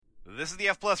This is the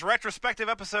F Plus Retrospective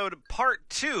episode part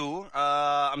 2.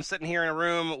 I'm sitting here in a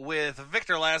room with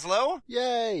Victor Laszlo.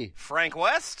 Yay! Frank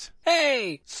West.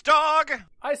 Hey! Stog.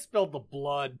 I spilled the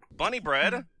blood. Bunny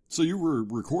Bread. So you were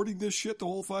recording this shit the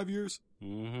whole 5 years?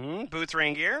 Mm-hmm. Boots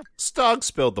Rain Gear. Stog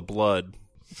spilled the blood.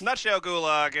 Nutshell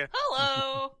Gulag.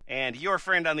 Hello! And your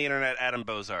friend on the internet, Adam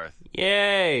Bozarth.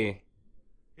 Yay!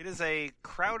 It is a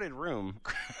crowded room.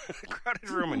 Crowded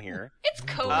room in here. It's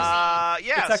cozy. Yeah,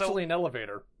 It's actually an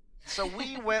elevator. So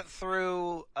we went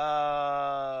through, in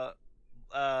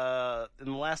the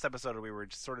last episode we were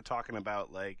just sort of talking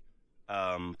about, like,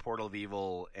 Portal of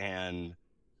Evil and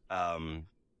kind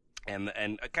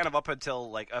of up until,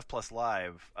 like, F Plus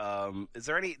Live. Is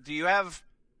there any, do you have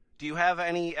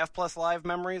any F Plus Live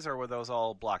memories, or were those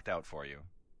all blocked out for you?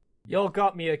 Y'all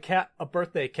got me a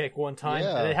birthday cake one time,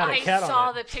 Yeah. and it had a I cat saw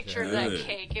on it. the picture of that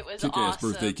cake. It was Kick-ass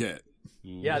awesome. birthday cat.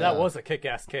 Yeah, that was a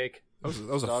kick-ass cake. That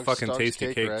was a Dog's fucking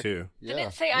tasty cake, wreck. too. Did Yeah.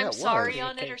 it say Yeah, I'm it sorry was.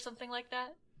 on it or something like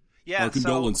that? Yeah, Our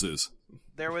condolences.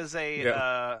 there was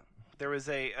a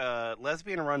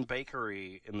lesbian-run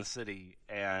bakery in the city,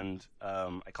 and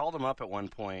I called him up at one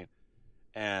point,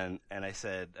 and I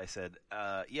said,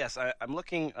 yes, I'm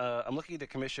looking to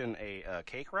commission a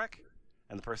cake wreck,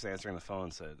 and the person answering the phone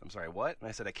said, I'm sorry, what? And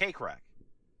I said, a cake wreck,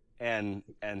 and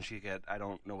she said, I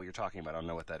don't know what you're talking about. I don't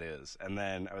know what that is. And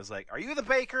then I was like, are you the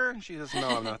baker? And she says, no,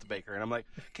 I'm not the baker. And I'm like,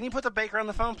 can you put the baker on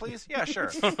the phone, please? Yeah, sure.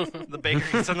 The baker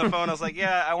gets on the phone. I was like,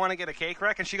 yeah, I want to get a cake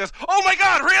wreck. And she goes, oh my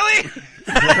God, really?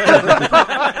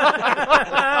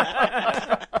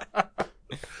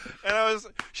 And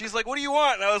she's like, what do you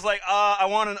want? And I was like, I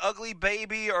want an ugly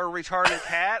baby or a retarded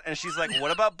cat. And she's like,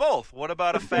 what about both? What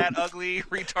about a fat, ugly,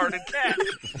 retarded cat?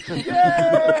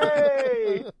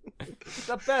 Yay!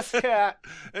 The best cat.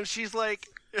 And she's like,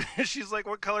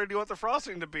 what color do you want the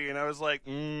frosting to be? And I was like,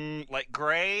 like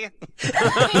gray.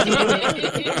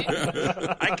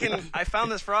 I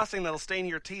found this frosting that'll stain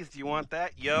your teeth. Do you want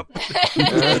that? Yup. Did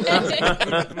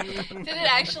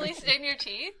it actually stain your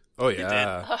teeth? Oh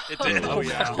yeah, It did. Oh,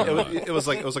 yeah. it was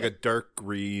like a dark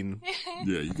green.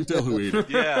 Yeah, you could tell who ate it.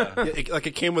 Yeah.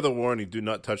 It came with a warning: do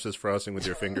not touch this frosting with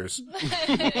your fingers.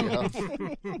 Yeah.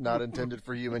 Not intended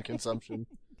for human consumption.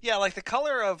 Yeah, like the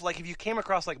color of, like, if you came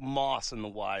across, like, moss in the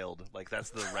wild, like, that's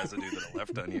the residue that it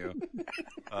left on you.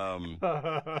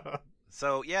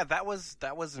 So, yeah, that was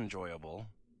enjoyable.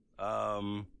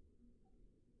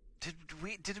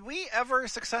 Did we ever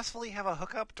successfully have a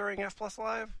hookup during F Plus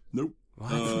Live? Nope.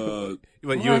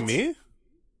 What, you and me?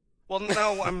 Well,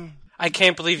 no, I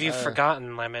can't believe you've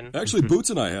forgotten, Lemon. Actually,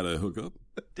 Boots and I had a hookup.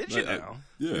 did you now?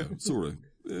 Yeah, sort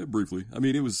of. Briefly. I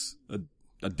mean, it was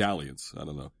a dalliance. I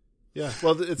don't know. Yeah.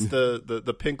 Well, it's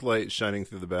the pink light shining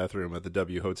through the bathroom at the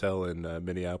W Hotel in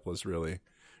Minneapolis. Really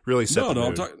set the I'm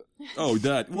mood. talking. Oh,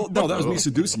 that. Well, no, that was me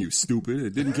seducing you, stupid.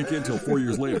 It didn't kick in until 4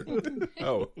 years later.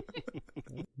 Oh.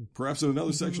 Perhaps in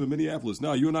another section of Minneapolis.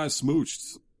 No, you and I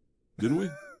smooched, didn't we?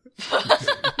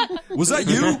 Was that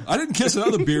you? I didn't kiss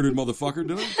another bearded motherfucker,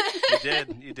 did I?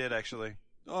 You did actually.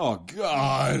 Oh,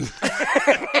 God.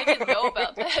 I didn't know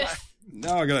about this.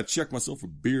 Now I gotta check myself for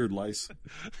beard lice.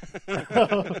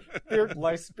 Beard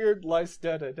lice,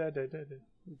 da.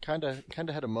 Kind of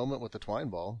had a moment with the twine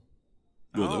ball.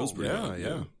 Well, that was Oh, pretty yeah, good,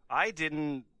 yeah. I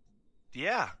didn't.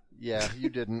 Yeah. Yeah, you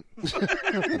didn't.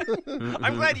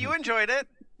 I'm glad you enjoyed it.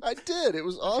 I did. It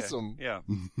was awesome. Okay. Yeah.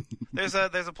 There's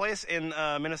a place in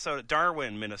Minnesota,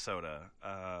 Darwin, Minnesota,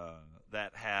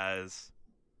 that has.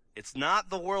 It's not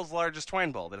the world's largest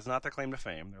twine ball. That is not their claim to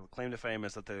fame. Their claim to fame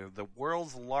is that they're the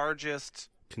world's largest.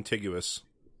 Contiguous.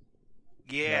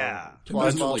 Yeah.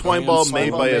 Twine ball, Twine ball Twine made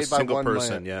ball by a made by single one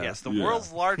person. man. Yeah. Yes, the Yeah.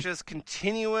 world's largest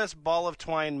continuous ball of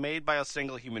twine made by a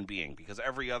single human being, because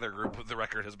every other group with the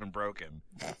record has been broken.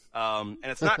 And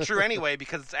it's not true anyway,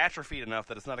 because it's atrophied enough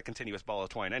that it's not a continuous ball of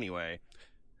twine anyway.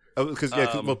 Because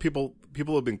people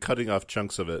have been cutting off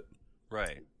chunks of it.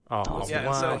 Right. Oh, Yeah,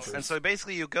 wow. and so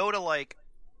basically you go to, like,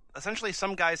 essentially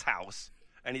some guy's house,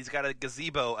 and he's got a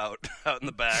gazebo out in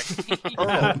the back.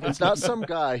 Earl. It's not some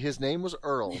guy. His name was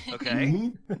Earl.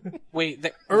 Okay. Wait,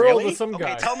 Earl Really? was some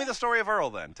guy. Okay, tell me the story of Earl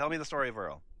then. Tell me the story of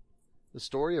Earl. The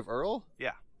story of Earl?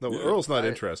 Yeah. No, Yeah. Earl's not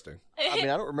interesting. I mean,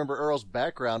 I don't remember Earl's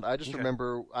background. I just Okay.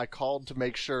 remember I called to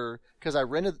make sure, because I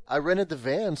rented the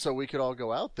van so we could all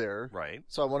go out there. Right.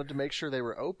 So I wanted to make sure they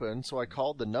were open, so I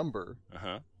called the number.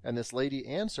 Uh-huh. And this lady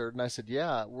answered, and I said,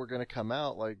 yeah, we're going to come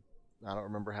out. Like, I don't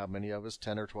remember how many of us,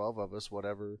 10 or 12 of us,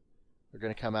 whatever. They're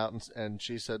going to come out, and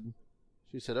she said,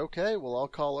 okay, well, I'll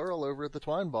call Earl over at the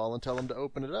Twine Ball and tell him to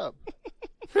open it up.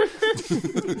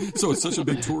 So it's such a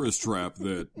big tourist trap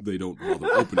that they don't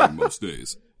bother opening most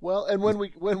days. Well, and when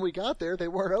we got there, they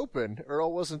weren't open.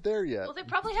 Earl wasn't there yet. Well, they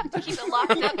probably have to keep it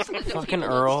locked up so that the Fucking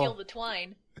people Earl. don't steal the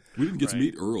twine. We didn't get to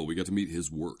meet Earl. We got to meet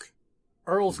his work.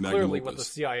 Earl's Magnum clearly opus. with the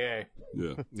CIA.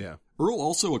 Yeah. Yeah. Earl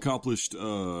also accomplished,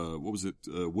 what was it,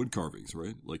 wood carvings,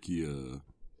 right? Like he,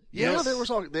 Yeah, there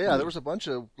was a bunch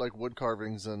of like wood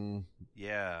carvings and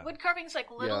Yeah. Wood carvings like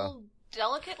little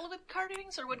delicate wood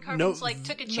carvings, or wood carvings No, like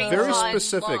took a chainsaw very and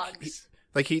specific. logs?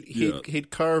 Like Yeah. he'd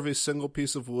carve a single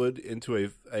piece of wood into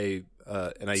a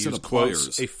and I Set use of quotes,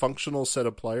 pliers. a functional set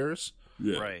of pliers.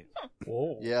 yeah. Right.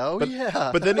 Whoa. yeah,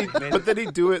 But then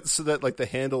he'd do it so that like the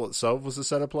handle itself was a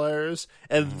set of pliers,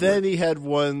 and then he had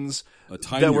ones A that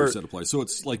tinier were set of pliers. So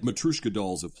it's like Matryoshka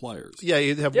dolls of pliers. yeah.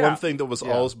 He'd have Yeah. one thing that was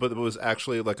all, but it was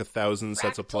actually like 1,000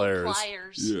 sets of Fractal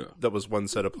pliers. Yeah. That was one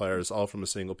set of pliers, all from a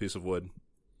single piece of wood.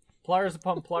 Pliers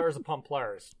upon pliers upon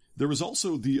pliers. There was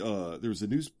also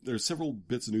there's several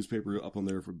bits of newspaper up on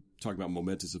there for talking about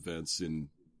momentous events in,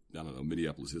 I don't know,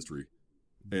 Minneapolis history.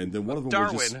 And then one of them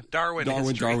was just Darwin.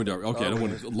 Darwin. Okay, I don't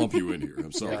want to lump you in here.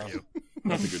 I'm sorry.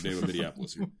 Not the good name of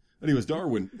Minneapolis here. Anyways,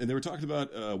 Darwin, and they were talking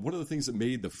about one of the things that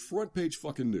made the front page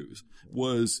fucking news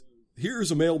was,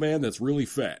 here's a mailman that's really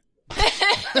fat.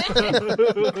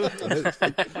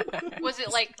 Was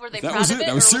it like, were they That proud was of it. it,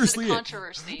 That or was was seriously it it. a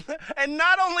controversy? And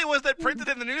not only was that printed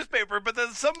in the newspaper, but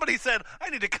then somebody said, I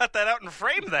need to cut that out and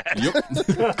frame that. Yep.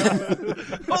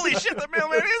 Holy shit, the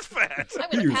mailman is fat. I'm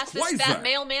going He to was pass this quite fat fat.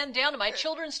 mailman down to my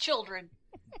children's children.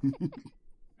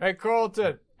 Hey,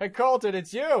 Carlton,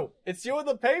 it's you. It's you in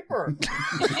the paper.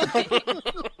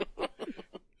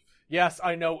 Yes,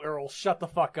 I know, Earl. Shut the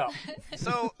fuck up.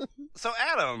 So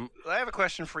Adam, I have a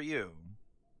question for you.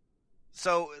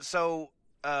 So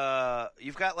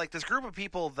you've got like this group of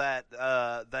people that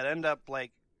end up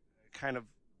like kind of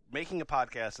making a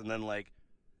podcast, and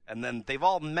then they've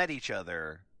all met each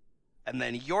other, and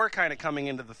then you're kind of coming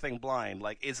into the thing blind.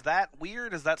 Like, is that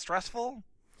weird? Is that stressful?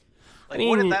 Like,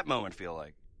 what did that moment feel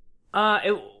like?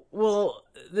 Well,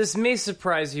 this may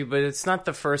surprise you, but it's not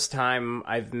the first time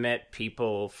I've met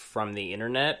people from the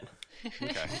internet.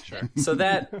 Okay, sure. So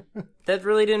that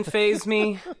really didn't faze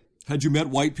me. Had you met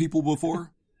white people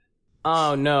before?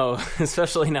 Oh no,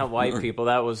 especially not white people.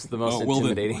 That was the most well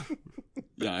then. intimidating.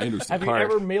 Yeah, I understand. Have you Hard.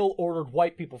 ever mail-ordered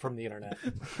white people from the internet?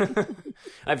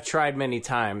 I've tried many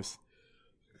times.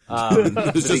 But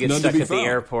they just get none to stuck be at the found.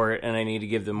 airport, and I need to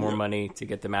give them more money to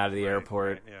get them out of the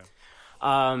airport. Yeah.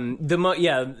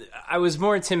 I was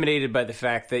more intimidated by the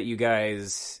fact that you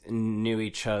guys knew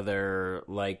each other,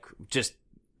 like, just,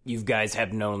 you guys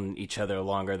have known each other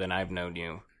longer than I've known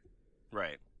you.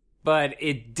 Right. But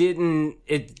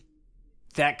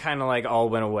that kind of, like, all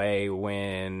went away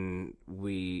when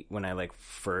I, like,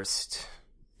 first,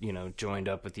 joined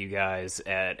up with you guys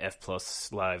at F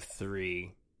Plus Live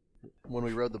 3. when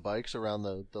we rode the bikes around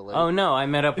the lake. Oh, no, I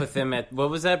met up with them at, what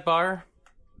was that bar?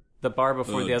 The bar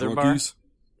before the other bar?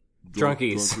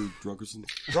 Drunkies. Drunkerson.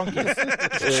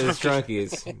 It was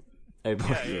Drunkies.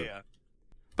 Yeah.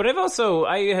 But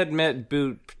I had met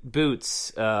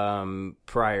Boots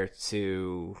prior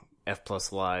to F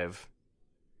Plus Live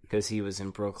because he was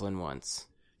in Brooklyn once.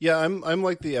 Yeah, I'm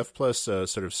like the F Plus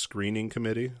sort of screening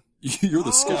committee. You're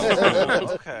the scout.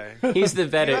 Oh, okay. He's the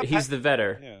vetter. He's the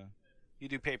vetter. Yeah. You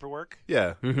do paperwork?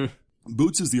 Yeah.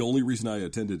 Boots is the only reason I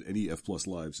attended any F Plus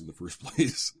Lives in the first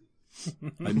place.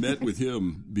 I met with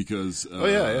him because...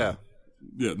 yeah.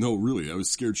 Yeah, no, really, I was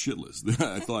scared shitless.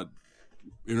 I thought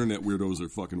internet weirdos are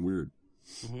fucking weird.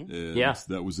 And Yeah.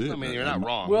 that was it. I mean, you're not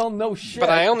wrong. Well, no shit. But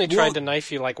I only tried tried to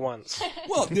knife you like once.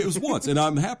 Well, it was once, and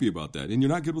I'm happy about that. And you're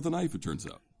not good with a knife, it turns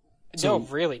out. No,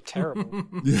 really terrible.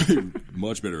 Yeah, you're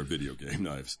much better at video game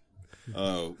knives.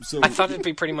 I thought it'd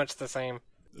be pretty much the same.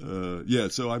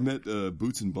 So I met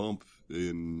Boots and Bump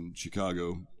in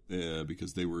Chicago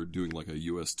because they were doing like a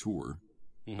U.S. tour.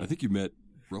 I think you met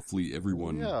roughly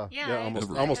everyone. Yeah,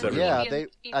 almost everyone. Yeah, I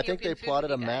think they Ethiopian food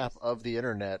plotted a with you map guys. of the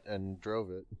internet and drove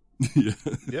it.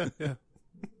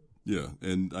 Yeah,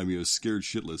 and I mean, I was scared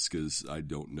shitless because I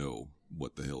don't know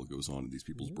what the hell goes on in these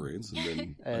people's brains. And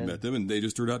then I met them, and they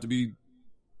just turned out to be,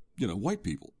 white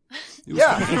people. It was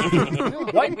fun.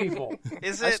 White people.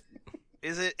 Is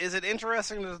it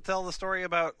interesting to tell the story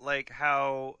about like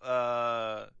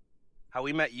how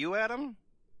we met you, Adam?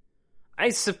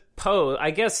 I suppose.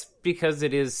 I guess because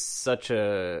it is such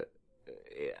a...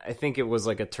 I think it was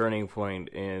like a turning point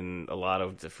in a lot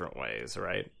of different ways,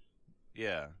 right?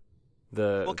 Yeah.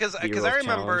 Because I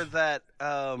remember that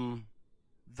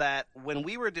that when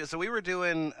we were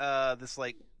doing this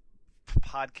like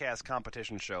podcast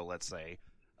competition show, let's say,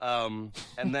 and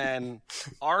then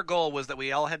our goal was that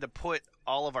we all had to put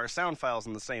all of our sound files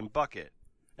in the same bucket.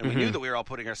 And we knew that we were all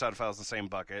putting our sound files in the same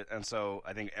bucket, and so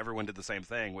I think everyone did the same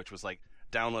thing, which was like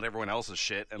download everyone else's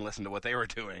shit and listen to what they were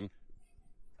doing.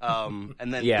 And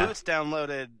then Boots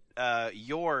downloaded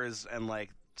yours, and like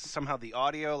somehow the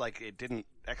audio, like it didn't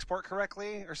export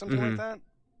correctly or something like that.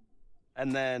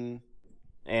 And then...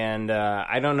 And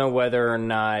I don't know whether or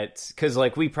not... Because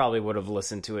like we probably would have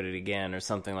listened to it again or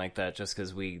something like that just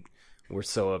because we were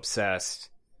so obsessed.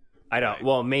 I don't... Right.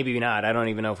 Well, maybe not. I don't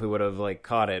even know if we would have like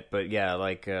caught it. But yeah,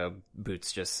 like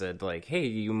Boots just said like, hey,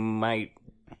 you might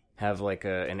have like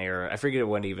an error. I forget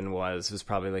what it even was. It was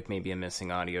probably like maybe a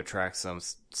missing audio track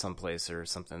someplace or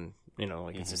something. You know,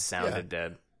 like it just sounded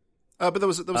dead. But there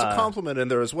was a compliment in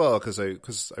there as well because I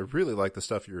really like the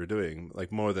stuff you were doing,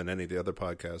 like more than any of the other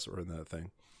podcasts that were in that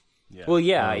thing. Yeah. Well,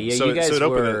 yeah, you guys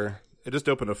were. It just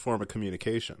opened a form of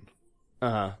communication.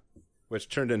 Which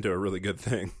turned into a really good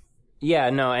thing.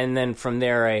 Yeah, no, and then from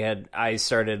there I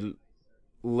started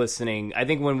listening. I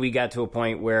think when we got to a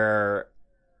point where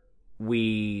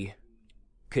we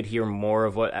could hear more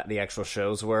of what the actual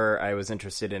shows were, I was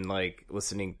interested in like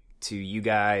listening to you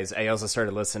guys. I also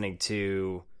started listening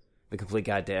to The Complete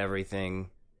Guide to Everything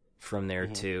from there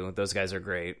too. Those guys are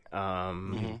great.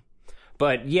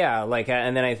 But yeah, like,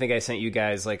 and then I think I sent you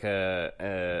guys like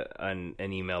an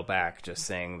email back just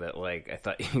saying that like I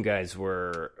thought you guys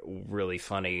were really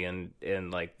funny and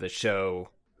like the show,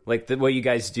 like what you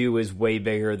guys do is way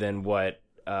bigger than what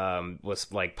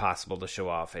was like possible to show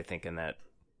off. I think in the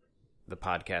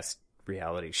podcast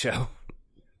reality show.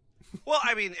 Well,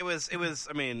 I mean, it was.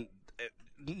 I mean,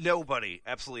 nobody,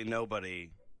 absolutely nobody.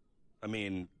 I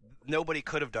mean, nobody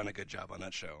could have done a good job on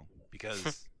that show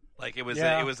because like it was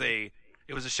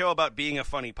it was a show about being a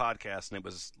funny podcast, and it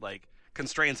was like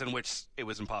constraints in which it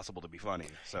was impossible to be funny.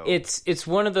 So it's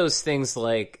one of those things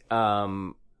like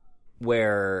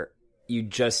where you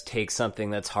just take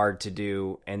something that's hard to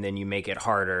do and then you make it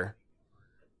harder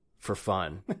for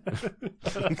fun.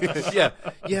 yeah.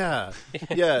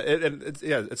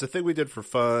 It's a thing we did for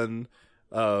fun.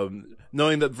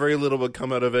 Knowing that very little would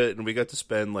come out of it, and we got to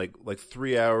spend like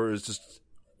 3 hours just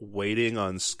waiting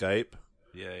on Skype.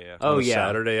 Yeah. On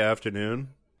Saturday afternoon.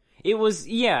 It was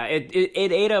it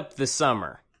ate up the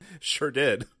summer. Sure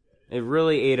did. It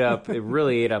really ate up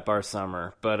our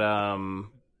summer. But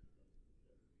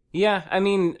yeah, I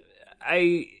mean,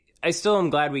 I still am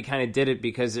glad we kind of did it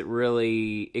because it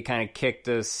kind of kicked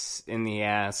us in the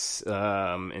ass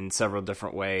in several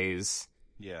different ways.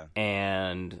 Yeah.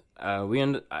 And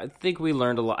I think we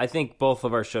learned a lot. I think both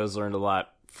of our shows learned a lot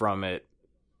from it.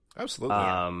 Absolutely.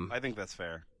 I think that's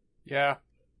fair. Yeah.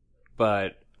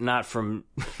 But not from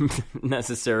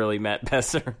necessarily Matt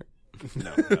Besser.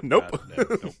 No. Nope.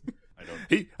 Nope.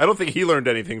 I don't think he learned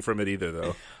anything from it either,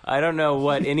 though. I don't know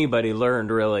what anybody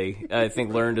learned, really. I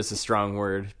think learned is a strong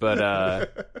word. But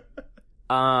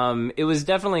it was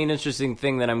definitely an interesting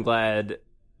thing that I'm glad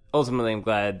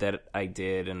that I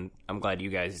did, and I'm glad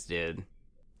you guys did.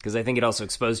 Because I think it also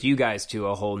exposed you guys to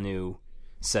a whole new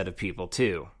set of people,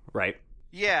 too, right?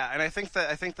 Yeah, and I think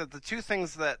that the two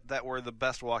things that were the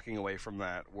best walking away from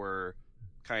that were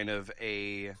kind of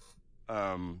a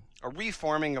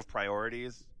reforming of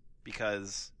priorities,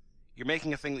 because you're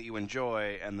making a thing that you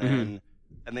enjoy, and then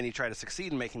you try to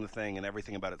succeed in making the thing, and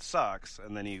everything about it sucks,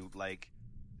 and then you like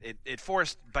it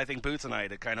forced, I think, Boots and I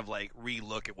to kind of like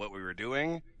re-look at what we were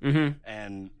doing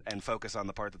and focus on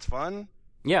the part that's fun.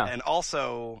 Yeah, and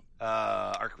also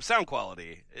our sound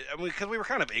quality. I mean, because we were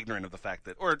kind of ignorant of the fact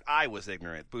that, or I was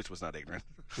ignorant. Boots was not ignorant.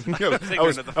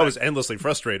 I was endlessly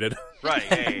frustrated.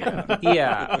 Right.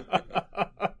 Yeah.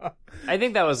 I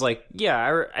think that was like,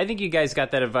 I think you guys got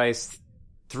that advice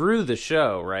through the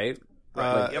show, right?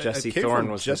 Like Jesse Thorne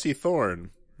was Jesse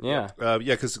Thorne. Yeah.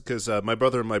 Because my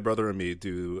brother and me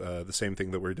do the same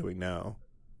thing that we're doing now,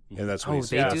 and that's what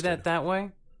they do that way.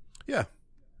 Yeah.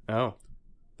 Oh.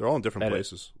 They're all in different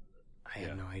places. I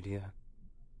had no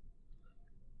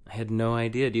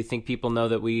idea. Do you think people know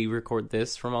that we record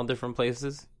this from all different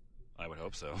places? I would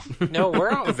hope so. No, we're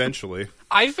all... Eventually.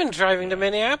 I've been driving to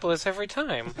Minneapolis every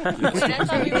time. Wait, I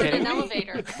thought you were in an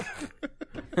elevator.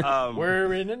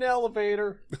 We're in an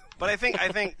elevator. But I think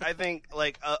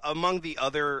like among the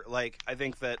other I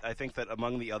think that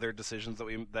among the other decisions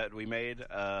that we made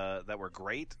that were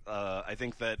great, I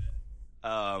think that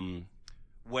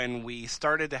when we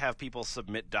started to have people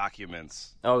submit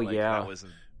documents. That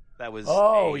was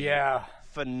a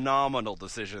phenomenal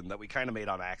decision that we kind of made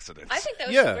on accident. I think that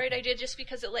was a great idea just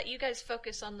because it let you guys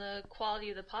focus on the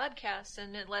quality of the podcast,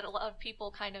 and it let a lot of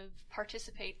people kind of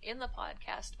participate in the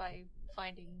podcast by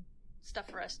finding stuff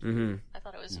for us to do. I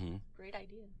thought it was a great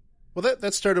idea. Well,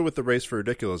 that started with the Race for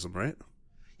Ridiculism, right?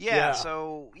 Yeah,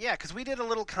 so because we did a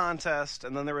little contest,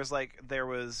 and then we were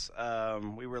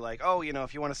like, oh,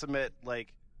 if you want to submit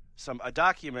like a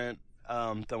document,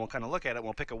 then we'll kind of look at it, and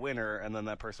we'll pick a winner, and then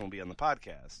that person will be on the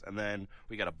podcast. And then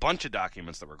we got a bunch of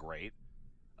documents that were great,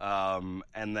 and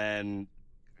then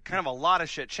kind of a lot of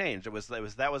shit changed.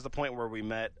 That was the point where we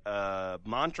met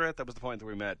Mantra. That was the point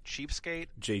where we met Cheapskate,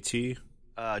 JT,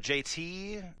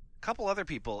 a couple other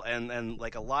people, and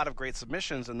like a lot of great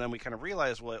submissions. And then we kind of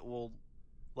realized,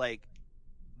 like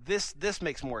this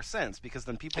makes more sense because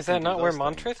then people. Is that not where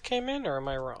Montrith Montrith came in, or am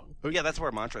I wrong? Oh yeah, that's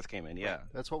where Montrith came in. Yeah,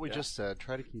 That's what we just said.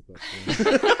 Try to keep up.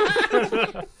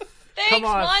 Thanks, Come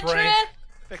on, Mantra. Frank.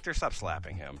 Victor, stop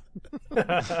slapping him.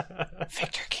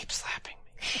 Victor keeps slapping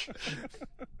me.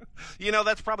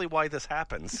 That's probably why this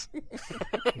happens.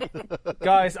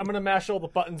 Guys, I'm going to mash all the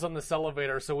buttons on this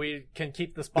elevator so we can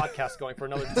keep this podcast going for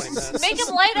another 20 minutes. Make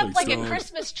him light up like a so.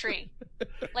 Christmas tree.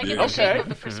 Like in Yeah. the shape Okay.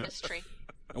 of a Christmas tree.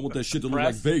 I want that shit to look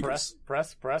like Vegas. Press. Okay,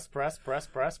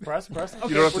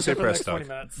 You don't have to we're say good for the press, next 20 Doug.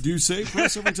 minutes. Do you say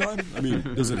press every time? I mean,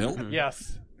 does it help?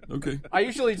 Yes. Okay. I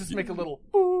usually just make a little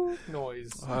boo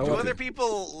noise. Do other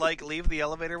people like leave the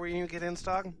elevator when you get in,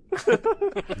 Stog?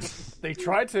 They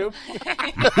try to.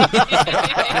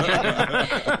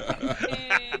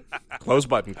 Close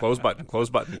button, close button, close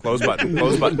button, close button,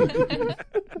 close button.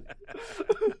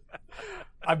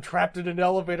 I'm trapped in an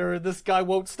elevator and this guy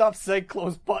won't stop saying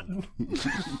close button.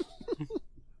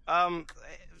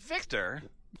 Victor,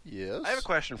 Yes. I have a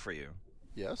question for you.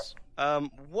 Yes.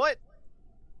 What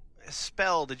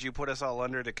spell did you put us all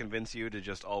under to convince you to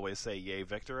just always say "Yay,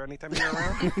 Victor" anytime you're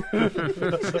around?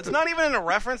 It's not even in a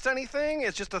reference to anything.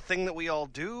 It's just a thing that we all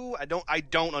do. I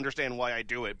don't understand why I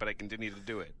do it, but I continue to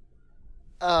do it.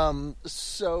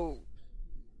 So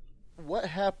what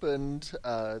happened,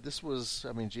 this was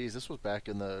back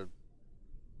in the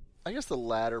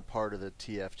latter part of the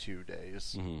TF2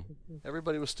 days. Mm-hmm.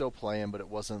 Everybody was still playing, but it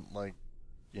wasn't like,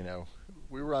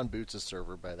 we were on Boots'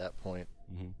 server by that point.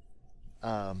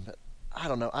 Mm-hmm. I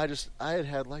don't know. I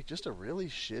had like just a really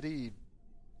shitty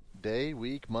day,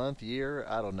 week, month, year.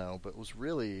 I don't know, but was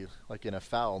really like in a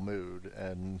foul mood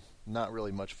and not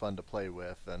really much fun to play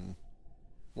with. And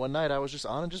one night I was just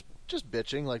on and just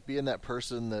bitching, like being that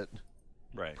person that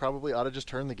Right. probably ought to just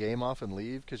turn the game off and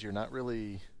leave because you're not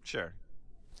really, Sure.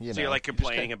 you So know. you're like just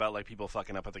complaining about like people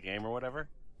fucking up at the game or whatever?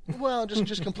 Well,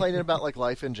 just complaining about like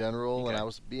life in general, and Okay. I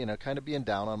was kind of being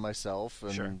down on myself,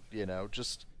 and Sure.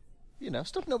 just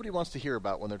stuff nobody wants to hear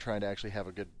about when they're trying to actually have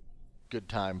a good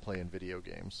time playing video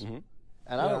games. Mhm.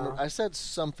 And I don't remember, I said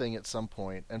something at some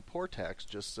point, and poor Tex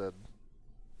just said,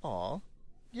 "Aw,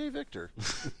 yay, Victor,"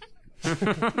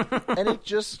 and it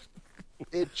just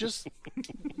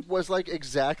was like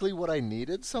exactly what I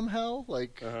needed somehow.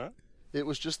 Like it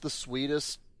was just the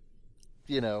sweetest,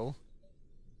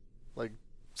 like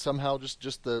somehow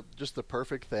just the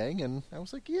perfect thing, and I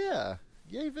was like, yeah,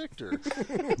 yay, Victor.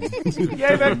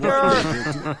 Yay,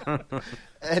 Victor!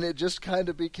 And it just kind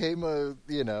of became a,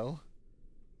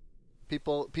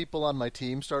 people on my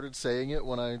team started saying it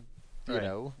when I,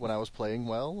 when I was playing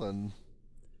well, and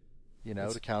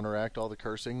to counteract all the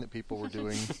cursing that people were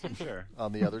doing Sure.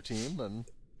 on the other team. And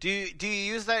Do you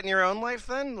use that in your own life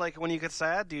then? Like when you get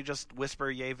sad, do you just whisper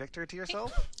 "Yay, Victor" to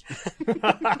yourself?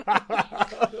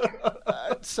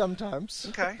 sometimes,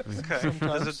 Okay.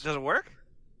 Does it work?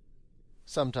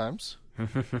 sometimes, Well,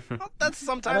 that's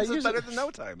sometimes use it's better it- than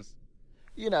no times.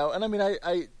 and I mean, I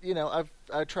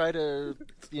try to,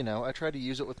 I try to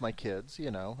use it with my kids. We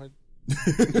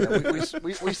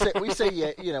say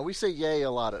yay, we say yay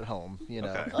a lot at home.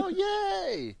 Okay. Oh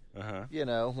yay!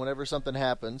 Uh-huh. Whenever something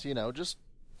happens, just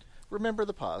remember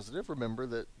the positive. Remember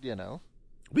that,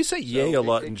 We say yay a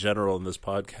lot it- in general in this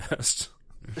podcast.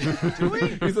 Do we?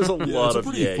 There's a lot it's a of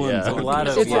pretty yay, fun yeah. podcast. A lot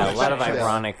of It's a lot of yeah.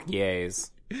 ironic yays.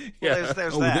 Well,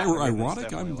 there's Oh, that. they were I mean, there's ironic?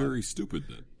 definitely I'm a lot. very stupid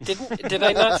then. Did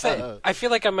I not say? I feel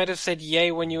like I might have said "yay"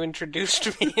 when you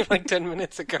introduced me like 10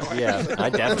 minutes ago. Yeah, I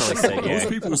definitely said Most yay.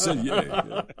 people said yay.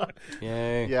 Yeah.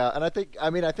 Yay. yeah. And I think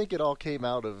it all came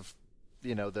out of,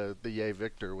 the yay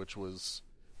Victor, which was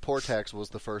Portax was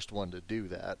the first one to do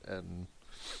that, and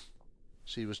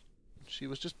she was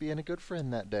just being a good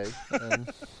friend that day. And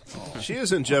She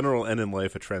is in general and in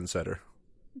life a trendsetter.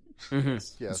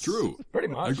 yes, It's true. Pretty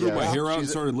I much. grew my hair out and She's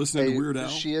started listening to Weird Al.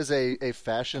 She is a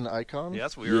fashion icon.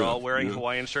 Yes, we were Yeah, all wearing yeah.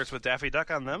 Hawaiian shirts with Daffy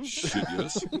Duck on them. Shit,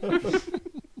 yes.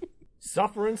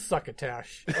 Suffering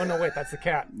succotash. Oh, no, wait, that's the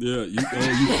cat. Yeah, you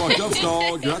fucked up,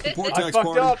 Stall. You're at the I Portax fucked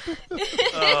party. up.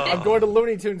 I'm going to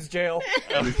Looney Tunes jail.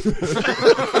 You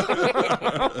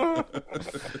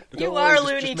Don't are worry,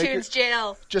 Looney make Tunes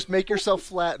jail. Just make yourself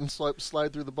flat and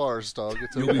slide through the bars, dog.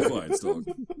 It's You'll be okay. fine, Stall.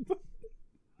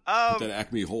 Put that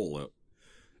Acme hole out.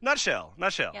 Nutshell.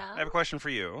 Yeah? I have a question for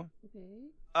you.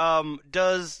 Okay.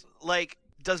 Does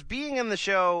being in the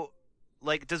show,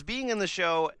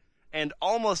 and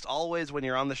almost always when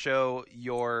you're on the show,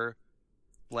 you're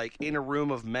like in a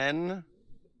room of men.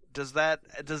 Does that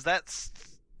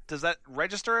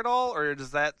register at all, or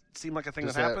does that seem like a thing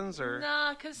that happens? Or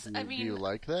Nah, because I mean, do you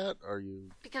like that? Are you?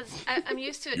 Because I'm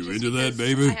used to it. You just into that,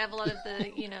 because baby? I have a lot of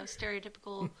the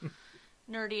stereotypical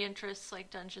nerdy interests like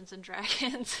Dungeons and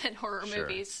Dragons and horror Sure.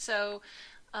 movies. So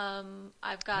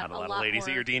I've got not a lot lot of ladies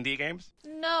more... at your D&D games?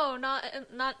 No, not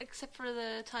except for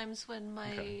the times when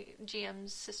my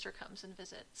GM's sister comes and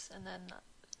visits, and then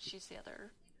she's the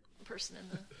other person in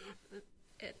the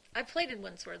I played in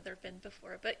ones where there have been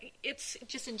before, but it's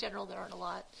just in general there aren't a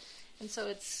lot, and so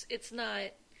it's not.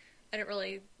 I don't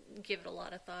really give it a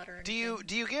lot of thought or anything.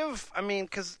 Do you give? I mean,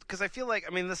 because I feel like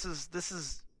this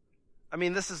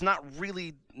is not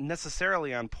really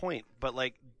necessarily on point, but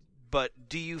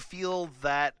do you feel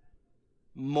that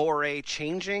more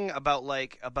changing about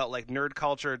nerd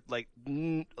culture,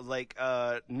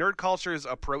 nerd culture's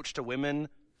approach to women?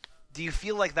 Do you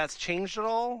feel like that's changed at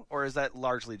all, or is that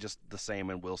largely just the same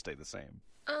and will stay the same?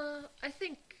 I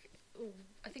think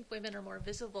women are more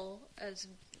visible as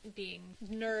being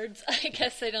nerds. I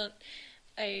guess I don't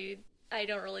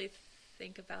really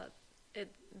think about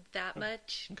it that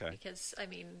much. Okay. Because I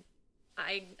mean,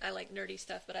 I like nerdy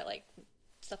stuff, but I like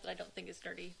stuff that I don't think is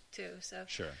nerdy too. So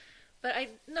Sure. But I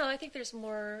think there's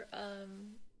more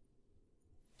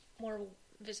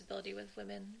visibility with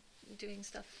women doing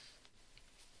stuff.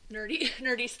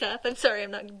 Nerdy stuff. I'm sorry,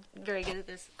 I'm not very good at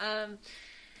this.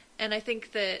 And I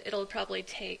think that it'll probably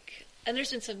take, and there's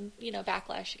been some,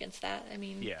 backlash against that. I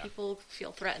mean, people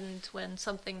feel threatened when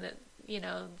something that,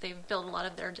 they've built a lot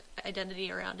of their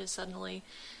identity around is suddenly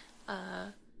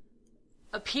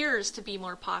appears to be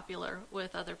more popular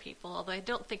with other people. Although I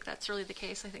don't think that's really the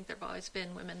case. I think there have always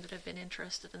been women that have been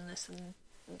interested in this, and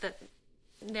that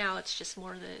now it's just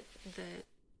more the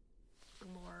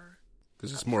more,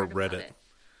 because it's more Reddit.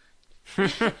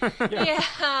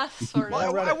 Yeah, sort of.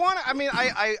 Well,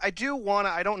 I do want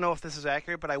to. I don't know if this is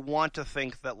accurate, but I want to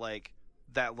think that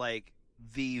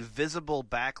the visible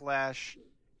backlash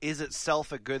is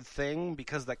itself a good thing,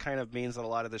 because that kind of means that a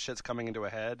lot of the shit's coming into a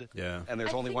head. Yeah. And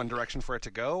there's only one direction for it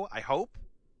to go. I hope.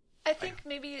 I think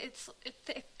maybe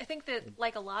I think that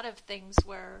like a lot of things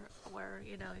where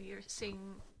you're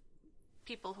seeing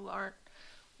people who aren't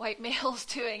white males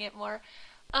doing it more.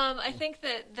 I think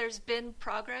that there's been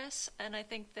progress, and I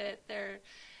think that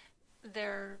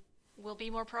there will be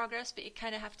more progress, but you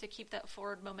kind of have to keep that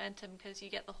forward momentum, because you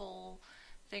get the whole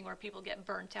thing where people get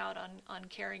burnt out on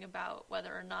caring about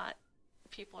whether or not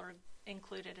people are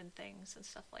included in things and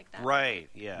stuff like that. Right,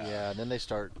 yeah. Yeah, and then they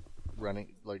start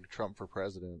running like Trump for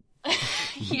president.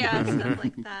 Yeah, stuff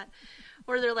like that.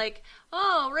 Where they're like,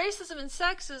 oh, racism and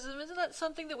sexism, isn't that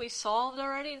something that we solved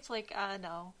already? It's like,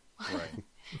 no. Right.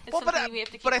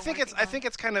 But I think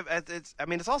it's kind of it's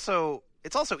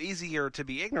also easier to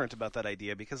be ignorant about that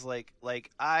idea, because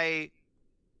I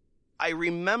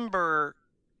remember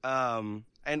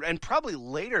and probably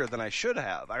later than I should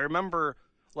have. I remember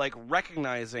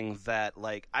recognizing that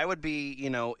I would be,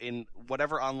 in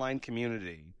whatever online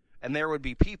community, and there would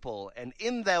be people, and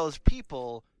in those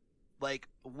people,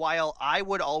 while I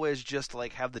would always just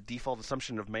have the default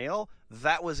assumption of male,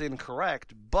 that was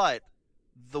incorrect, but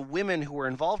the women who were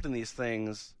involved in these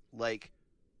things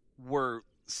were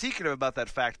secretive about that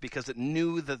fact, because it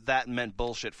knew that meant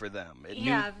bullshit for them.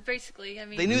 Basically. I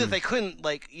mean, they knew that they couldn't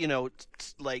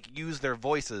use their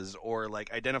voices or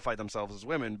identify themselves as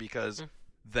women, because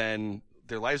then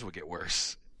their lives would get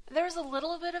worse. There was a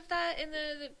little bit of that in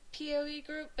the PoE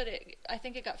group, but I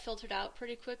think it got filtered out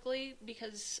pretty quickly,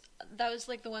 because that was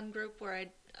the one group where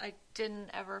I didn't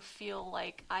ever feel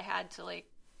like I had to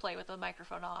play with the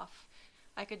microphone off.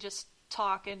 I could just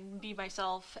talk and be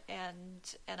myself, and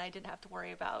I didn't have to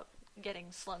worry about getting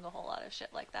slung a whole lot of shit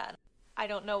like that. I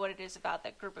don't know what it is about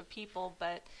that group of people,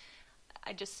 but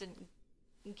I just didn't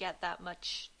get that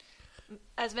much,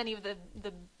 as many of the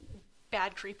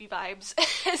bad creepy vibes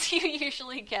as you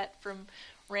usually get from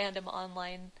random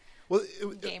online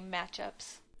game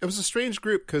matchups. It was a strange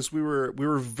group, because we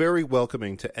were very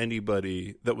welcoming to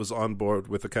anybody that was on board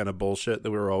with the kind of bullshit that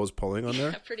we were always pulling on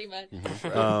there. Yeah, pretty much.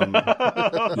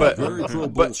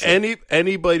 But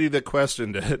anybody that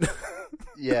questioned it,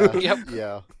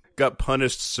 yeah, got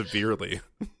punished severely.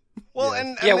 Well,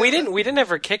 we didn't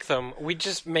ever kick them. We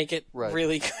just make it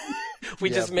really.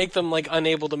 We just make them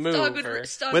unable to move.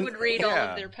 Stog would read all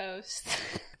of their posts.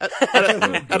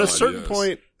 At a certain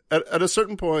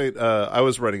point, I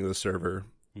was running the server,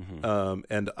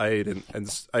 and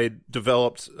I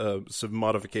developed some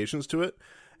modifications to it,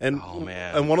 and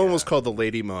and one of them was called the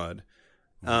Lady mod.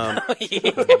 And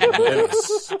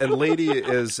Lady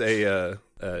is a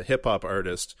hip hop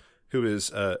artist who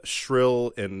is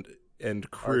shrill and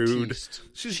crude. Artiste.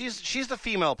 She's the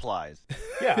female Plies.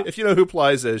 Yeah. If you know who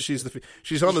Plies is,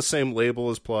 she's on the same label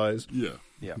as Plies. Yeah.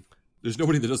 Yeah. There's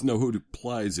nobody that doesn't know who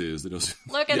Plies is. That knows.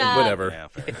 Look at that. Whatever. Yeah,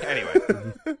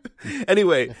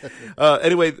 Anyway,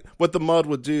 what the mod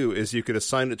would do is you could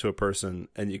assign it to a person,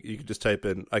 and you could just type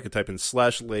in. I could type in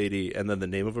 /lady and then the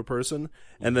name of a person,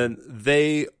 and then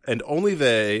they and only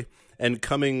they, and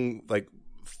coming like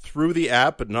through the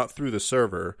app but not through the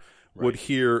server, would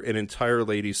hear an entire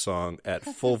Lady song at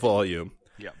full volume.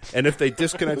 Yep. And if they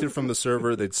disconnected from the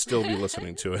server, they'd still be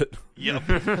listening to it. Yep.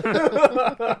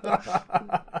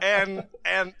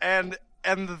 and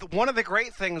one of the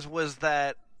great things was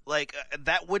that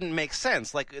that wouldn't make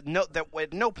sense. At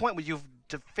no point would you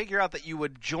to figure out that you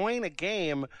would join a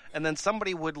game and then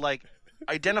somebody would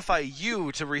identify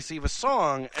you to receive a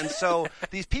song, and so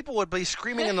these people would be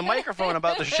screaming in the microphone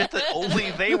about the shit that only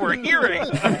they were hearing.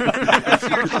 And so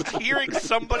you're just hearing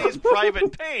somebody's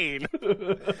private pain.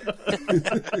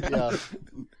 Yeah.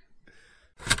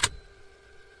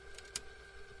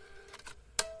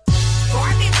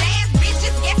 Garbage ass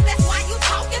bitches, guess that's why you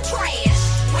talking trash.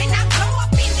 When I blow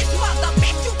up in this mother,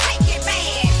 bet you take it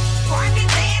bad.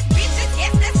 Garbage ass bitches,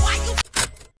 guess that's why you.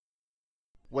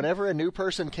 Whenever a new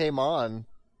person came on,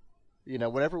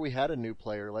 whenever we had a new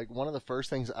player, one of the first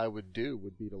things I would do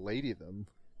would be to lady them.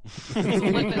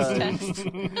 Litmus test.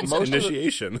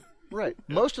 Initiation. Right.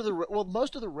 Most of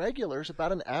the regulars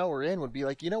about an hour in would be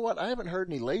like, you know what? I haven't heard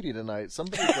any lady tonight.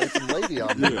 Somebody play some lady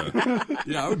on me.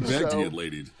 Yeah, I would beg to get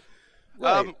ladied.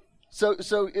 Right. So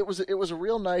it was a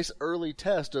real nice early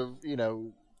test of,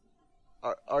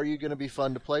 are you going to be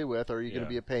fun to play with, or are you going to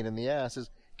be a pain in the ass? Is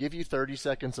give you 30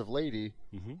 seconds of lady,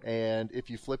 and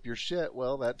if you flip your shit,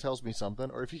 well, that tells me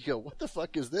something. Or if you go, what the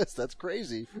fuck is this? That's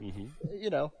crazy.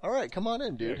 All right, come on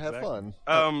in, dude. Yeah, have exactly.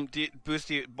 fun.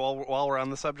 Boost, while we're on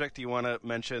the subject, do you want to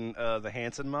mention the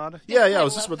Hanson mod? Yeah, I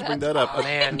was just about to bring that up. Oh,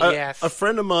 man, yes. A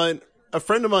friend of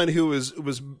mine who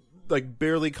was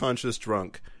barely conscious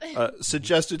drunk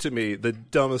suggested to me the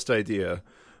dumbest idea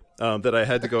that I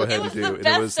had to go ahead and do. It was the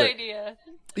best idea.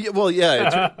 Yeah, well,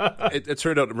 yeah, it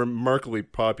turned out remarkably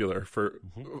popular for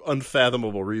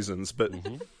unfathomable reasons. But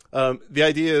the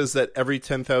idea is that every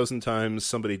 10,000 times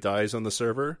somebody dies on the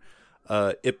server,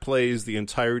 it plays the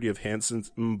entirety of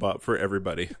Hanson's MMBop for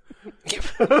everybody. It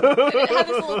had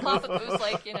this little pop-up boost,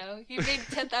 he made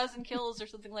 10,000 kills or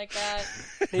something like that.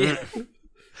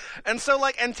 And so,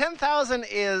 and 10,000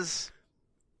 is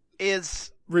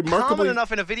remarkably common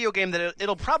enough in a video game that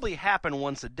it'll probably happen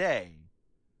once a day.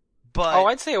 But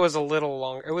I'd say it was a little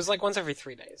longer. It was once every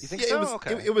 3 days. You think so?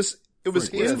 It was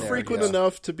infrequent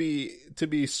enough to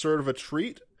be sort of a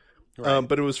treat,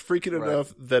 but it was frequent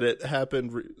enough that it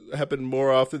happened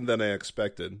more often than I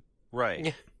expected.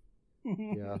 Right.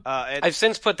 Yeah. I've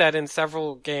since put that in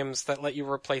several games that let you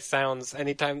replace sounds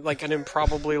anytime, an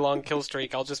improbably long kill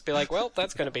streak. I'll just be like, well,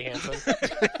 that's going to be Hanson.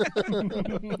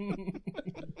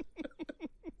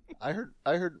 I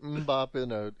heard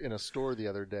MMBop in a store the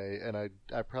other day, and I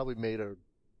probably made a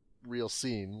real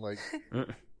scene.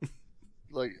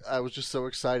 I was just so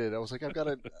excited. I was like, I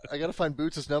gotta find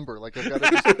Boots' number. I've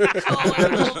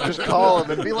gotta just call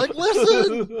him and be like,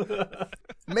 listen,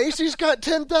 Macy's got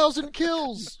 10,000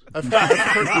 kills. I've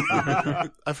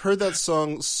heard that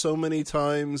song so many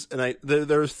times, and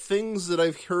there are things that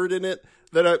I've heard in it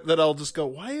that I'll just go,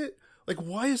 why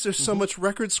is there so much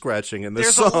record scratching in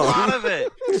this There's song? a lot of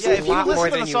it. Yeah, if you lot more listen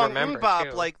to than the you song remember,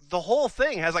 MMBop, too. the whole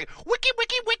thing has wiki,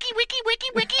 wiki, wiki, wiki, wiki,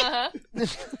 wiki.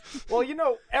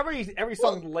 Well, every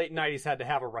song in the late 90s had to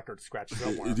have a record scratch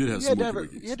somewhere. It did have You some had to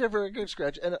wiki wikis. have a good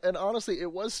scratch, and honestly,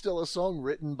 it was still a song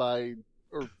written by,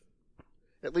 or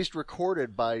at least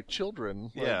recorded by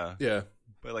children. Yeah. Yeah.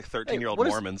 By 13-year-old what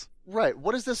is- Mormons. Right.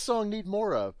 What does this song need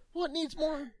more of? Well, it needs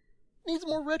more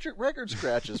record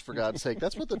scratches, for God's sake.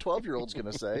 That's what the 12-year-old's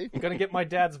going to say. I'm gonna get my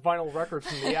dad's vinyl records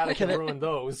from the attic and ruin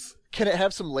those. Can it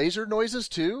have some laser noises,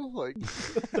 too?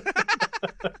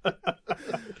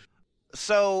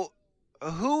 So,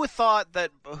 who thought,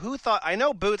 I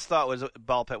know Boots thought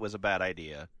Ball Pit was a bad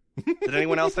idea. Did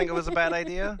anyone else think it was a bad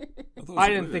idea? I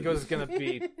didn't think it was gonna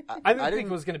be. I didn't think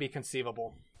it was gonna be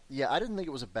conceivable. Yeah, I didn't think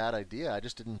it was a bad idea. I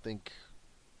just didn't think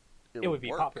It would be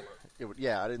work. popular.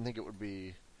 I didn't think it would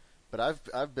be. But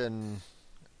I've been,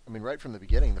 right from the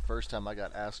beginning, the first time I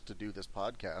got asked to do this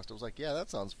podcast, I was like, yeah, that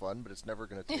sounds fun, but it's never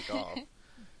going to take off.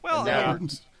 Well, And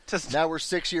now now we're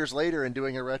 6 years later and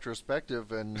doing a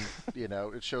retrospective, and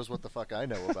it shows what the fuck I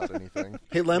know about anything.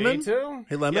 Hey, Lemon. Me too.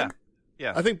 Hey, Lemon.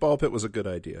 Yeah. I think Ball Pit was a good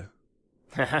idea.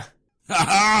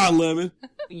 Ha Lemon.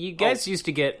 You guys used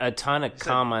to get a ton of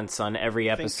comments on every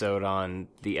episode on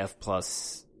the F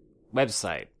Plus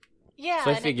website. Yeah,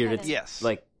 So I and figured it it's kinda- Yes.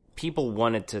 like people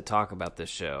wanted to talk about this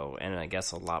show, and I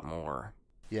guess a lot more.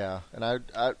 Yeah, and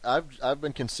I've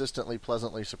been consistently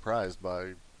pleasantly surprised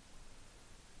by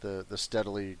the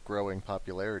steadily growing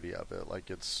popularity of it. Like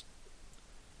it's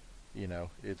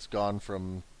gone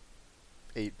from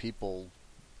 8 people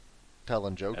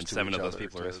telling jokes and to 7 each of those other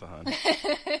people are Isfahan.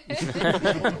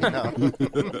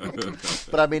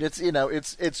 But I mean,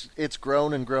 it's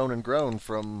grown and grown and grown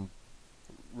from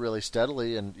really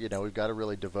steadily, and we've got a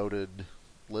really devoted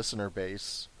listener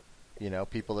base.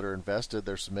 People that are invested.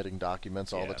 They're submitting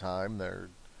documents all the time. They're,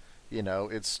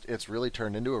 it's really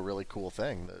turned into a really cool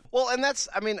thing. Well, and that's,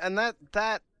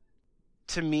 that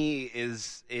to me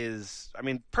is,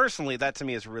 personally, that to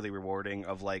me is really rewarding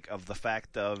of the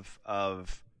fact of,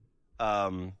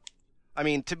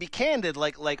 to be candid,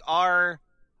 like our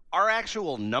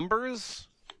actual numbers,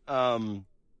 haven't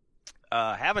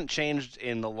changed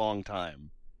in a long time.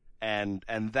 And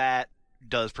that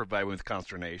does provide me with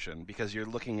consternation, because you're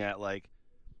looking at a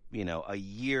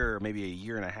year, maybe a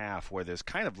year and a half, where there's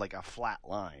kind of like a flat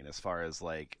line as far as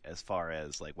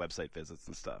website visits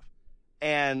and stuff.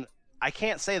 And I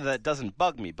can't say that it doesn't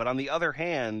bug me, but on the other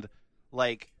hand,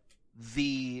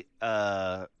 the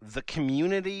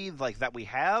community that we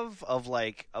have of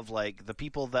the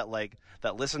people that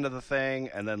listen to the thing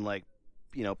and then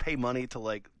pay money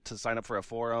to sign up for a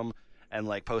forum and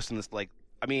post in this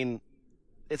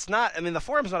it's not. The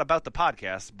forum's not about the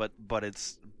podcast, but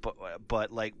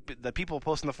the people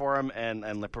post in the forum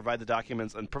and provide the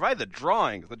documents and provide the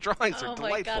drawings. The drawings are Oh delightful.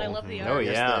 my god, I love the art. Oh,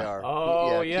 Yes, yeah. they are.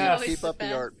 Oh, yeah. yes. Keep up Always the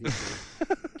the art,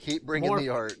 people. Keep bringing More- the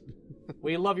art.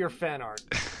 We love your fan art.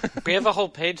 We have a whole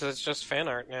page that's just fan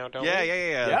art now, don't Yeah. we?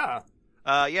 Yeah.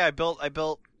 I built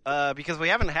because we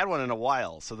haven't had one in a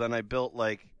while. So then I built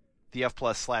the F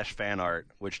Plus /fan art,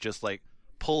 which just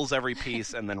pulls every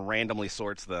piece and then randomly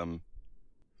sorts them.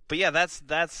 But yeah,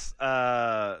 that's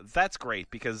great,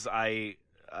 because I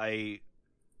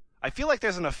feel like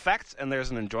there's an effect and there's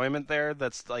an enjoyment there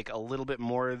that's a little bit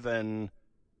more than,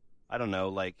 I don't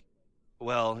know,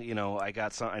 I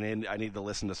got some. I need to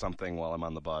listen to something while I'm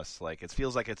on the bus. It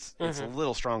feels like it's a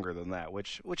little stronger than that,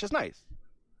 which is nice.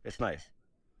 It's nice.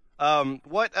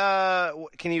 What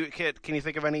can you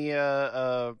think of any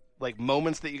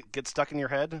moments that you get stuck in your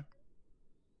head?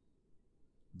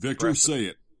 Victor, say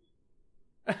it.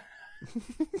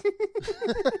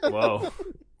 Whoa.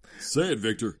 Say it,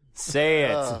 Victor. Say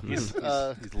it. He's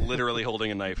literally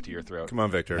holding a knife to your throat. Come on,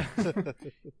 Victor.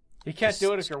 You can't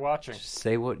do it if you're watching. Just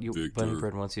say what Victor.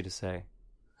 Bunny wants you to say.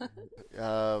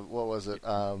 What was it?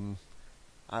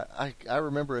 I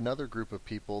remember another group of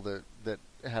people that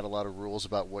had a lot of rules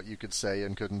about what you could say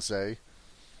and couldn't say.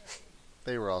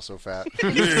 They were also fat.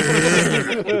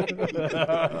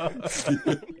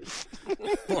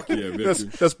 Fuck yeah, Victor.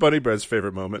 That's Bunny Bread's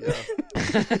favorite moment.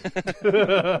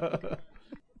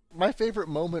 My favorite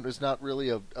moment was not really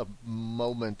a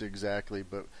moment exactly,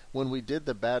 but when we did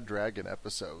the Bad Dragon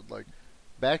episode,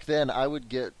 back then I would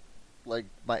get, my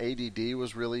ADD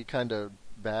was really kind of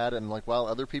bad, and while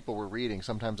other people were reading,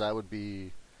 sometimes I would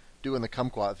be doing the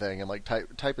kumquat thing and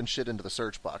typing shit into the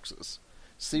search boxes.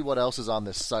 See what else is on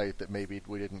this site that maybe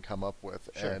we didn't come up with.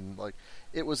 Sure. And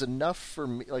it was enough for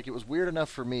me, it was weird enough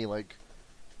for me,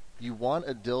 you want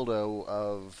a dildo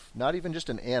of not even just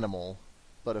an animal,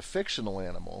 but a fictional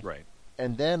animal. Right.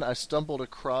 And then I stumbled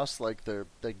across the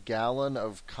gallon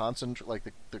of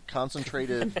the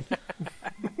concentrated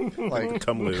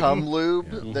cum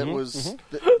lube that was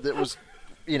that was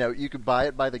you could buy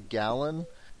it by the gallon.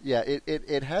 Yeah,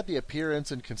 it had the appearance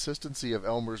and consistency of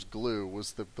Elmer's glue,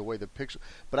 was the way the picture.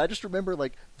 But I just remember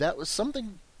that was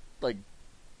something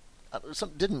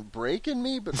something didn't break in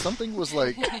me, but something was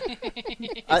I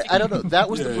don't know. That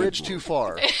was the bridge too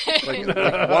far.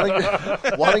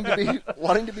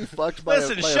 Wanting to be fucked by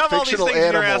Listen, a shove all these fictional things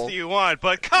in your ass animal. that you want,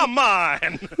 but come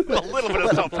on, a little bit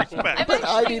of self-respect. I'm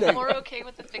actually need a- more okay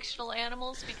with the fictional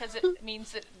animals because it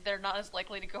means that they're not as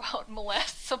likely to go out and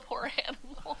molest some poor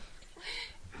animal.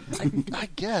 I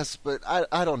guess, but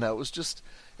I don't know. It was just,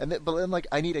 but then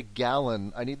I need a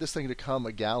gallon. I need this thing to come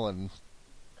a gallon.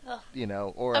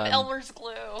 Or Of Elmer's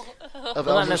glue. of Well, not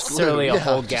Elmer's necessarily glue. a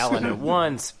whole gallon at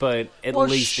once, but at Well,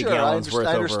 least sure, a gallon's I worth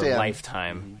over a understand.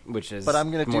 lifetime, which is But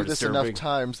I'm going to more do this disturbing. enough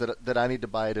times that I need to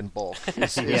buy it in bulk.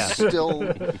 It's Yeah.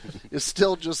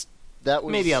 still just that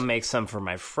was Maybe I'll make some for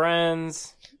my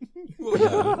friends. Well,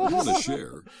 yeah, I want to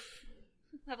share.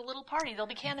 Have a little party. There'll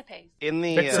be canapes. In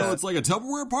the So it's like a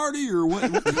Tupperware party, or what?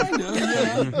 Kind of,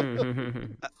 yeah.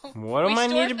 What We am I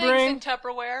store need to things bring? in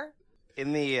Tupperware.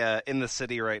 in the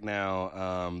city right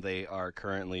now, they are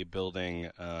currently building.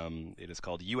 It is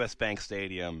called U.S. Bank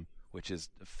Stadium, which is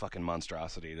a fucking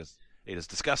monstrosity. It is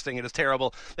disgusting. It is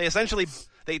terrible. They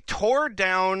tore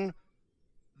down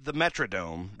the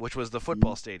Metrodome, which was the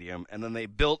football stadium, and then they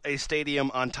built a stadium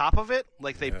on top of it.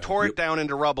 Like they tore it down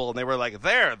into rubble, and they were like,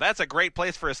 "That's a great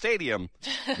place for a stadium."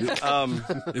 If only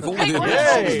Hey, they what built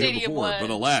else something stadium before, was? but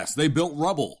alas, they built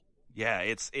rubble. Yeah,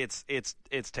 it's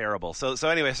terrible. So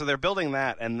anyway, so they're building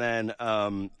that, and then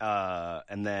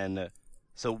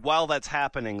so while that's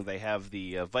happening, they have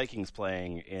the Vikings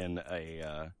playing in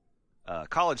a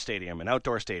college stadium, an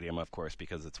outdoor stadium, of course,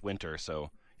 because it's winter. So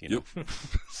you know,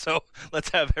 so let's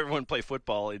have everyone play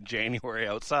football in January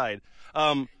outside.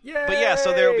 But yeah,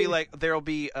 so there'll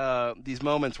be these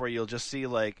moments where you'll just see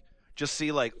like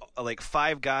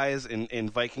five guys in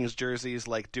Vikings jerseys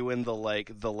like doing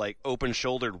the open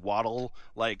shouldered waddle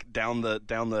like down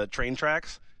the train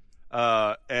tracks.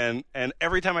 And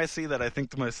every time I see that, I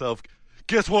think to myself,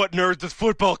 guess what, nerds? It's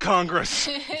football Congress.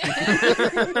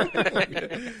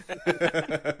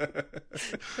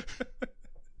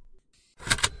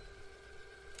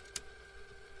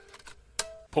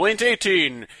 Point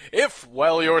 18. If,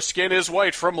 while your skin is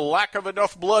white from lack of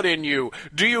enough blood in you,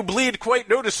 do you bleed quite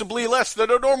noticeably less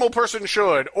than a normal person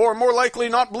should, or more likely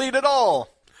not bleed at all?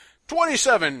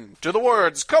 27. To the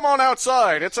words, come on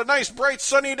outside, it's a nice bright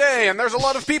sunny day and there's a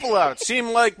lot of people out,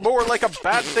 seem like more like a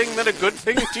bad thing than a good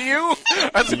thing to you?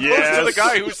 As opposed to the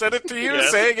guy who said it to you,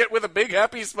 saying it with a big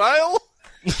happy smile?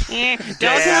 Don't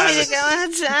tell me to go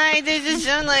outside. There's the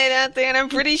sunlight out there, and I'm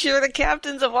pretty sure the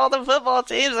captains of all the football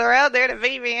teams are out there to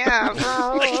beat me up.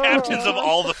 The captains of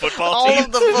all the football All teams?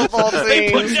 of the football teams.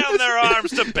 They put down their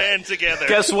arms to band together.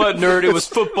 Guess what, nerd? It was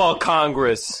football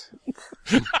Congress.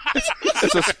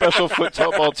 It's a special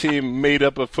football team made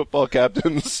up of football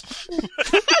captains.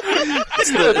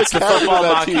 It's the football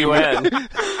mock UN.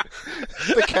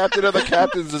 The captain of the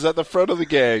captains is at the front of the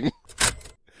gang.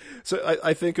 So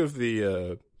I think of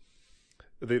it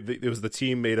was the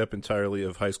team made up entirely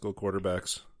of high school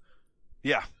quarterbacks.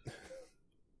 Yeah.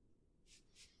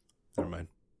 Never mind.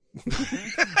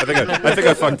 I think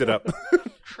I fucked it up.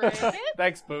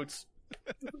 Thanks, Boots.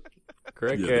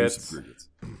 Crickets.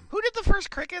 Who did the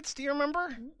first crickets? Do you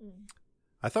remember?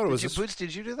 I thought it was Boots.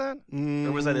 Did you do that,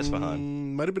 or was that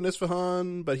Isfahan? Might have been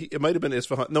Isfahan, but it might have been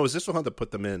Isfahan. No, it was Isfahan that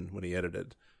put them in when he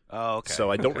edited. Oh, okay.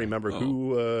 So I don't remember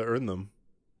who earned them.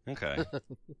 Okay.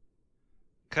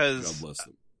 Because God bless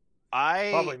them.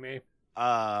 Probably me.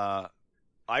 I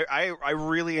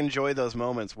really enjoy those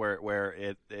moments where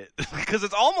it because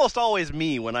it's almost always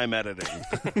me when I'm editing.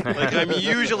 Like I'm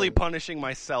usually punishing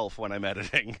myself when I'm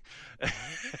editing.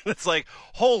 It's like,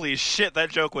 holy shit, that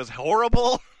joke was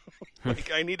horrible.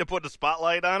 Like I need to put a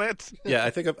spotlight on it. Yeah,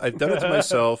 I think I've done it to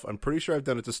myself. I'm pretty sure I've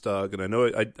done it to Stug, and I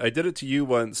know I did it to you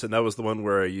once, and that was the one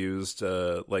where I used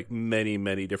like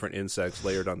many different insects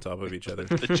layered on top of each other.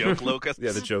 The joke locust.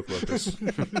 Yeah, the joke locust.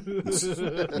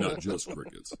 Not just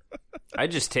crickets. I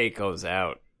just take those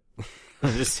out.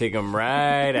 I just take them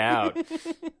right out.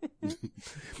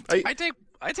 I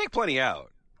take plenty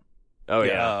out. Oh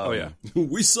yeah. Oh yeah.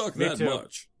 We suck Me that too.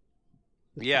 much.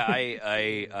 Yeah,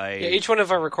 Yeah, each one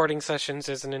of our recording sessions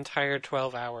is an entire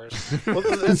 12 hours. Well,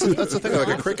 that's the thing.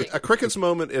 Like a cricket's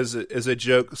moment is a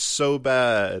joke so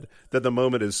bad that the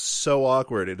moment is so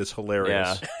awkward. It is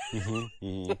hilarious.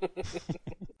 Yeah.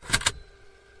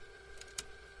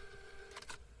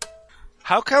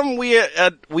 How come we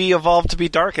evolved to be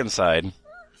dark inside?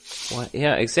 What?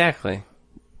 Yeah, exactly.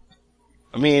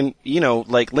 I mean,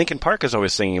 like Linkin Park is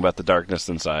always singing about the darkness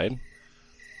inside.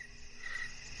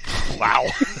 Wow.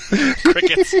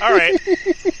 Crickets. All right.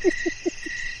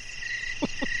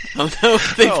 Oh no,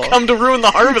 they've come to ruin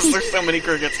the harvest. There's so many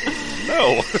crickets.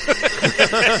 No.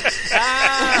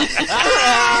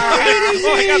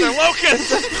 Oh my god, they're locusts!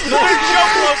 They're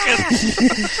joke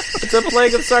locusts! It's a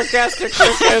plague of sarcastic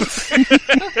crickets.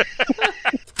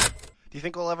 Do you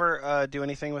think we'll ever do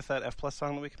anything with that F Plus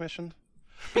song that we commissioned?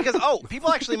 Because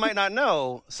people actually might not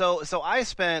know. So I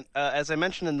spent, as I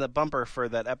mentioned in the bumper for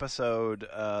that episode.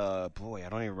 Boy, I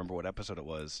don't even remember what episode it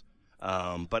was.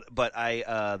 But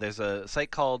I there's a site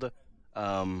called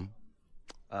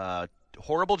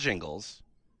Horrible Jingles,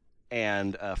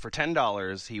 and for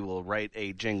 $10 he will write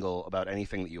a jingle about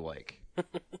anything that you like.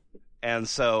 And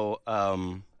so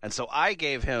I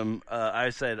gave him.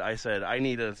 I said I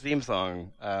need a theme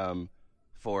song.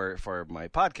 For my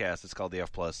podcast. It's called the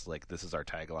F Plus, like this is our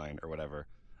tagline or whatever.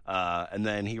 And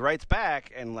then he writes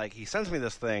back and like he sends me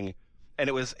this thing, and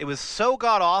it was so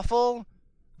god awful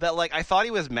that like I thought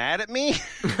he was mad at me.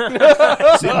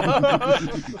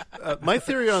 My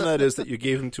theory on that is that you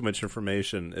gave him too much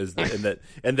information,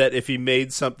 and that if he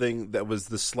made something that was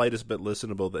the slightest bit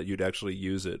listenable, that you'd actually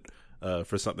use it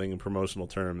for something in promotional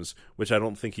terms, which I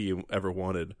don't think he ever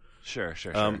wanted. Sure.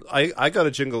 I got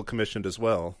a jingle commissioned as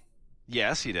well.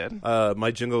 Yes, you did.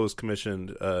 My jingle was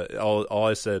commissioned. All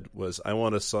I said was, I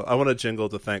want a jingle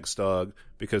to thank Stog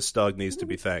because Stog needs to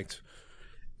be thanked.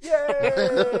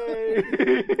 Yay!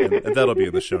 and that'll be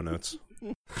in the show notes.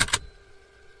 Hey,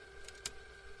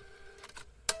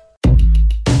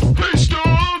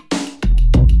 Stog!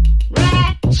 What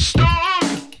up,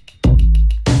 Stog?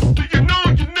 Do you know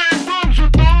your name rhymes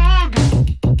with dog?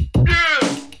 Yeah!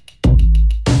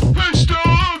 Hey,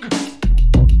 Stog!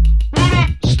 What up,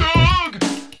 Stog?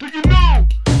 Do you know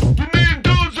your name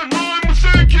doesn't rhyme with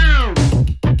thank you?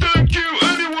 But thank you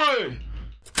anyway!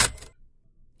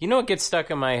 You know what gets stuck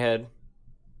in my head?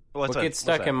 What gets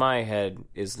stuck in my head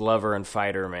is Lover and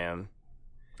Fighter Man.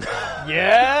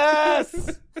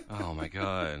 Yes! Oh my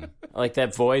god. Like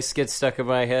that voice gets stuck in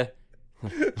my head.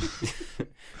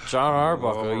 John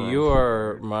Arbuckle, you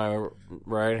are my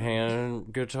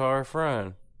right-hand guitar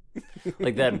friend.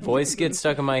 Like that voice gets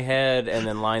stuck in my head, and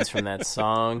then lines from that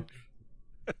song.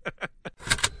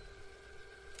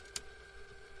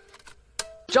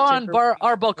 John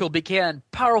Arbuckle began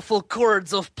powerful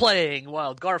chords of playing,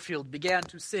 while Garfield began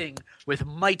to sing with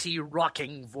mighty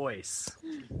rocking voice.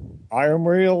 I am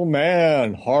real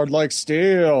man, hard like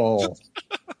steel.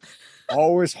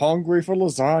 Always hungry for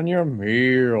lasagna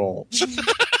meal.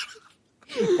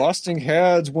 Busting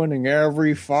heads, winning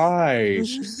every fight.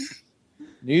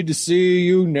 Need to see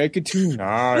you naked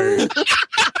tonight.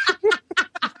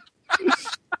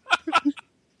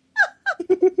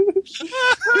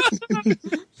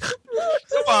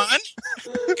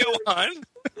 Go on.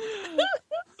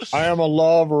 I am a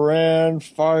lover and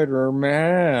fighter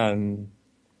man.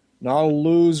 Not a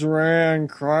loser and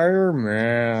crier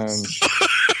man.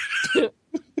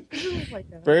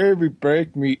 Baby,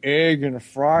 bake me egg in a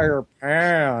fryer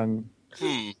pan.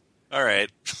 All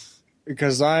right.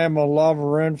 Because I am a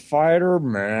lover and fighter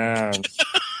man.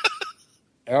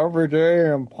 Every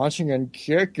day I'm punching and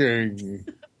kicking.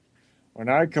 When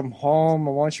I come home,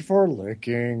 I want you for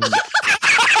licking.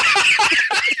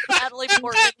 Natalie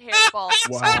Portman hairball.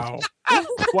 Wow.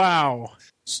 Wow.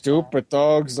 Stupid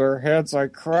dogs, their heads I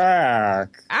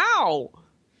crack. Ow!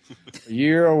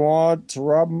 You want to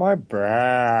rub my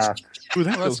back. Ooh,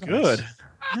 that feels good.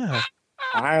 Yeah.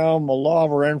 I am a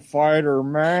lover and fighter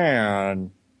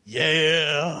man.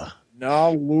 Yeah.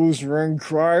 Not loser and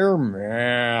crier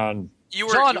man.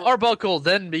 John Arbuckle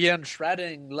then began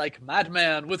shredding like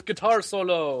madman with guitar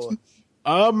solo.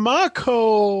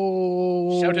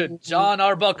 Mako! Shouted John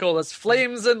Arbuckle as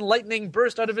flames and lightning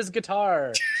burst out of his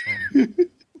guitar.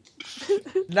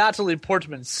 Natalie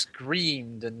Portman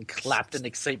screamed and clapped in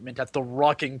excitement at the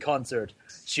rocking concert.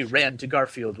 She ran to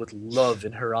Garfield with love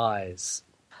in her eyes.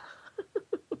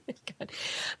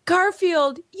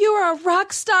 Garfield, you are a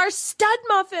rock star stud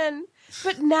muffin.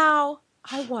 But now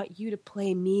I want you to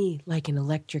play me like an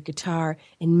electric guitar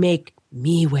and make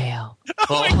me wail.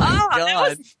 Oh my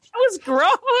God. That was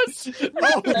gross.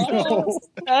 Oh, no.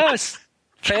 Yes.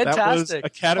 Fantastic. That was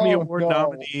Academy Award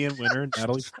nominee and winner,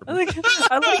 Natalie Portman.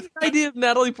 I like the idea of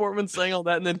Natalie Portman saying all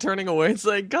that and then turning away and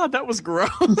saying, God, that was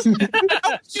gross. Why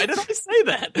did I say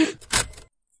that?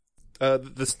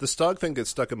 The Stog thing gets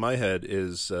stuck in my head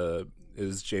is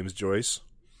James Joyce.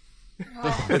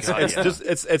 Oh,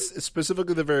 it's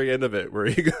specifically the very end of it where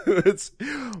he goes,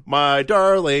 "My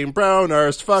darling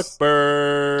brown-arsed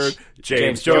fuckbird,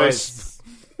 James Joyce."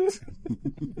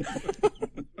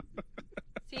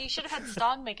 See, you should have had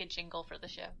Stog make a jingle for the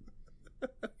show.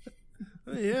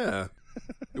 Yeah.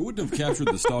 It wouldn't have captured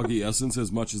the Stoggy essence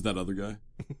as much as that other guy.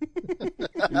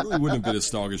 It really wouldn't have been as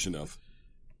Stoggish enough.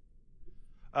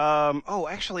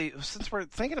 Actually, since we're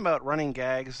thinking about running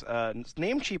gags,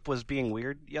 Namecheap was being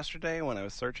weird yesterday when I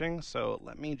was searching, so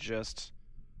let me just,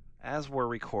 as we're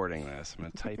recording this, I'm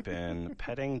going to type in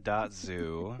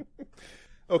petting.zoo.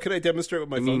 Oh, can I demonstrate what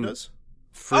my phone does?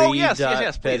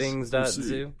 Yes, please.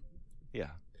 Pettings.zoo?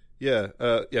 Yeah. Yeah,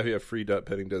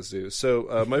 free.petting.zoo.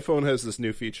 So, my phone has this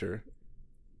new feature.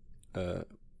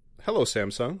 Hello,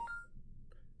 Samsung.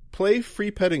 Play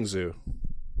Free Petting Zoo.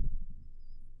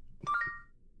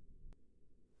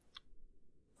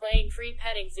 Playing Free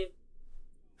Petting Zoo.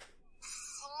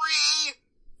 Free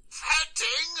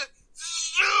petting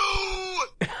zoo!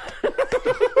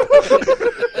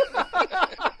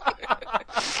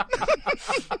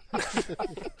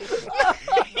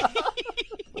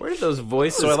 those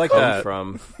voices So I like come that.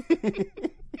 from?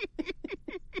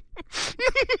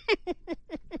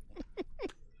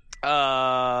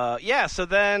 Yeah. So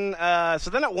then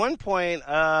at one point,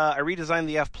 I redesigned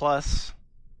the F Plus.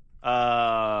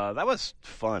 That was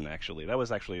fun, actually. That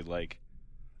was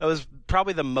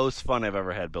probably the most fun I've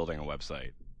ever had building a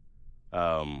website.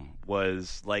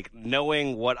 Was like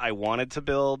knowing what I wanted to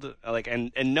build, like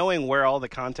and knowing where all the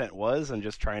content was, and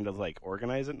just trying to like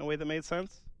organize it in a way that made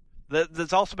sense.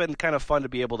 That's also been kind of fun to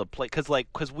be able to play because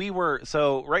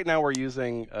right now we're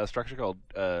using a structure called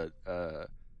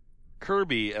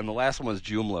Kirby, and the last one was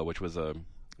Joomla, which was a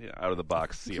out of the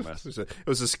box CMS. It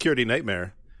was a security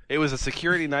nightmare. It was a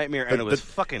security nightmare, and it was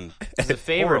fucking. It's a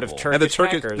favorite of Turkish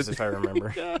hackers, if I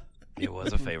remember. It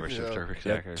was a favorite of Turkish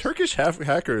hackers. Turkish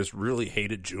hackers really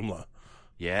hated Joomla.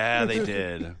 Yeah, they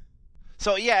did.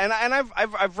 So yeah, and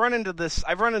I've run into this.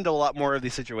 I've run into a lot more of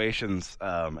these situations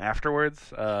afterwards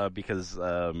because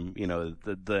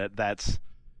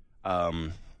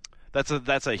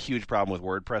that's a huge problem with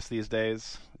WordPress these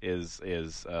days. Is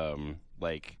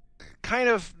like kind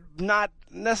of not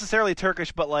necessarily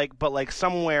Turkish, but like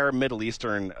somewhere Middle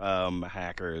Eastern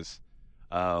hackers,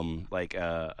 like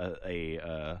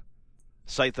a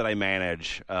site that I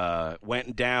manage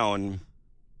went down.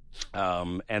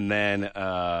 And then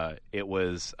it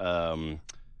was in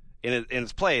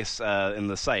its place in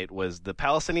the site was the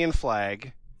Palestinian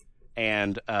flag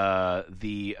and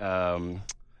the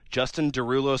Justin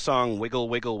Derulo song "Wiggle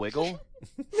Wiggle Wiggle."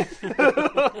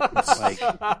 Like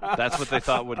that's what they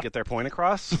thought would get their point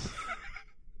across.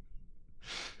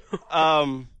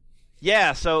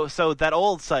 Yeah, so that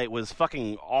old site was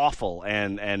fucking awful,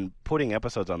 and putting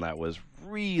episodes on that was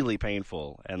really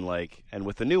painful. And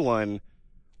with the new one.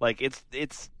 Like it's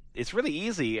really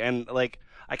easy, and like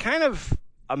I kind of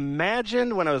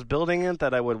imagined when I was building it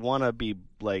that I would want to be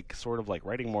like sort of like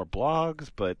writing more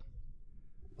blogs, but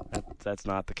that's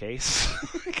not the case.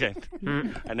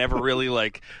 I never really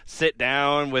like sit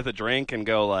down with a drink and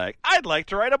go like, I'd like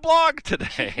to write a blog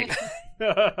today.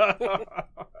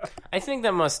 I think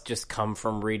that must just come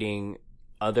from reading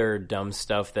other dumb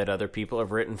stuff that other people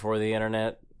have written for the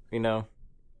internet. You know,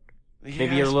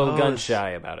 maybe you're a little gun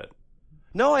shy about it.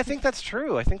 No, I think that's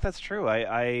true. I do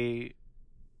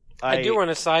run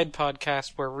a side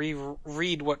podcast where we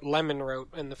read what Lemon wrote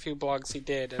and the few blogs he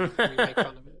did, and we make fun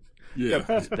of it. Yeah,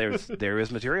 there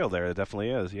is material there. It definitely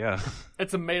is. Yeah,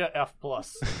 it's a meta F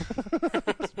plus.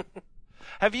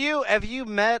 Have you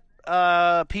met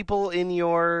people in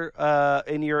your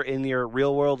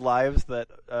real world lives that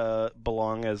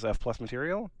belong as F plus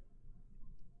material?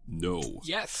 No.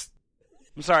 Yes.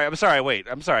 I'm sorry. Wait,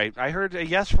 I'm sorry. I heard a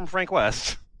yes from Frank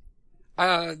West.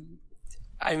 I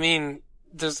mean,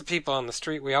 there's the people on the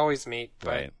street we always meet,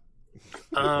 but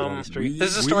right. This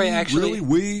is a story actually.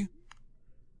 Really,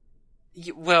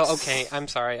 Well, okay, I'm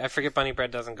sorry. I forget Bunny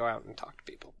Bread doesn't go out and talk to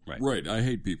people. Right. I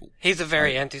hate people. He's a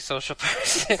very antisocial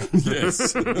person.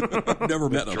 Yes. Never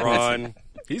met him. Drawn.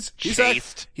 He's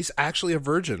chaste. He's actually a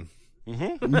virgin.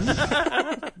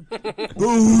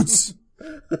 Boots.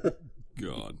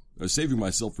 God, I was saving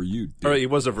myself for you. All right, he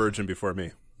was a virgin before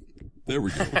me. There we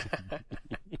go.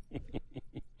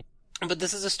 But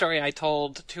this is a story I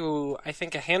told to, I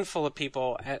think, a handful of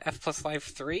people at F Plus Live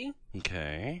 3.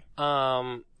 Okay.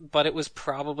 But it was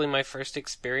probably my first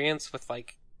experience with,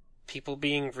 like, people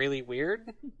being really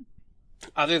weird.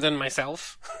 Other than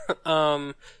myself.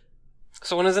 So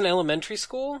when I was in elementary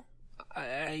school,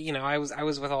 I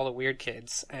was with all the weird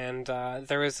kids, and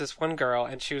there was this one girl,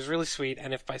 and she was really sweet,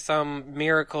 and if by some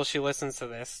miracle she listens to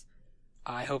this,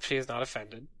 I hope she is not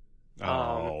offended.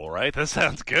 All right, that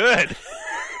sounds good.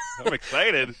 I'm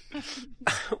excited.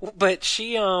 But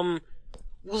she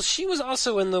was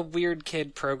also in the weird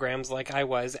kid programs like I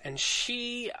was, and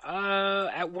she,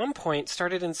 at one point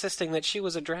started insisting that she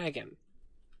was a dragon.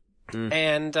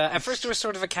 And at first it was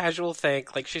sort of a casual thing,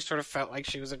 like she sort of felt like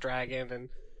she was a dragon, and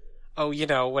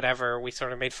whatever, we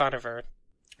sort of made fun of her.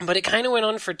 But it kind of went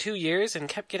on for 2 years and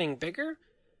kept getting bigger.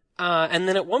 And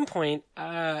then at one point,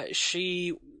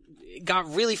 she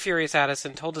got really furious at us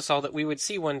and told us all that we would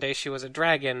see one day she was a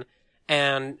dragon.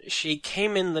 And she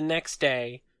came in the next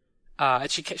day.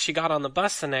 She got on the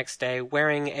bus the next day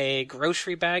wearing a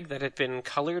grocery bag that had been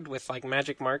colored with like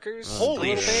magic markers.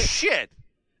 Holy shit!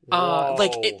 Not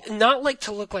like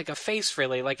to look like a face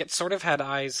really. Like it sort of had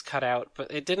eyes cut out,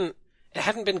 but it didn't. It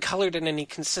hadn't been colored in any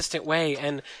consistent way,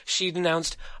 and she'd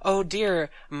announced, "Oh dear,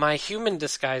 my human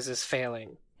disguise is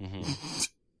failing."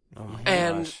 Oh my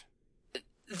and gosh.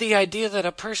 the idea that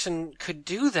a person could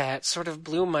do that sort of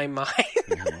blew my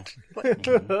mind.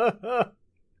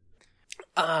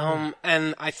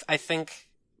 And I think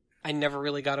I never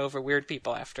really got over weird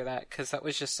people after that because that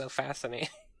was just so fascinating.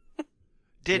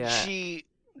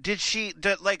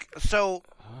 So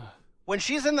when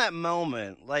she's in that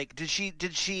moment, like, did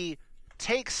she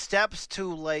take steps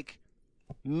to, like,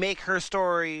 make her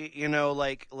story,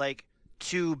 like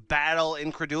to battle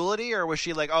incredulity, or was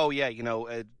she like, oh yeah,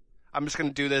 I'm just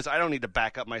gonna do this, I don't need to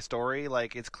back up my story,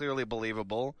 like, it's clearly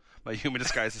believable, my human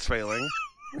disguise is failing?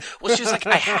 Well, she was like,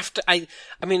 I have to, I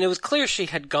mean, it was clear she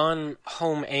had gone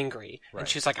home angry, and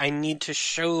she's like, I need to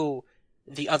show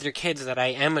the other kids that I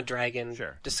am a dragon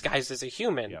disguised as a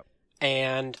human,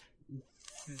 and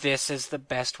this is the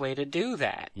best way to do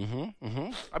that. I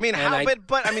mean,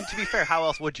 but to be fair, how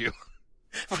else would you?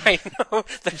 Right? No,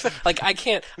 like, I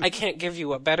can't give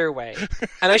you a better way.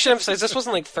 And I should emphasize, this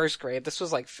wasn't like first grade. This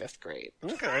was like 5th grade.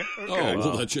 Okay. Oh,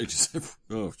 well, that changes.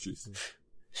 Oh, jeez.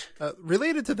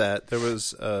 Related to that,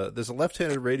 there's a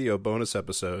left-handed radio bonus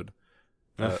episode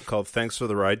called "Thanks for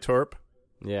the Ride, Torp."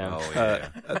 Yeah. Oh yeah.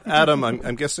 Adam,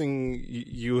 I'm guessing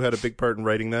you had a big part in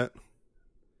writing that.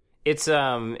 It's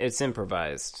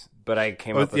improvised, but I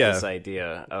came up with this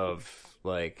idea of,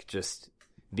 like, just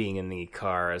being in the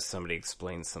car as somebody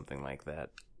explains something like that.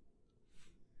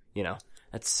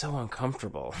 That's so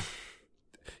uncomfortable.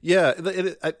 Yeah,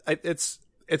 it's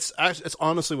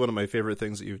honestly one of my favorite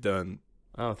things that you've done.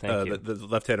 Oh, thank you. The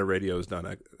left-handed radio has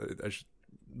done.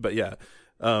 But yeah,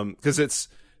 because it's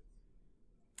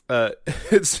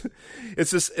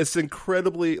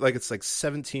incredibly, like, it's like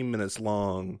 17 minutes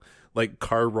long, like,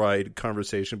 car ride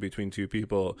conversation between two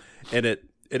people, and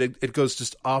it goes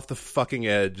just off the fucking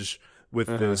edge with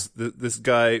this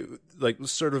guy, like,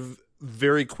 sort of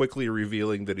very quickly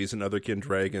revealing that he's an otherkin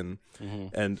dragon,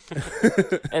 and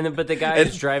but the guy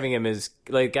who's driving him is,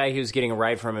 like, the guy who's getting a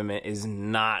ride from him is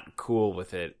not cool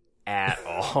with it at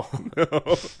all.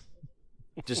 No.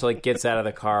 Just, like, gets out of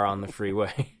the car on the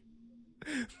freeway.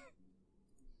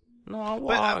 No, I'll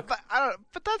walk. But I don't.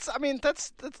 But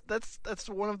that's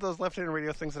one of those left-handed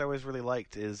radio things that I always really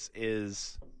liked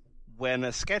is when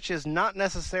a sketch is not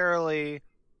necessarily,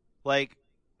 like,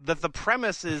 that the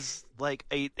premise is, like,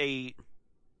 a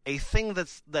thing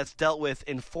that's dealt with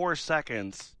in 4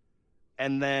 seconds,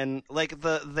 and then, like,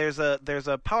 there's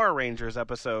a Power Rangers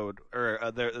episode or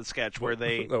a sketch where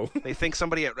they think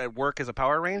somebody at work is a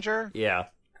Power Ranger. Yeah.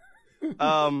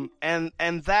 And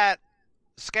that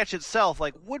sketch itself,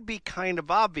 like, would be kind of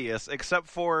obvious, except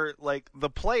for, like, the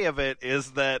play of it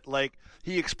is that, like,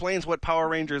 he explains what Power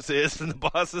Rangers is, and the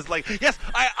boss is like, yes,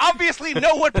 I obviously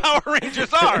know what Power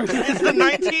Rangers are. It's the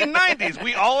 1990s.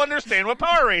 We all understand what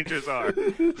Power Rangers are.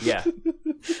 Yeah.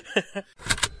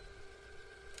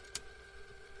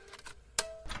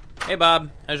 Hey,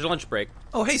 Bob. How's your lunch break?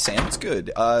 Oh, hey, Sam. It's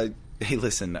good. Hey,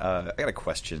 listen, I got a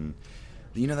question.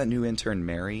 You know that new intern,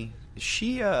 Mary? Is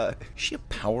she a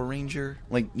Power Ranger?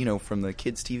 Like, from the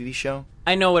kids' TV show?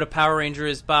 I know what a Power Ranger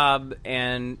is, Bob,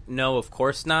 and no, of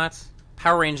course not.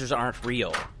 Power Rangers aren't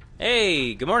real.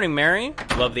 Hey, good morning, Mary.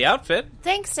 Love the outfit.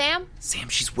 Thanks, Sam. Sam,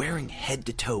 she's wearing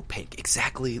head-to-toe pink,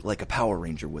 exactly like a Power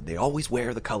Ranger would. They always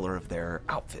wear the color of their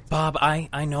outfit. Bob,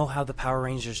 I know how the Power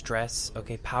Rangers dress.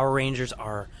 Okay, Power Rangers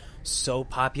are so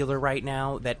popular right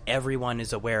now that everyone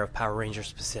is aware of Power Ranger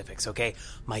specifics, okay?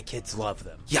 My kids love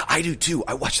them. Yeah, I do too.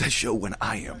 I watch that show when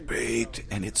I am baked,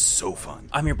 and it's so fun.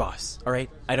 I'm your boss, all right?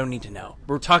 I don't need to know.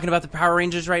 We're talking about the Power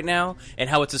Rangers right now and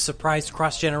how it's a surprise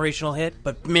cross-generational hit,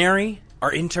 but Mary,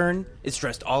 our intern, is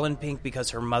dressed all in pink because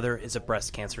her mother is a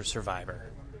breast cancer survivor.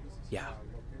 Yeah.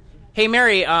 Hey,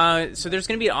 Mary, so there's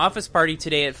going to be an office party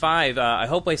today at 5. I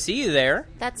hope I see you there.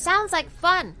 That sounds like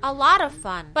fun. A lot of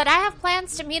fun. But I have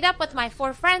plans to meet up with my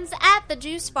 4 friends at the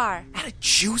juice bar. At a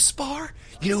juice bar?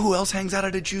 You know who else hangs out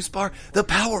at a juice bar? The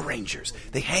Power Rangers.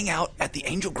 They hang out at the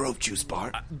Angel Grove juice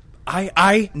bar.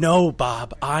 I know,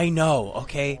 Bob. I know,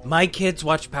 okay? My kids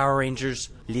watch Power Rangers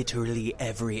literally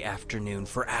every afternoon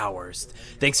for hours,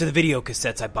 thanks to the video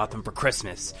cassettes I bought them for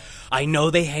Christmas. I know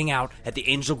they hang out at the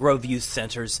Angel Grove Youth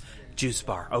Center's juice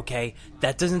bar, okay?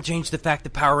 That doesn't change the fact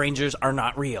that Power Rangers are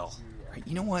not real. Right,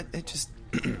 you know what? It just...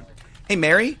 Hey,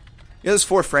 Mary? You know those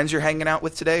 4 friends you're hanging out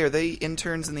with today? Are they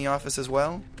interns in the office as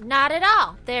well? Not at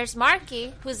all. There's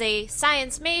Marky, who's a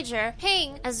science major,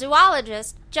 Ping, a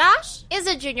zoologist, Josh is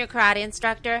a junior karate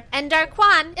instructor, and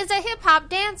Darquan is a hip-hop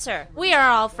dancer. We are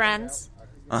all friends.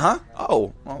 Uh-huh.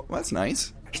 Oh, well, that's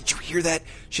nice. Did you hear that?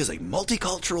 She has a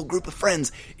multicultural group of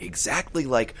friends, exactly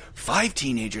like 5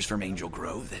 teenagers from Angel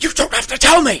Grove. You don't have to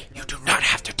tell me! You do not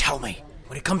have to tell me.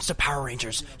 When it comes to Power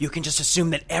Rangers, you can just assume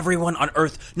that everyone on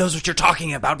Earth knows what you're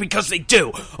talking about because they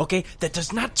do, okay? That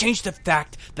does not change the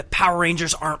fact that Power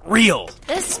Rangers aren't real.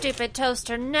 This stupid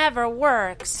toaster never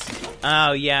works.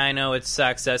 Oh, yeah, I know, it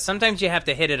sucks. Sometimes you have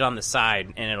to hit it on the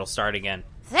side, and it'll start again.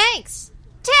 Thanks.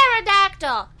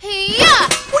 Pterodactyl. Hiya!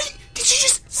 Wait, did you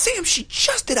just... Sam, she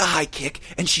just did a high kick,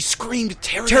 and she screamed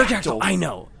pterodactyl. I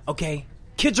know, okay?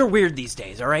 Kids are weird these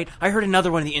days, all right? I heard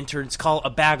another one of the interns call a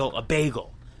bagel a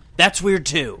bagel. That's weird,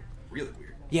 too. Really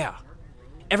weird. Yeah.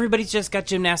 Everybody's just got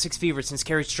gymnastics fever since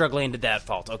Carrie Strug landed that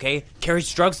fault, okay? Carrie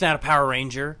Strug's not a Power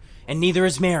Ranger, and neither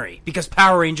is Mary, because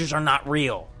Power Rangers are not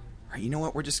real. All right, you know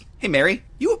what? We're just... Hey, Mary,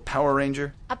 you a Power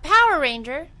Ranger? A Power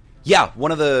Ranger? Yeah,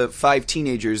 one of the 5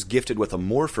 teenagers gifted with a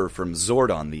morpher from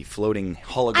Zordon, the floating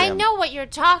hologram. I know what you're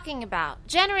talking about.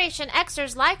 Generation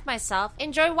Xers like myself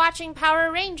enjoy watching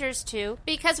Power Rangers too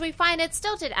because we find its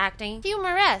stilted acting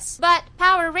humorous. But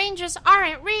Power Rangers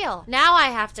aren't real. Now I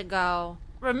have to go.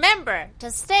 Remember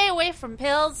to stay away from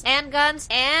pills and guns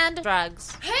and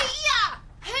drugs.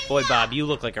 Boy, Bob, you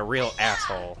look like a real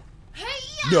asshole.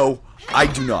 No, I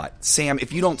do not. Sam,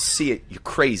 if you don't see it, you're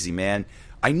crazy, man.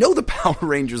 I know the Power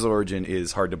Rangers' origin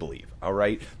is hard to believe, all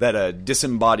right? That a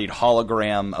disembodied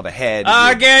hologram of a head...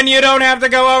 Again, you don't have to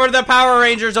go over the Power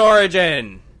Rangers'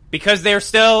 origin. Because they're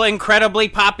still incredibly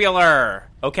popular,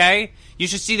 okay? You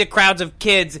should see the crowds of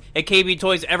kids at KB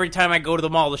Toys every time I go to the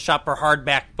mall to shop for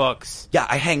hardback books. Yeah,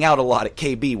 I hang out a lot at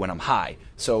KB when I'm high,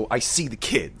 so I see the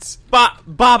kids.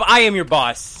 Bob, I am your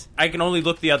boss. I can only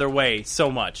look the other way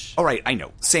so much. All right, I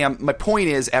know. Sam, my point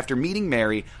is, after meeting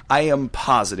Mary, I am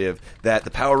positive that the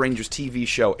Power Rangers TV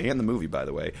show, and the movie, by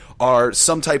the way, are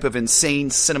some type of insane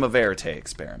cinema verite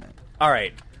experiment. All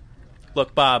right.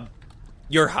 Look, Bob,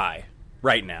 you're high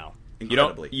right now.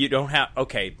 Incredibly. You don't have...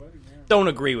 Okay, don't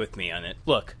agree with me on it.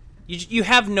 Look, you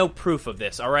have no proof of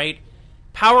this, all right?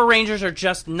 Power Rangers are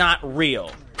just not real.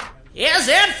 Is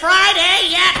it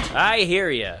Friday yet? I hear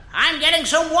ya. I'm getting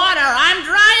some water. I'm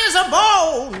dry as a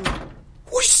bone.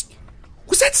 Was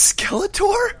that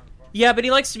Skeletor? Yeah, but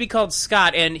he likes to be called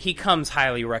Scott, and he comes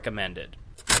highly recommended.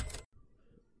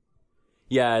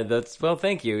 Yeah, well,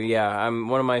 thank you. Yeah,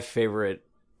 one of my favorite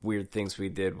weird things we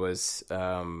did was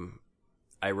I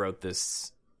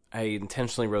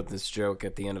intentionally wrote this joke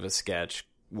at the end of a sketch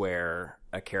where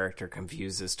a character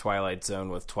confuses Twilight Zone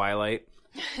with Twilight.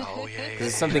 Oh, yeah. Because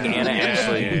it's something Anna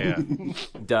actually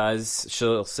does.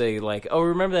 She'll say, like, oh,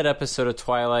 remember that episode of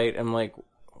Twilight? I'm like,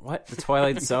 what? The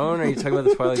Twilight Zone? Are you talking about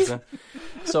the Twilight Zone?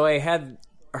 So I had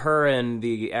her and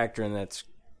the actor in that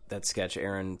sketch,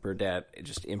 Aaron Burdett,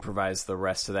 just improvise the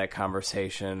rest of that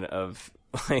conversation of,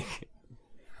 like,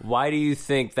 why do you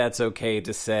think that's okay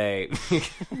to say?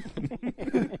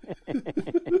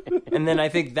 And then I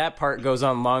think that part goes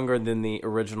on longer than the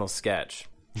original sketch.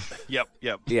 Yep.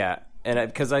 Yeah. And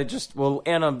because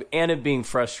Anna being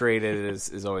frustrated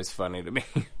is always funny to me.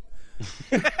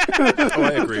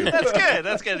 I agree.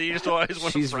 That's good. You just always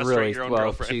want to frustrate your own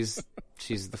girlfriend.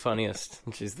 She's the funniest.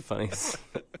 She's the funniest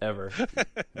ever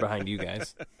behind you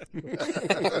guys.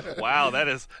 Wow, that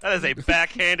is a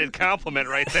backhanded compliment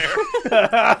right there.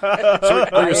 So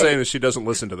what you're saying is she doesn't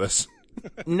listen to this.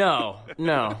 No.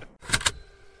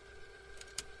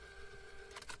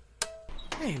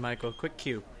 Hey, Michael, quick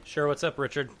cue. Sure, what's up,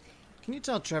 Richard? Can you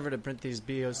tell Trevor to print these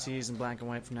BOCs in black and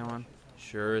white from now on?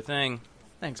 Sure thing.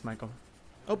 Thanks, Michael.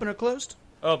 Open or closed?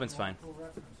 Open's fine.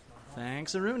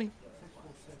 Thanks, Rooney.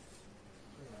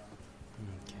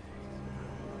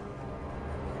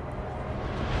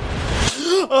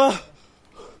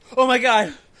 Oh my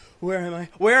God! Where am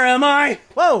I?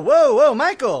 Whoa,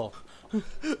 Michael!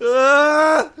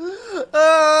 Oh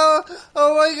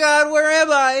my God, where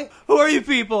am I? Who are you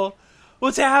people?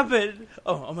 What's happened?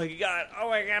 Oh my God,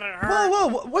 it hurts. Whoa,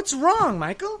 what's wrong,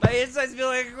 Michael? My insides feel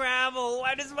like gravel.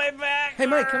 Why does my back Hey,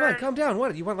 Mike, hurt? come on, calm down.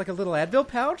 What, you want like a little Advil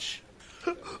pouch?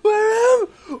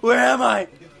 Where am I?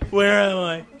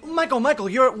 Michael,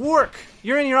 you're at work.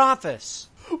 You're in your office.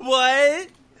 What?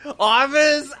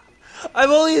 Office?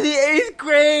 I'm only in the 8th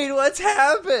grade. What's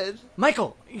happened?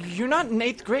 Michael, you're not in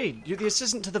 8th grade. You're the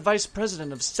assistant to the vice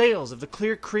president of sales of the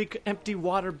Clear Creek Empty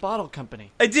Water Bottle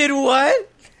Company. I did what?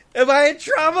 Am I in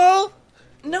trouble?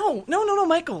 No,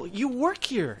 Michael. You work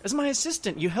here as my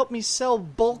assistant. You help me sell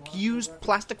bulk used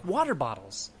plastic water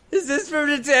bottles. Is this from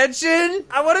detention?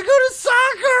 I want to go to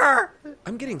soccer!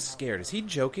 I'm getting scared. Is he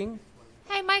joking?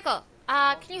 Hey, Michael.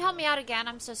 Can you help me out again?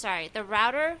 I'm so sorry. The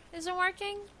router isn't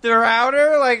working? The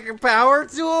router? Like a power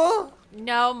tool?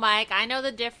 No, Mike. I know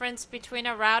the difference between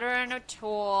a router and a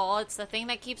tool. It's the thing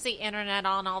that keeps the internet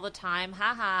on all the time.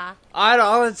 Haha. On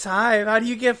all the time? How do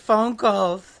you get phone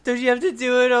calls? Don't you have to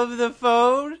do it over the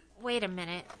phone? Wait a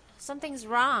minute. Something's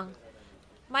wrong.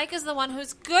 Mike is the one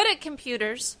who's good at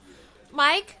computers.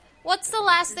 Mike, what's the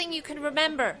last thing you can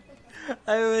remember?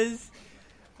 I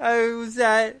was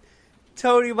at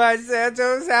Tony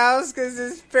Monsanto's house because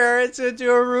his parents went to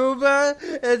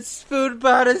Aruba and Spoon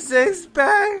bought a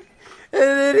 6-pack. And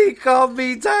then he called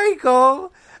me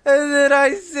Tycho. And then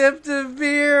I sipped a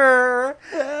beer.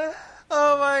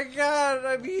 Oh my god,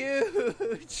 I'm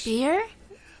huge. Beer?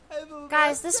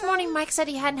 Guys, this morning Mike said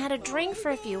he hadn't had a drink for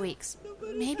a few weeks.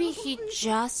 Maybe he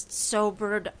just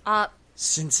sobered up.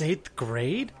 Since 8th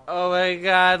grade? Oh my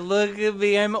god, look at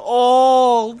me. I'm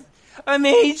old. I'm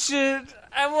ancient.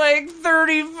 I'm like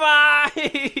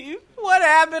 35. What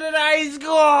happened in high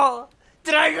school?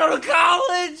 Did I go to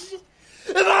college?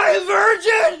 Am I a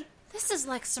virgin? This is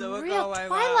like some real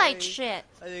Twilight shit.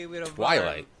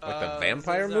 Twilight? Like the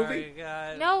vampire movie?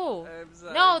 No,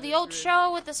 the old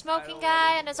show with the smoking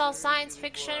guy and it's all science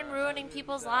fiction, ruining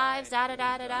people's lives,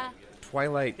 da-da-da-da-da.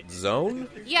 Twilight Zone?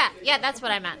 Yeah, that's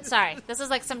what I meant. Sorry. This is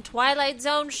like some Twilight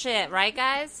Zone shit, right,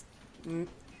 guys?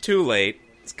 Too late.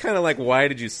 It's kind of like, why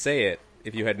did you say it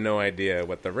if you had no idea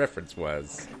what the reference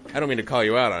was? I don't mean to call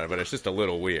you out on it, but it's just a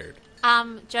little weird.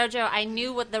 Jojo, I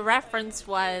knew what the reference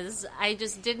was. I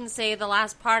just didn't say the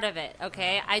last part of it,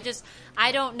 okay?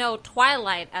 I don't know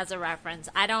Twilight as a reference.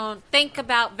 I don't think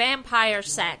about vampire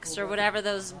sex or whatever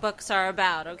those books are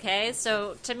about, okay?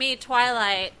 So, to me,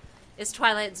 Twilight is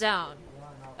Twilight Zone,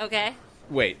 okay?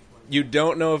 Wait, you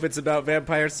don't know if it's about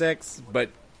vampire sex,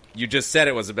 but you just said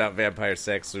it was about vampire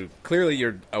sex, so clearly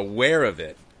you're aware of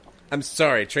it. I'm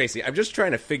sorry, Tracy. I'm just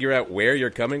trying to figure out where you're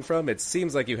coming from. It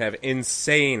seems like you have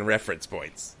insane reference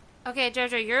points. Okay,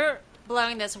 Jojo, you're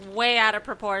blowing this way out of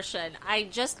proportion. I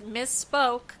just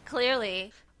misspoke,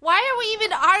 clearly. Why are we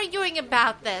even arguing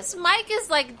about this? Mike is,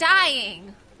 like,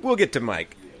 dying. We'll get to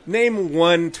Mike. Name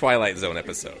one Twilight Zone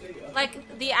episode.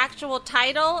 Like, the actual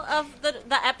title of the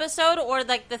episode or,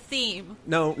 like, the theme?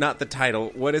 No, not the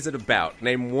title. What is it about?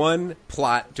 Name one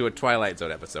plot to a Twilight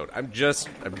Zone episode. I'm just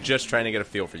trying to get a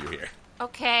feel for you here.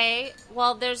 Okay,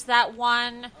 well, there's that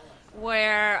one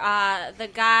where the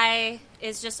guy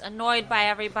is just annoyed by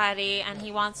everybody and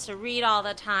he wants to read all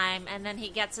the time and then he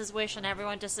gets his wish and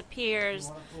everyone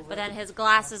disappears, but then his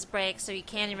glasses break so he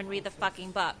can't even read the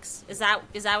fucking books. Is that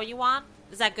what you want?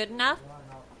 Is that good enough?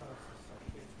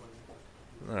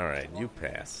 All right, you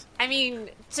pass. I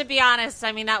mean, to be honest,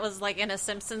 that was like in a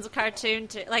Simpsons cartoon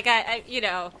too. Like, I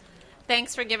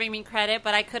thanks for giving me credit,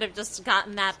 but I could have just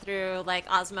gotten that through like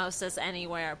osmosis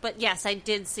anywhere. But yes, I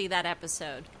did see that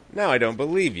episode. Now I don't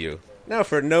believe you. Now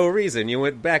for no reason you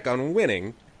went back on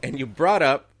winning, and you brought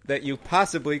up that you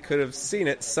possibly could have seen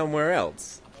it somewhere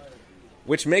else.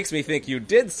 Which makes me think you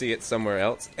did see it somewhere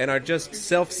else and are just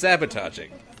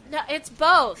self-sabotaging. No, it's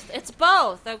both. It's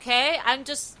both, okay? I'm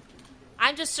just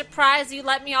surprised you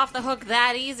let me off the hook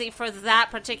that easy for that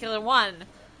particular one,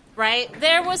 right?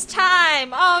 There was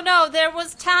time. Oh, no, there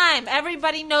was time.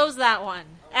 Everybody knows that one.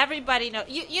 Everybody knows.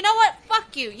 You know what?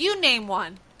 Fuck you. You name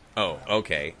one. Oh,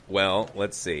 okay. Well,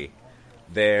 let's see.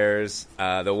 There's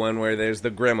the one where there's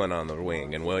the gremlin on the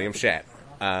wing and William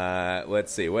Shatner.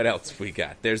 Let's see. What else we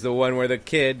got? There's the one where the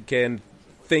kid can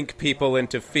think people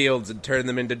into fields and turn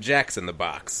them into Jacks in the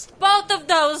Box. Both of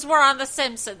those were on The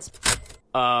Simpsons.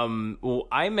 Well,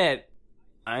 I met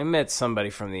somebody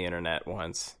from the internet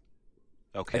once.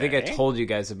 Okay. I think I told you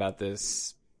guys about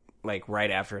this, like, right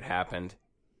after it happened.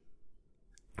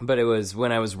 But it was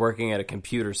when I was working at a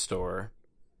computer store,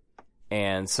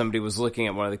 and somebody was looking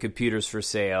at one of the computers for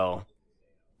sale,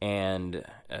 and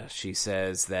she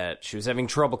says that she was having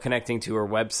trouble connecting to her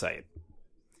website.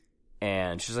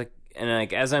 And she's like,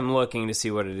 as I'm looking to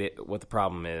see what the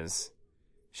problem is,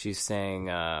 she's saying,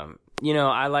 I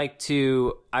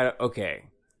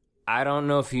don't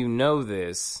know if you know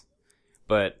this,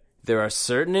 but there are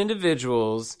certain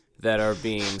individuals that are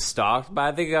being stalked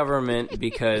by the government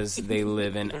because they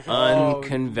live an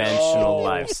unconventional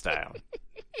lifestyle.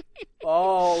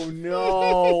 Oh,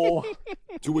 no.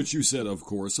 To which you said, of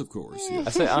course. Yeah. I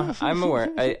said, I'm aware.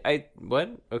 What?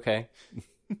 Okay.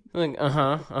 I'm like,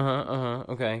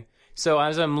 okay. So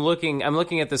as I'm looking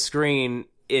at the screen,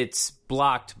 it's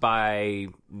blocked by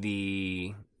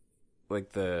the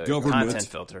government content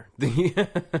filter.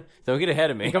 Don't get ahead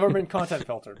of me. Government content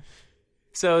filter.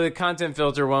 So the content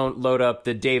filter won't load up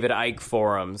the David Icke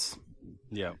forums.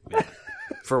 Yeah.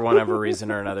 For whatever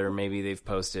reason or another, maybe they've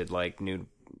posted like nude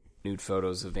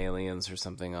photos of aliens or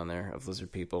something on there, of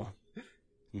lizard people.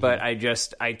 Mm-hmm. But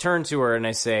I turn to her and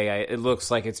I say, it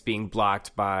looks like it's being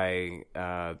blocked by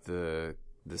the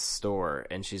store,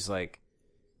 and she's like,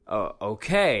 "Oh,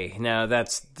 okay. Now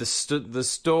that's the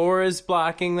store is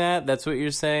blocking that. That's what you're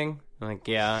saying?" I'm like,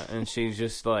 "Yeah." And she's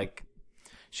just like,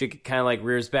 she kind of like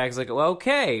rears back. It's like, "Well,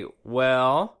 okay.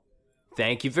 Well,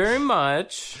 thank you very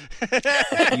much.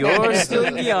 You're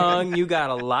still young. You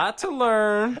got a lot to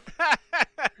learn.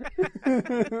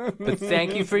 But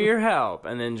thank you for your help.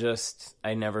 And then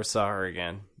I never saw her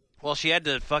again. Well, she had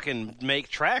to fucking make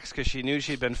tracks because she knew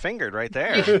she'd been fingered right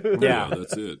there. Yeah.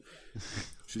 That's it.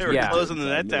 They were closing the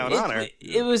net down on her.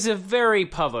 It was a very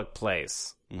public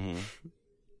place. Mm-hmm.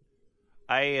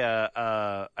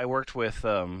 I worked with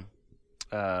at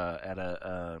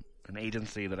an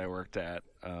agency that I worked at.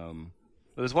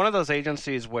 It was one of those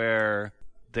agencies where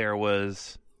there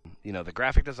was, the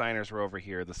graphic designers were over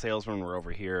here, the salesmen were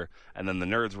over here, and then the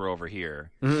nerds were over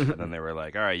here. And then they were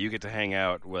like, all right, you get to hang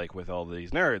out with all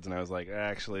these nerds. And I was like,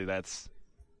 actually, that's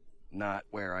not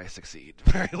where I succeed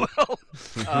very well.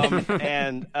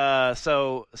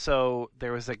 So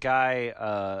there was a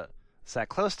guy sat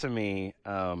close to me,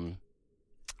 and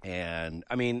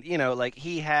I mean,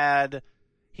 he had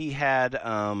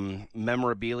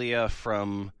memorabilia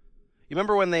from. You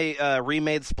remember when they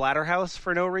remade Splatterhouse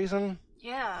for no reason?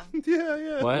 Yeah.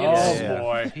 Yeah. What? Oh,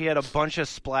 boy. He had a bunch of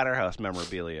Splatterhouse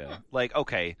memorabilia. Like,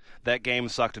 okay, that game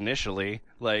sucked initially.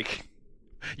 Like,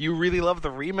 you really love the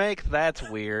remake? That's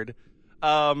weird.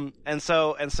 And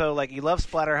so, like, he loved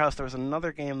Splatterhouse. There was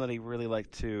another game that he really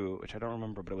liked too, which I don't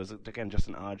remember, but it was, again, just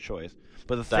an odd choice.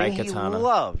 But the thing he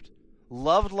loved,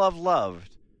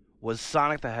 was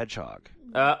Sonic the Hedgehog.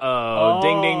 Uh-oh.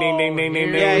 Ding, ding, ding, ding, ding,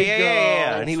 ding, ding.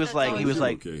 Yeah. And he was like,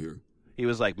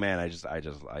 man, I just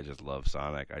love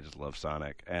Sonic. I just love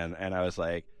Sonic. And I was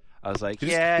like, you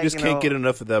just can't get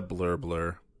enough of that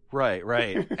blur.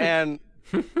 Right.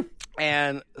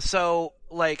 And so,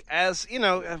 like, as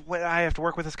when I have to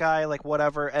work with this guy, like,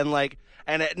 whatever, and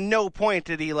at no point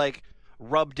did he like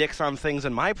rub dicks on things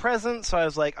in my presence. So I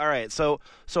was like, all right. So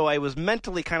I was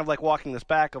mentally kind of like walking this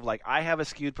back of like, I have a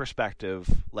skewed perspective.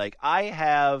 Like, I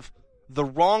have the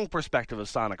wrong perspective of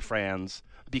Sonic fans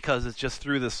because it's just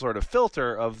through this sort of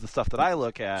filter of the stuff that I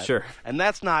look at. Sure. And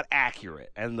that's not accurate.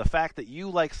 And the fact that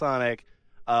you like Sonic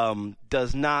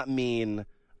does not mean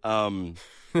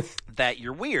that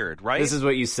you're weird, right? This is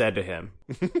what you said to him.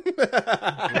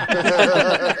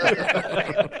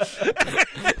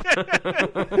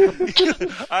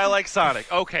 I like Sonic.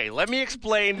 Okay, let me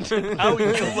explain how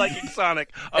you liking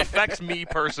Sonic affects me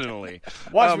personally.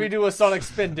 Watch me do a Sonic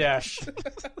spin dash.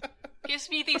 Gives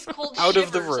me these cold Out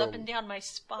of the shivers room. up and down my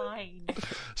spine.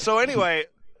 So anyway,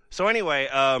 So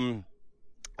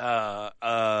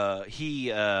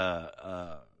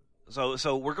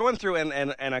we're going through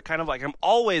and I kind of like, I'm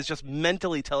always just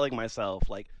mentally telling myself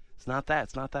like, it's not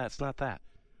that. Good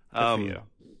for you.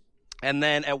 And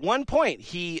then at one point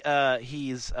he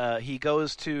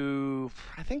goes to,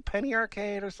 I think, Penny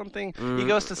Arcade or something. He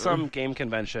goes to some game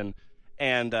convention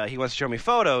and he wants to show me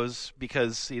photos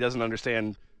because he doesn't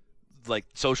understand like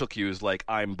social cues, like,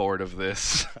 I'm bored of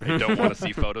this. I don't want to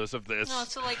see photos of this. No,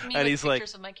 so like me and with he's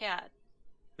pictures of my cat.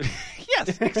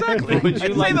 Yes, exactly. Would you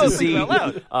I'd like say to those see things out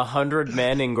loud. 100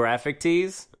 men in graphic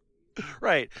tees?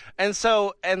 Right. And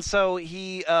so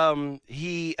he goes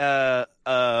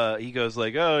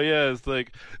like, oh yeah, it's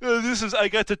like, this is, I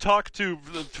got to talk to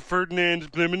Ferdinand,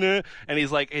 and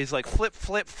he's like flip,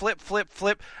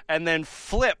 and then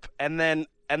flip, and then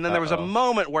there was a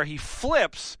moment where he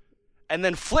flips and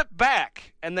then flip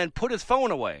back and then put his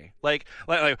phone away. Like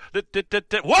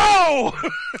whoa!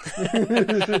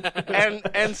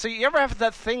 and so you ever have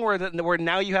that thing where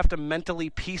now you have to mentally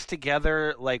piece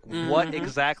together like what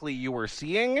exactly you were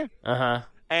seeing? Uh-huh.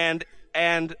 And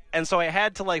so I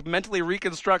had to like mentally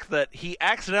reconstruct that he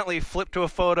accidentally flipped to a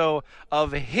photo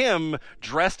of him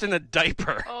dressed in a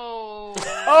diaper. Oh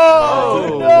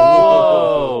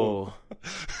no!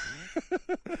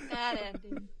 That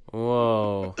ending.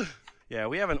 Whoa. Yeah,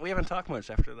 we haven't talked much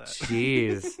after that.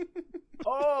 Jeez.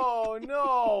 Oh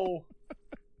no.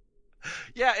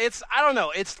 Yeah, I don't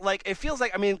know. It's like, it feels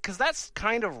like, I mean, because that's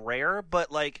kind of rare, but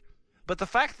the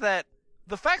fact that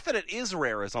it is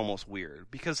rare is almost weird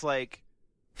because that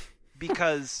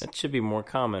should be more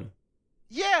common.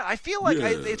 Yeah, I feel like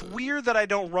it's weird that I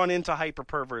don't run into hyper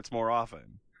perverts more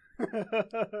often.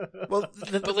 Well,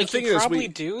 the But like, thing you is, probably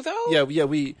do though. yeah,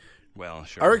 we. Well,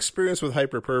 sure. Our experience with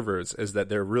hyper perverts is that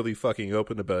they're really fucking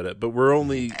open about it, but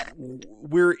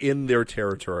we're in their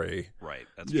territory. Right.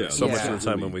 That's Yeah, so much yeah. of the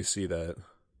time when we see that.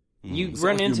 You It's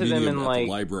run like into you're them meeting in at the like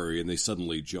library, and they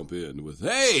suddenly jump in with,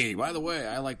 "Hey, by the way,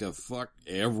 I like to fuck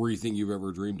everything you've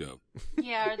ever dreamed of."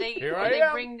 Yeah, or they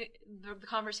bring the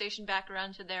conversation back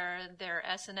around to their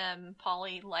S&M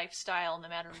poly lifestyle, no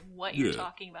matter what you're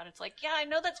talking about. It's like, yeah, I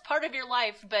know that's part of your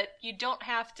life, but you don't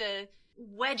have to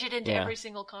wedge it into every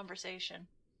single conversation.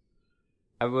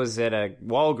 I was at a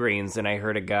Walgreens and I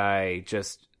heard a guy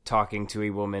just talking to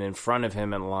a woman in front of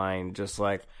him in line, just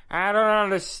like, I don't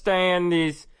understand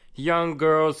these young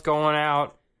girls going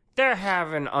out they're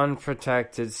having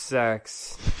unprotected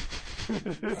sex.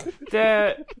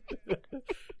 they're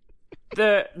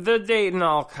dating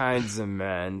all kinds of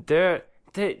men. They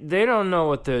don't know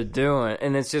what they're doing,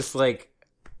 and it's just like,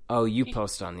 oh, you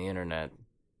post on the internet.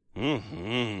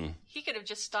 Mm-hmm. He could have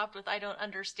just stopped with, "I don't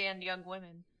understand young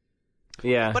women."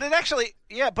 Yeah. But it actually,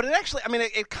 I mean,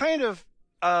 it kind of,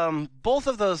 both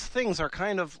of those things are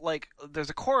kind of like, there's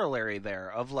a corollary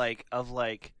there of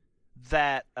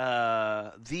that,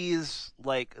 these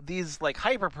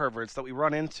hyper perverts that we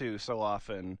run into so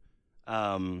often,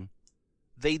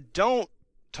 they don't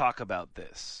talk about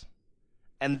this.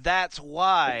 And that's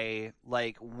why,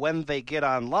 like, when they get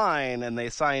online and they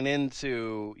sign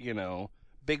into,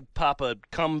 Big Papa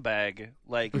Cumbag,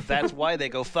 like, that's why they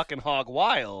go fucking hog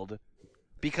wild.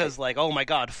 Because, like, oh my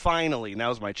god, finally,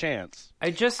 now's my chance. I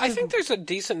think there's a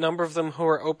decent number of them who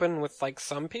are open with, like,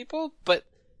 some people, but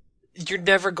you're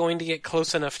never going to get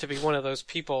close enough to be one of those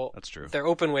people. That's true. They're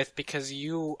open with because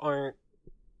you aren't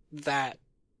that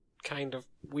kind of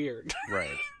weird.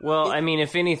 Right. Well, I mean,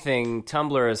 if anything,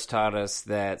 Tumblr has taught us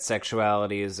that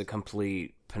sexuality is a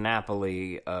complete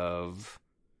panoply of,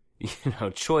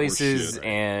 choices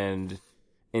and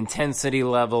intensity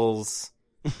levels.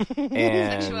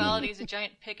 And Sexuality is a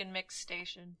giant pick and mix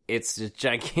station. It's a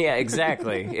yeah,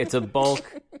 exactly. It's a bulk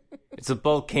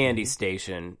candy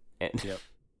station. And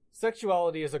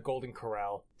Sexuality is a golden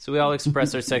corral. So we all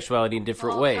express our sexuality in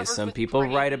different ways. Some people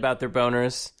write about their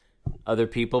boners. Other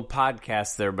people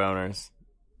podcast their boners.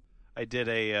 I did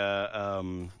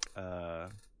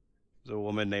there's a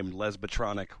woman named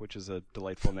Lesbitronic, which is a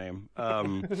delightful name.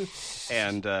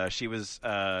 And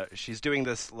she's doing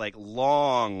this like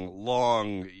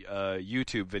long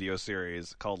YouTube video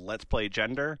series called Let's Play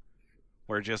Gender,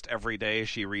 where just every day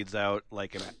she reads out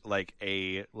like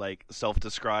a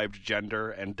self-described gender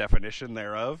and definition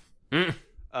thereof. And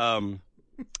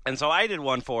so I did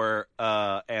one for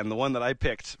her, and the one that I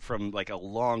picked from like a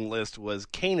long list was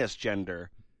Canis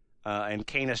gender. And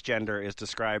Canis gender is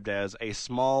described as a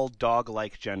small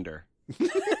dog-like gender.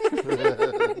 What?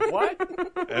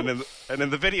 And in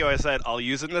the video I said, I'll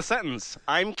use it in a sentence.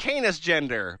 I'm Canis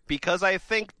gender because I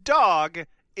think dog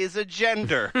is a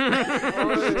gender.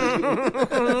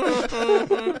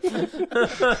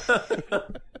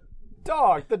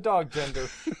 Dog, the dog gender.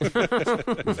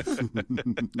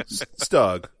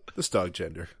 Stug, the stug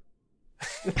gender.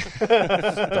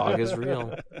 Dog is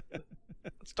real.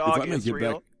 Dog is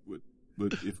real.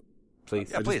 But if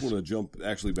please, I just want to jump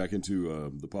actually back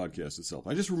into the podcast itself.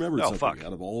 I just remembered something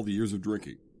out of all the years of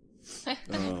drinking.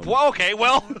 Well, okay,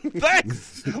 well,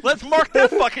 thanks. Let's mark that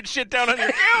fucking shit down on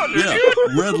your calendar,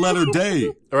 dude. Red letter day.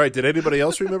 All right, did anybody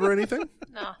else remember anything?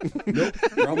 No. Nope,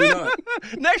 probably not.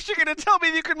 Next, you're going to tell me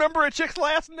if you can remember a chick's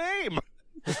last name.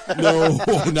 No,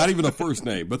 not even a first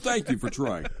name, but thank you for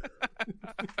trying.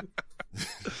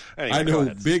 Anyway, I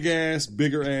know big ass,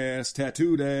 bigger ass,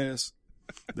 tattooed ass.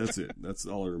 That's it. That's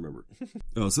all I remember.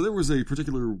 So there was a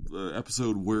particular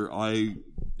episode where I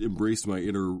embraced my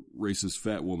inner racist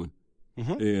fat woman,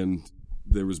 and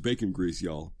there was bacon grease,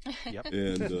 y'all. Yep.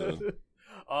 And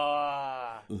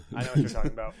I know what you're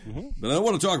talking about. but I don't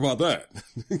want to talk about that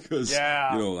because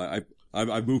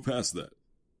I've moved past that.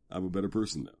 I'm a better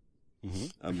person now.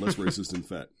 I'm less racist and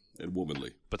fat and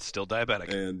womanly, but still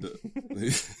diabetic. And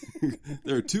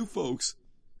there are two folks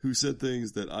who said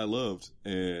things that I loved,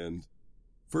 and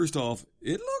first off,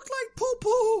 it looked like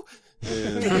poo-poo.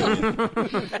 And,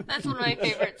 that's one of my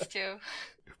favorites, too.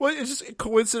 Well, it just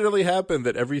coincidentally happened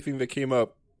that everything that came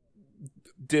up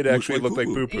did actually look like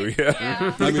poo-poo.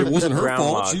 Yeah. I mean, it wasn't her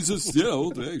fault. She's just,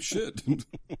 hey, shit.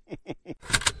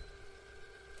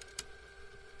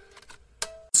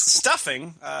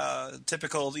 Stuffing,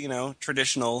 typical,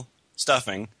 traditional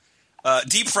stuffing,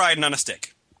 deep fried and on a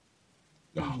stick.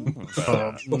 God.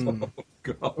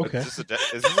 Okay. Is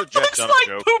this a Jeff Dunham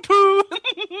joke? Poo-poo.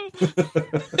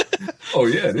 Oh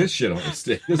yeah, it is shit on a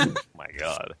stick, isn't it? My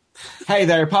God. Hey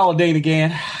there, Paula Dean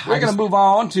again. We're going to move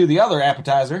on to the other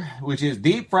appetizer, which is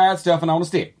deep fried stuffing on a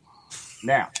stick.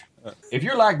 Now, if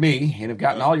you're like me and have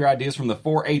gotten all your ideas from the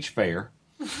 4-H fair,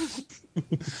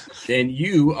 then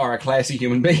you are a classy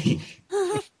human being.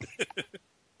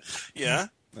 Yeah.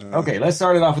 Okay, let's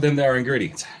start it off with them there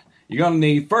ingredients. You're going to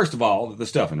need, first of all, the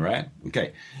stuffing, right?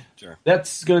 Okay. Sure.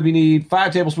 That's going to need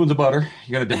 5 tablespoons of butter.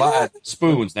 You're going to divide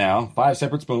spoons now, 5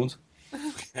 separate spoons.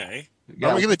 Okay.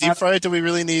 Are we going to deep fry it? Do we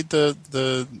really need the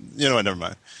never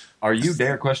mind. Are you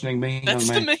dare questioning me, That's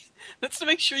young man? to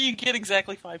make sure you get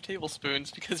exactly 5 tablespoons,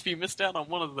 because if you missed out on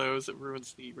one of those, it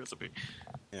ruins the recipe.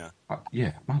 Yeah.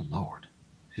 Yeah, my lord.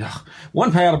 Ugh.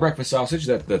 1 pound of breakfast sausage.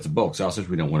 That's a bulk sausage.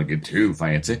 We don't want to get too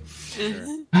fancy.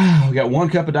 We got 1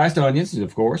 cup of diced onions,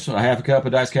 of course. A half a cup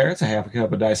of diced carrots. A half a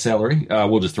cup of diced celery.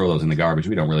 We'll just throw those in the garbage.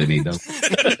 We don't really need those.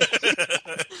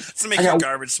 To make your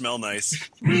garbage smell nice.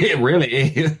 It really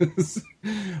is.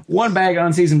 1 bag of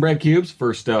unseasoned bread cubes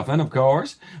for stuffing, of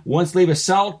course. 1 sleeve of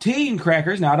saltine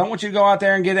crackers. Now, I don't want you to go out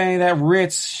there and get any of that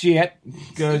Ritz shit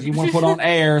because you want to put on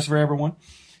airs for everyone.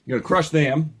 You're going to crush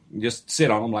them. Just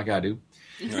sit on them like I do.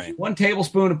 Right. 1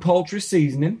 tablespoon of poultry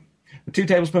seasoning. 2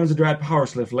 tablespoons of dried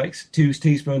parsley flakes. 2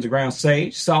 teaspoons of ground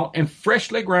sage, salt, and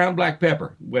freshly ground black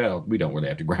pepper. Well, we don't really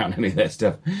have to ground any of that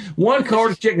stuff. 1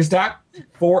 quart of chicken stock.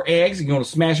 4 eggs. You're going to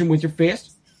smash them with your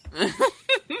fist.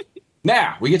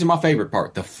 Now, we get to my favorite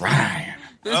part, the frying.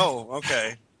 Oh,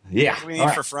 okay. Yeah. What do we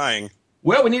need for frying?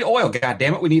 Well, we need oil,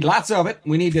 goddammit. We need lots of it.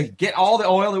 We need to get all the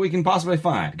oil that we can possibly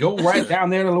find. Go right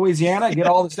down there to Louisiana, get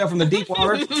all the stuff from the deep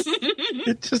water.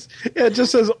 It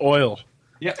just says oil.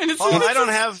 Yeah. Paul,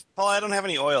 I don't have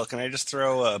any oil. Can I just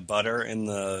throw butter in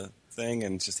the thing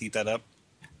and just heat that up?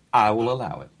 I will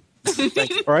allow it. Thank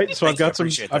you. All right, so Thank I've got you. I some.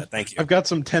 appreciate that. Thank you. I've got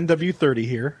some 10W30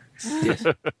 here. Yes.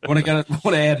 Want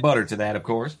to add butter to that, of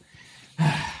course.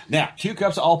 Now, 2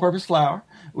 cups of all-purpose flour.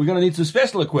 We're going to need some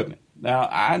special equipment. Now,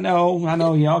 I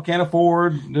know, y'all can't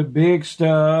afford the big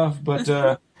stuff, but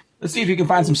let's see if you can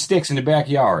find some sticks in the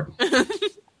backyard.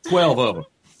 12 of them.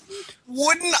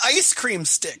 Wooden ice cream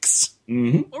sticks.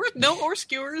 Mm-hmm. Or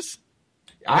skewers.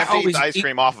 I have to eat the ice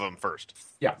cream off of them first.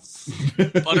 Yeah.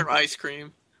 Butter ice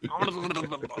cream.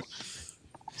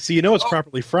 See, you know it's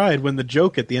properly fried when the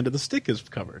joke at the end of the stick is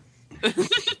covered.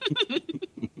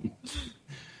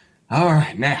 All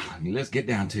right, now let's get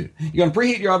down to it. You're going to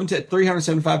preheat your oven to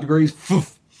 375 degrees.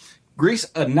 Grease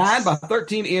a 9 by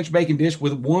 13 inch baking dish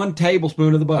with 1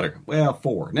 tablespoon of the butter. Well,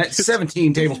 4. And that's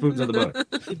 17 tablespoons of the butter.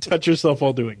 You touch yourself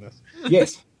while doing this.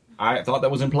 Yes, I thought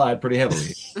that was implied pretty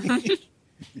heavily.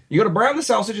 You're going to brown the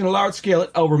sausage in a large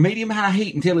skillet over medium-high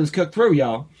heat until it's cooked through,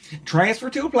 y'all. Transfer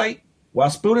to a plate while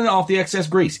spooning off the excess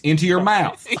grease into your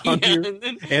mouth.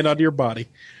 And onto your body.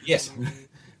 Yes.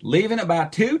 Leaving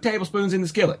about 2 tablespoons in the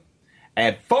skillet.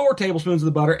 Add 4 tablespoons of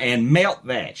the butter and melt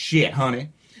that shit, honey.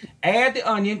 Add the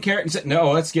onion, carrot, and...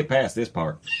 No, let's skip past this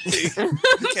part.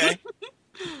 Okay.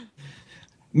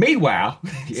 Meanwhile,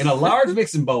 in a large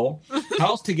mixing bowl,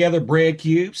 toss together bread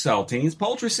cubes, saltines,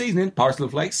 poultry seasoning, parsley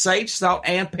flakes, sage, salt,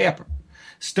 and pepper.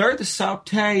 Stir the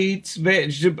sautéed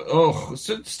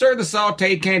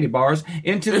candy bars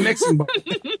into the mixing bowl.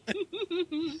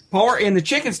 Pour in the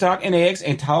chicken stock and eggs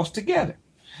and toss together.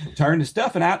 Turn the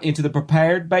stuffing out into the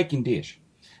prepared baking dish.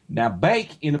 Now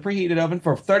bake in the preheated oven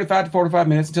for 35 to 45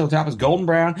 minutes until the top is golden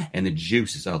brown and the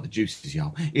juices,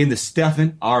 y'all, in the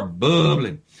stuffing are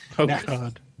bubbling. Oh, now,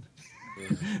 God.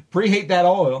 Preheat that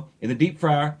oil in the deep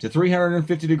fryer to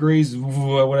 350 degrees,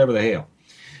 whatever the hell.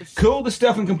 Cool the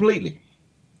stuffing completely.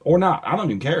 Or not. I don't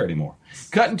even care anymore.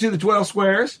 Cut into the 12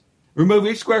 squares. Remove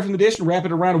each square from the dish and wrap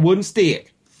it around a wooden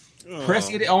stick. Press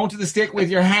it onto the stick with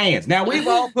your hands. Now, we've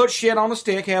all put shit on a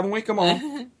stick, haven't we? Come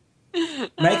on.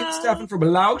 Make the stuffing from a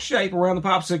log shape around the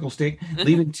popsicle stick,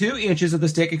 leaving 2 inches of the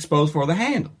stick exposed for the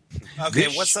handle. Okay,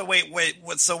 what's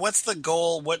the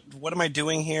goal? What am I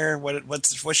doing here? What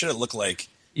should it look like?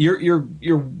 You're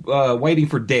waiting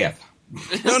for death.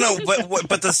 No,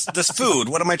 but this food.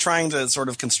 What am I trying to sort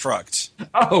of construct?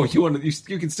 Oh,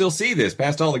 you can still see this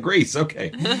past all the grease.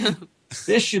 Okay.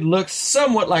 This should look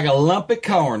somewhat like a lumpy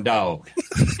corn dog.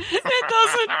 It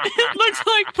doesn't. It looks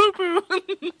like poo-poo.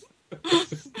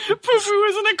 Poo-poo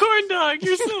isn't a corn dog.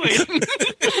 You're silly.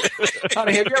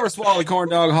 Honey, have you ever swallowed a corn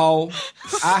dog whole?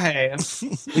 I have.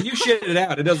 When you shit it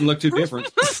out, it doesn't look too different.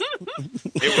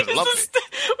 It was lumpy.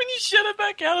 When you shit it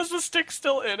back out, is the stick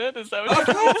still in it? Is that what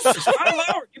Of course. My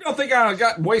Lord. You don't think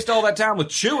I waste all that time with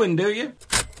chewing, do you?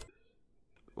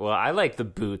 Well, I like the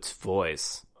Boots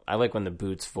voice. I like when the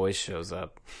Boots voice shows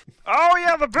up. Oh,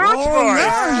 yeah, the Boots voice.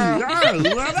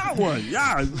 Yeah, that one.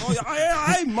 Yeah.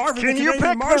 I'm Marvin. Can you pick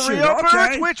the real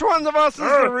Boots? Which one of us is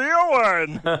the real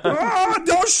one?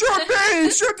 Don't shoot me.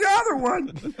 Shoot the other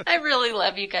one. I really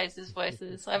love you guys'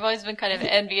 voices. I've always been kind of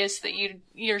envious that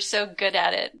you're so good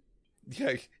at it.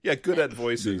 Yeah, good at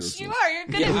voices. You are. You're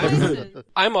good at voices.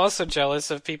 I'm also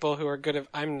jealous of people who are good at...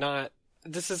 I'm not.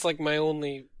 This is like my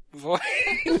only voice.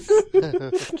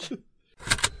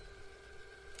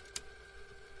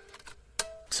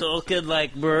 Talking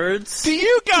like birds. Do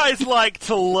you guys like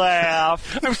to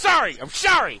laugh? I'm sorry.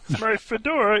 My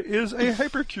fedora is a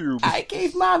hypercube. I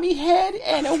gave Mommy head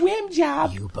and a whim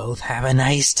job. You both have a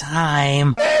nice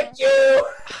time. Thank you.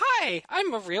 Hi,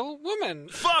 I'm a real woman.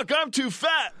 Fuck, I'm too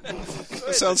fat.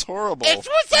 That sounds horrible. It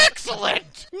was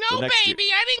excellent. No, baby,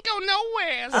 I didn't go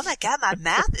nowhere. Oh my god, my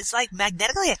mouth is like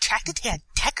magnetically attracted to your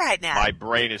tech right now. My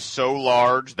brain is so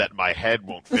large that my head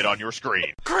won't fit on your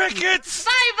screen. Crickets!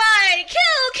 Bye-bye!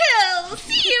 Kill!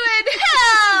 See you in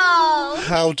hell!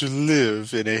 How to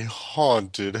live in a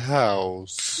haunted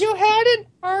house. You had an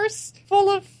arse full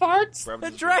of farts?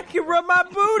 The dragon rubbed my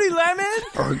booty, Lemon!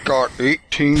 I got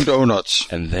 18 donuts.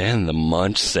 And then the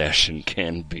munch session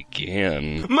can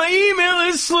begin. My email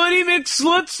is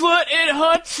sluttymcslutslut at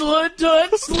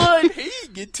hotslut.slut. Hey,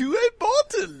 get to it,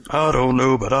 Bolton. I don't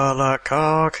know, but I like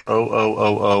cock.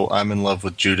 Oh, I'm in love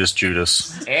with Judas.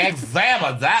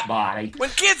 Examine that body. When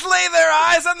kids lay their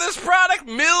eyes on this product,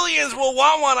 millions will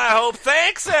want one, I hope.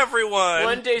 Thanks, everyone.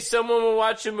 One day someone will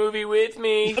watch a movie with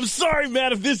me. I'm sorry,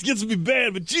 man, if this gets me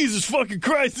banned, but Jesus fucking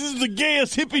Christ, this is the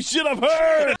gayest hippie shit I've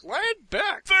heard. Laid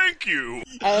back. Thank you.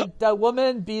 And the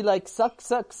woman be like, suck,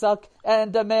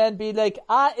 and the man be like,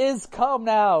 I is come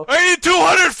now. I need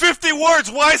 250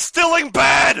 words. Why stilling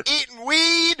bad? Eating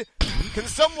weed? Can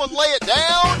someone lay it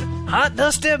down? Hot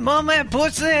dusted mom and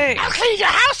pussy. I'll clean your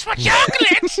house for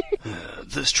chocolate.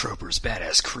 This Troper's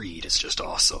badass creed is just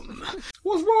awesome.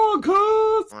 What's wrong,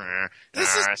 cuz?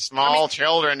 Small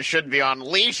children should be on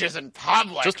leashes in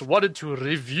public. Just wanted to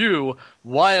review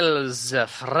while they're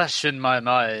fresh in my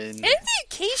mind.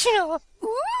 Educational.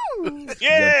 Ooh.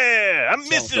 Yeah, I'm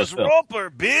Mrs.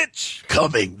 Roper, bitch.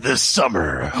 Coming this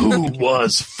summer, Who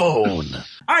Was Phone?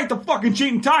 I ain't the fucking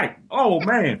cheating type. Oh,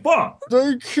 man, fuck.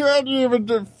 They can't even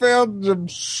defend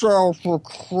themselves for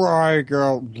crying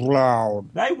out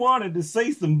loud. They wanted to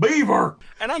see some beaver.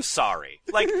 And I'm sorry.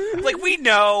 Like we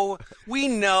know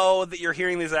that you're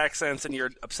hearing these accents and you're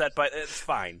upset by it. It's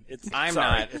fine. I'm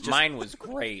sorry. not. It's Mine was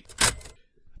great.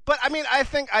 But I mean, I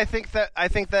think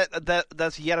that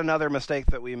that's yet another mistake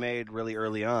that we made really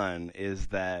early on is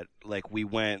that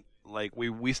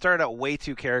we started out way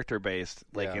too character based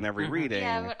in every reading.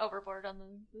 Yeah, I went overboard on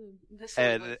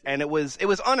the and it was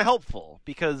unhelpful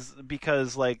because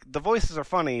like the voices are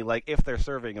funny if they're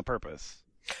serving a purpose.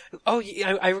 Oh,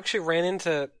 yeah, I actually ran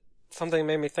into something that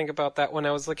made me think about that when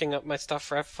I was looking up my stuff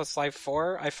for FS Live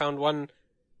 4. I found one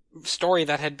story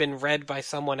that had been read by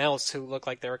someone else who looked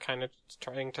like they were kind of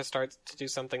trying to start to do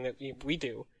something that we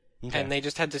do. Okay. And they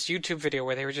just had this YouTube video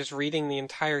where they were just reading the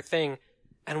entire thing,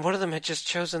 and one of them had just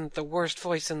chosen the worst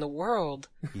voice in the world.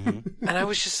 Mm-hmm. And I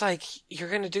was just like, you're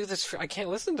going to do this I can't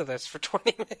listen to this for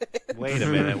 20 minutes. Wait a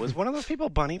minute. Was one of those people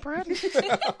Bunny Bread? Did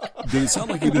it sound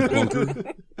like Edith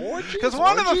Bunker? Because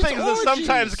one of the things that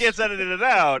sometimes gets edited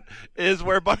out is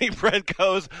where Bunny Bread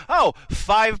goes,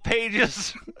 5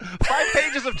 pages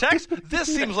of text? This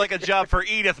seems like a job for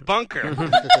Edith Bunker.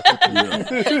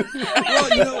 Yeah.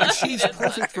 Well, she's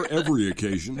perfect for every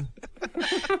occasion.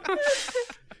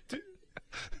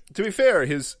 To be fair,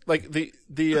 his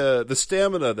the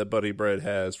stamina that Buddy Bread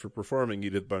has for performing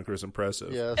Edith Bunker is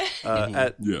impressive. Yeah.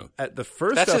 At the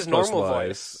first That's his normal Live,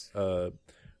 voice.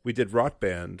 We did Rock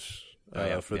Band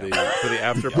for the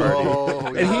after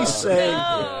party, and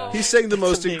he sang the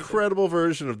most incredible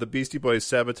version of the Beastie Boys'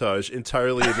 "Sabotage"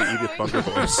 entirely in the Edith Bunker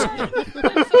voice.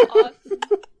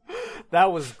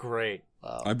 That was great.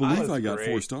 Wow. I believe I got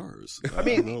 4 stars. I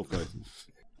mean,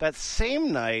 that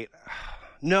same night.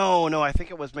 No, I think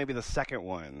it was maybe the second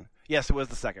one. Yes, it was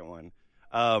the second one.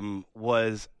 I don't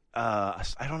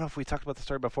know if we talked about the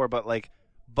story before, but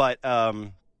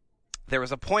there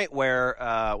was a point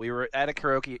where we were at a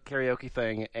karaoke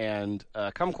thing, and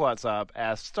Kumquatxop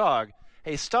asked Stog,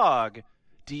 "Hey, Stog,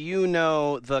 do you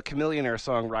know the Chameleonaire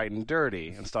song Ridin' Dirty?"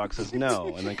 And Stog says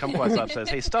no. And then Kumquatxop says,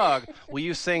 "Hey, Stog, will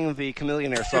you sing the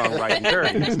Chameleonaire song Ridin'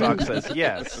 Dirty?" And Stog says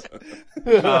yes.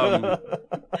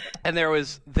 And there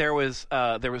was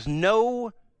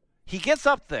no. He gets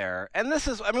up there, and this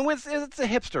is, it's a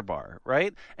hipster bar,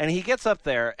 right? And he gets up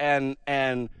there, and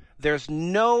there's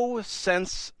no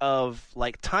sense of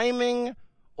timing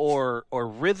or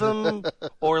rhythm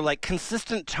or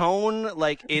consistent tone.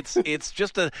 It's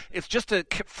just a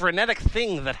frenetic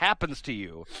thing that happens to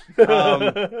you.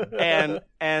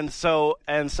 And so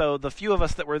the few of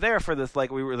us that were there for this,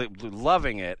 we were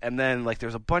loving it. And then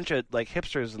there's a bunch of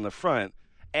hipsters in the front,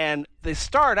 and they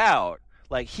start out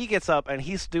he gets up and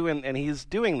he's doing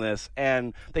this,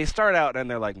 and they start out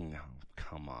and they're like, "No,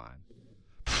 come on."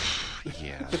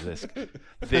 yeah,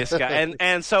 this guy,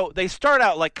 and so they start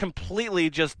out like completely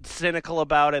just cynical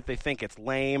about it. They think it's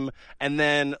lame, and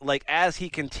then like as he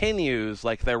continues,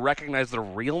 like they recognize the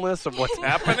realness of what's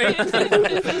happening.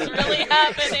 This is really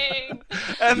happening.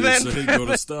 And This then ain't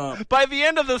gonna stop. by the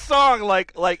end of the song,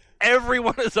 like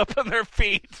everyone is up on their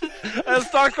feet and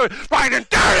starts going, "Right and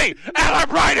dirty, and I'm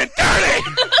right and dirty."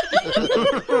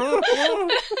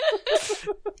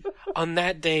 On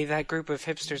that day, that group of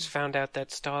hipsters found out that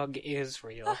Stog is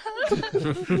real. And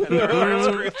their hearts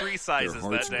grew 3 sizes Their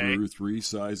hearts that day. grew 3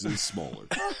 sizes smaller.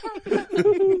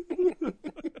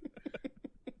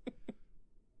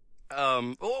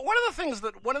 One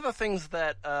of the things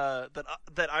that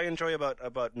I enjoy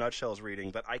about Nutshell's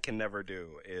reading that I can never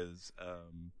do is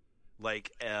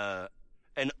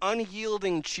an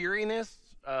unyielding cheeriness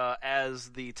as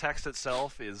the text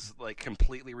itself is like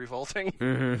completely revolting.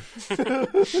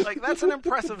 Mm-hmm. Like that's an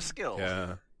impressive skill.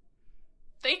 Yeah.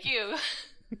 Thank you.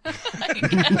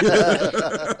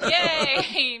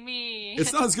 Yay, me.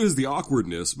 It's not as good as the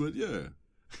awkwardness, but yeah.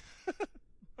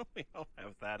 We all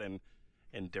have that in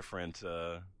different.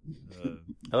 I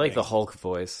like the Hulk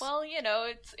voice. Well, you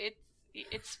know,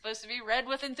 it's supposed to be read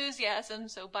with enthusiasm,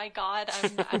 so by God,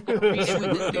 I'm going to read it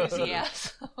with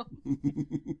enthusiasm.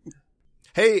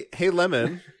 Hey,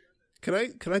 Lemon, can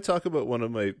I talk about one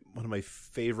of my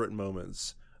favorite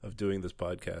moments of doing this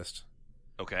podcast?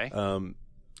 Okay.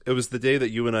 It was the day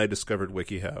that you and I discovered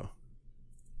WikiHow.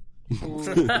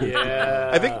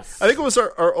 Yeah. I think it was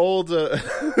our old.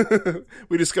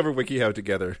 We discovered WikiHow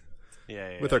together.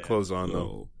 With our clothes on,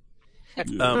 though. Well,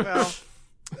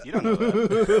 you don't know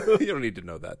that. You don't need to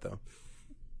know that, though.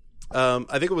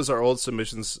 I think it was our old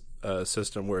submissions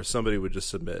system where somebody would just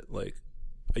submit like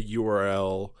a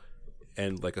URL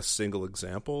and like a single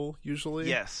example, usually.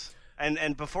 Yes.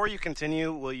 And before you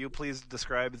continue, will you please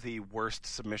describe the worst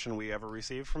submission we ever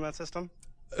received from that system?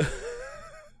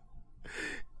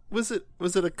 Was it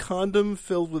a condom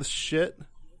filled with shit?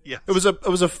 Yeah. It was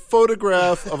a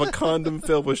photograph of a condom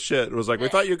filled with shit. It was like, we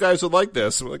thought you guys would like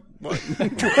this. I'm like, what? Well,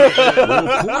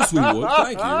 of course we would.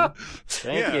 Thank you.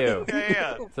 Thank you.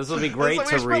 Yeah. This will be great we to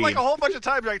spent read. like a whole bunch of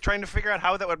time like trying to figure out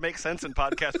how that would make sense in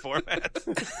podcast format.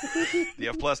 The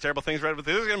F plus terrible things read with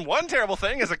enthusiasm. One terrible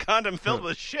thing is a condom filled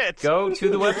with shit. Go to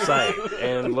the website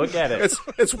and look at it.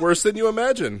 It's worse than you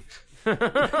imagine.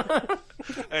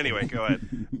 Anyway, go ahead.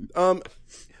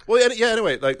 Well, yeah.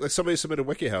 Anyway, like somebody submitted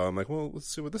WikiHow. I'm like, well, let's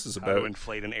see what this is How about. to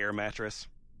inflate an air mattress.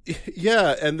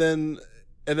 Yeah, and then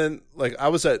like I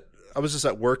was just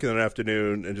at work in the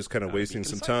afternoon and just kind of wasting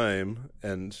some time,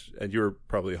 and you were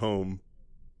probably home.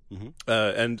 Mm-hmm.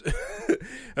 And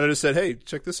I just said, hey,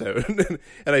 check this out, and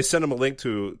I sent him a link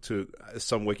to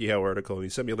some WikiHow article, and he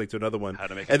sent me a link to another one. How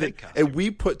to make a big costume. And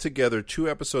we put together 2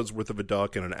 episodes worth of a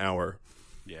doc in an hour.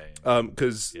 Yeah.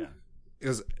 Because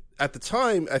at the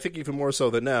time, I think even more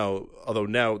so than now, although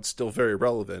now it's still very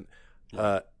relevant,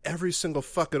 every single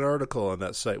fucking article on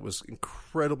that site was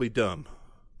incredibly dumb.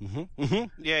 Mm-hmm.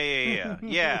 Mm-hmm.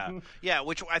 Yeah.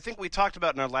 Which I think we talked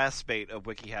about in our last spate of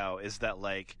WikiHow is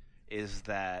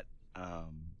that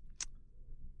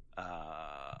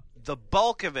the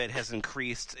bulk of it has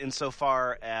increased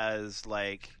insofar as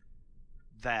like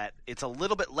that it's a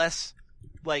little bit less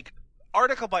like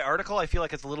article by article. I feel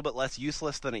like it's a little bit less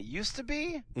useless than it used to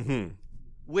be. Mm-hmm.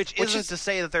 Which isn't to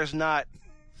say that there's not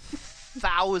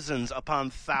thousands upon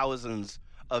thousands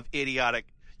of idiotic,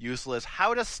 useless,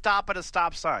 how to stop at a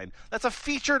stop sign. That's a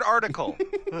featured article.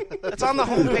 It's on the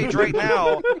homepage right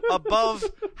now above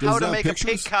how to make a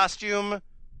pig costume.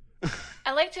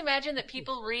 I like to imagine that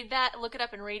people read that, look it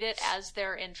up and read it as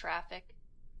they're in traffic.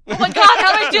 Oh my god,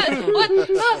 how do I do it? What?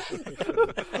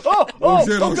 Oh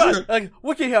god!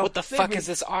 WikiHow. What the fuck is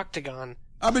this octagon?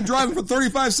 I've been driving for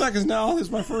 35 seconds now. This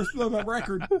is my first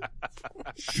record.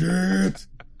 Shit.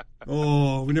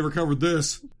 Oh, we never covered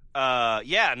this.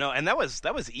 Yeah, no, and that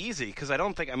was easy because I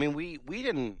don't think. I mean, we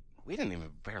didn't even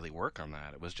barely work on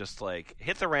that. It was just like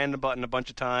hit the random button a bunch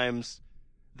of times,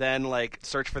 then like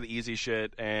search for the easy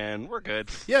shit, and we're good.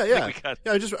 Yeah.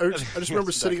 I just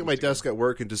remember sitting at my desk at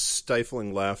work and just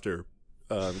stifling laughter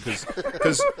because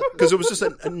it was just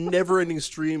a never-ending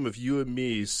stream of you and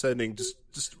me sending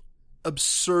just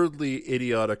absurdly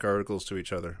idiotic articles to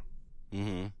each other.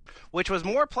 Mm-hmm. Which was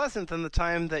more pleasant than the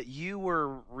time that you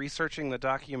were researching the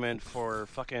document for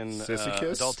fucking Sissy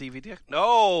Kiss? adult DVD.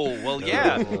 No, well,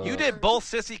 yeah, you did both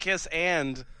Sissy Kiss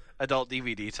and adult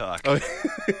DVD talk. Oh,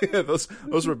 yeah,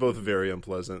 those were both very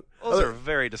unpleasant. Those are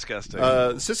very disgusting.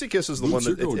 Sissy Kiss is the one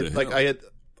that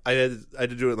I had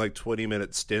to do it in like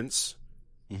 20-minute stints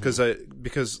because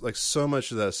like so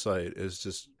much of that site is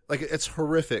just like it's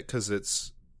horrific because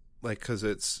it's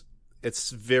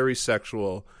it's very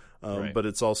sexual, Right. but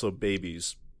it's also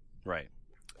babies. Right.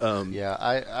 Yeah,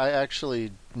 I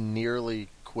actually nearly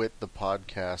quit the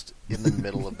podcast in the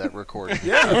middle of that recording.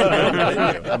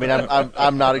 Yeah. I mean,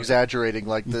 I'm not exaggerating.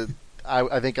 Like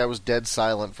I think I was dead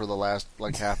silent for the last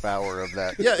like half hour of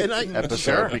that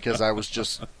episode because I was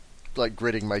just like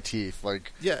gritting my teeth.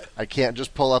 Like, I can't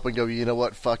just pull up and go, you know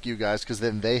what, fuck you guys, because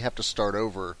then they have to start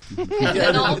over.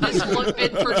 And all this would have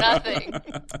been for nothing.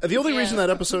 The only reason that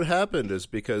episode happened is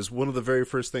because one of the very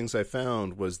first things I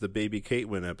found was the baby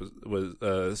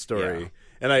Caitlin story. Yeah.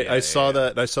 And I saw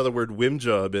that, and I saw the word whim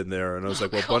job in there, and I was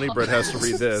like, well, Bunny Bread has to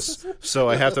read this, so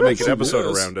I have to make an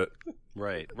episode around it.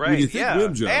 Right, When you think yeah.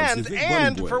 rim jobs, you think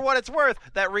And Bunny for Bread. what it's worth,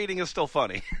 that reading is still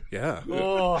funny. Yeah.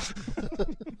 Oh.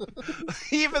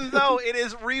 Even though it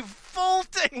is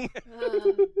revolting.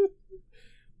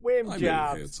 Whim I made it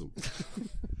job. handsome.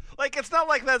 Like, it's not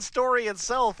like that story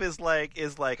itself is like,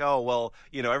 oh, well,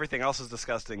 you know, everything else is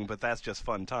disgusting, but that's just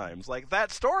fun times. Like,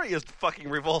 that story is fucking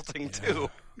revolting, too.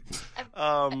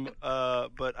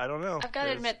 But I don't know. I've got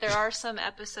to admit, there are some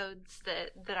episodes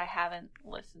that I haven't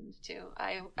listened to.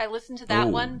 I listened to that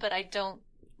one, but I don't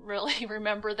really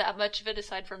remember that much of it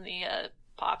aside from the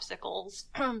popsicles.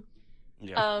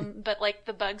 But like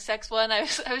the bug sex one, I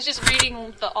was just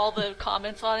reading all the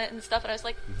comments on it and stuff, and I was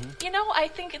like, you know, I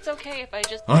think it's okay if I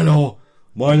just. Hello,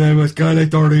 my name is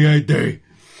Kenny38D.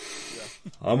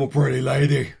 I'm a pretty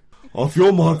lady. A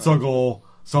few months ago,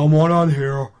 someone on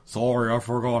here, sorry I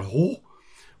forgot who,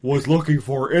 was looking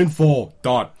for info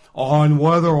on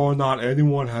whether or not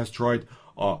anyone has tried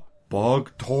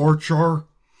bug torture.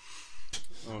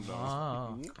 Oh,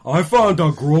 no. I found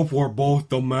a group where both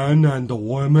the men and the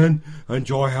women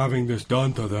enjoy having this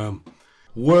done to them.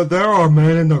 Well, there are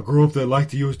men in the group that like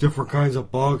to use different kinds of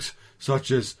bugs,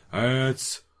 such as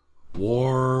ants,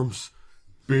 worms,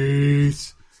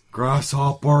 bees,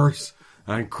 grasshoppers,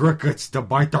 and crickets to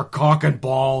bite their cock and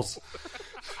balls.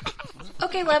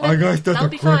 Okay, Lemon, I guess that that'll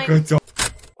the be fine. crickets are...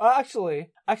 Actually,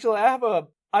 I have a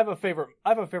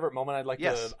favorite moment I'd like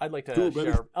to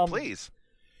share. Please.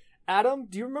 Adam,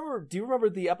 do you remember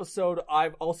the episode?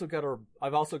 I've also got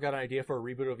an idea for a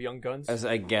reboot of Young Guns. As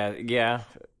I guess,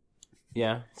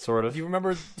 yeah, sort of. Do you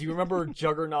remember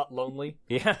Juggernaut Lonely?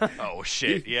 Yeah. Oh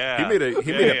shit! Yeah. He made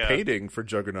a painting for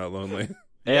Juggernaut Lonely.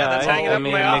 Yeah, that's hanging up in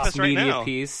my a office mixed right media now.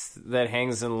 piece that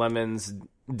hangs in Lemon's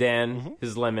den,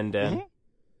 his lemon den.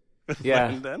 Mm-hmm. Yeah,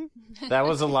 Lemon den? That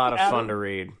was a lot of Adam, fun to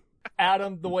read.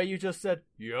 Adam, the way you just said,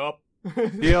 "Yup."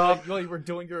 Yup. While you were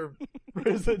doing your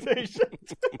presentation.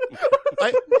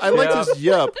 I liked his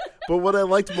yup, but what I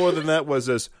liked more than that was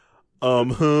his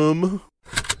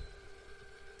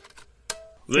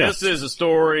This is a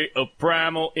story of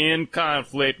primal in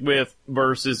conflict with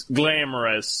versus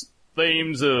glamorous.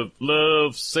 Themes of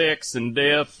love, sex, and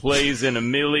death plays in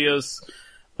Amelia's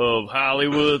of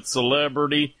Hollywood,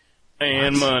 celebrity,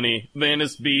 and money.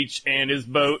 Venice Beach and his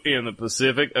boat in the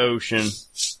Pacific Ocean.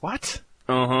 What?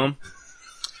 Uh-huh.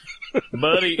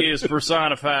 Buddy is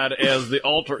personified as the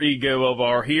alter ego of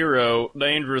our hero,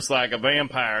 dangerous like a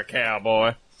vampire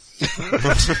cowboy. Is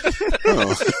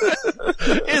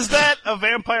that a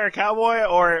vampire cowboy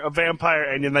or a vampire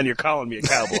and then you're calling me a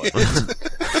cowboy?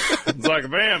 It's like a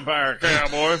vampire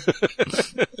cowboy.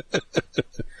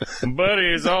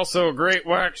 Buddy is also a great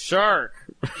white shark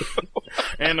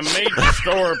and a major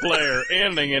store player,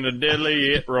 ending in a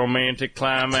deadly yet romantic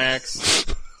climax.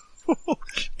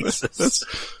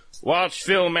 Watch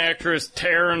film actress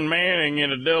Taryn Manning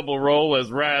in a double role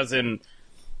as rising,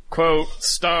 quote,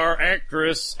 star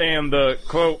actress and the,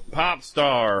 quote, pop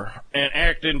star, and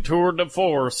acting tour de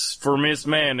force for Miss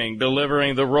Manning,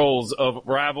 delivering the roles of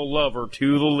rival lover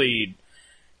to the lead,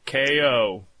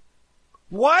 K.O.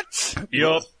 What?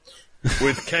 Yup.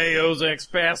 With K.O.'s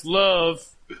ex-past love,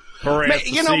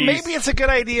 parentheses. You know, maybe it's a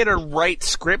good idea to write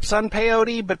scripts on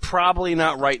peyote, but probably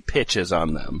not write pitches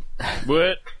on them.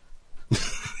 What?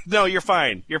 No, you're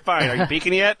fine. You're fine. Are you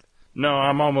peeking yet? No,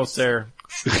 I'm almost there.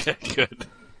 Okay, good.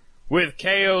 With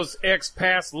K.O.'s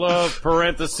ex-past love,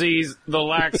 parentheses, the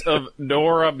likes of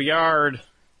Dora Beard.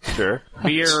 Sure.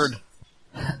 Beard.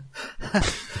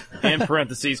 In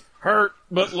parentheses, hurt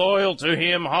but loyal to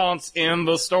him haunts in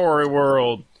the story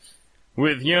world.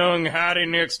 With young,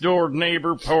 hiding next-door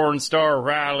neighbor porn star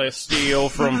Riley Steele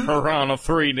from Piranha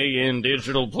 3D and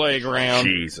Digital Playground.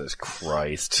 Jesus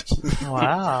Christ.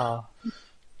 Wow.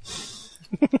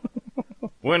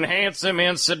 When handsome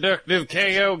and seductive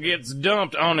K.O. gets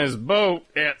dumped on his boat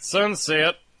at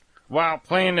sunset while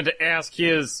planning to ask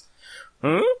his,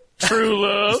 true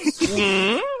love,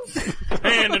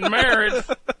 hand in marriage,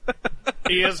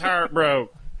 he is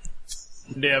heartbroken,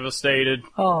 devastated.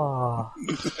 Oh.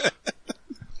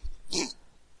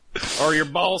 Are your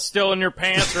balls still in your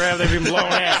pants, or have they been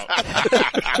blown out?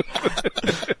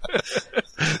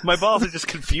 My balls are just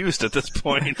confused at this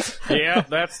point. Yeah,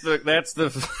 that's the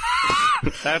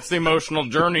that's the emotional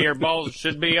journey your balls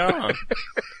should be on.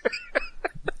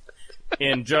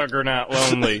 In Juggernaut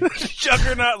Lonely.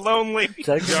 Juggernaut Lonely.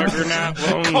 Juggernaut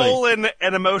Lonely. Colon,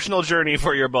 an emotional journey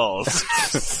for your balls.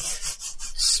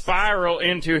 Spiral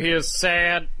into his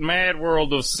sad, mad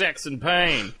world of sex and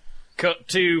pain. Cut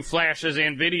to flashes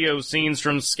and video scenes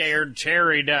from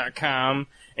ScaredCherry.com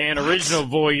and original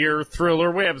voyeur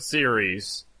thriller web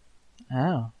series.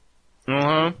 Oh.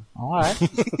 Uh-huh. All right.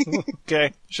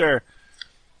 Okay, sure.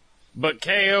 But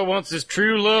KO wants his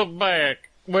true love back.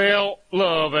 Well,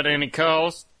 love at any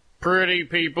cost. Pretty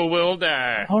people will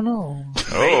die. Oh, no.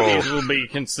 Babies will be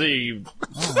conceived.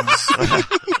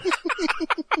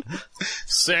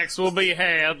 Sex will be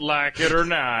had, like it or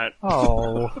not.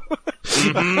 Oh.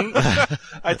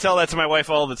 I tell that to my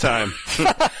wife all the time.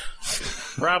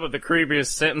 Probably the creepiest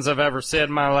sentence I've ever said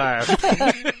in my life.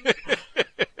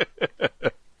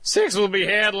 Sex will be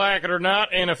had, like it or not,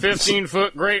 and a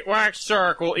 15-foot great white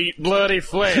shark will eat bloody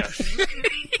flesh.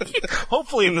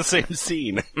 Hopefully in the same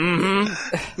scene.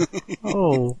 Mm-hmm.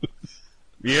 Oh.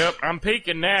 Yep, I'm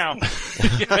peaking now.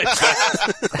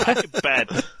 I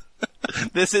bet.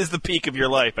 This is the peak of your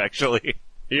life, actually.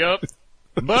 Yep.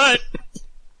 But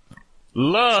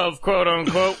love, quote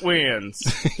unquote, wins.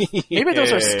 Maybe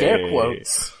those are scare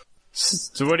quotes.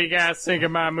 So what do you guys think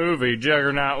of my movie,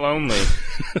 Juggernaut Lonely?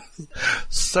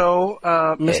 So,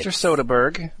 Mr.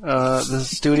 Soderbergh, the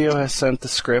studio has sent the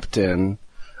script in.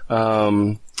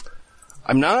 I'm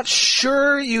not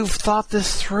sure you've thought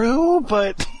this through,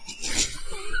 but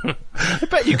I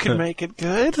bet you can make it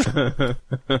good.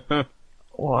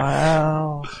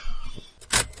 Wow.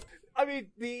 I mean,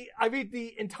 the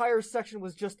entire section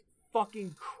was just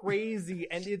fucking crazy,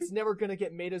 and it's never gonna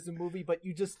get made as a movie. But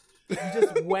you just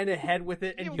went ahead with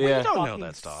it, and you don't know fucking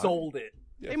that stuff. sold it.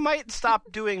 They might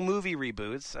stop doing movie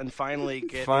reboots and finally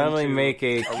finally into make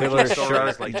a original killer stories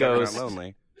shark like ghost Juggernaut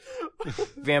Lonely.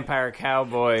 vampire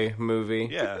cowboy movie.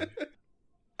 Yeah.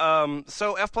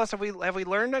 So F plus, have we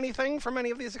learned anything from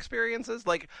any of these experiences?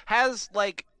 I'm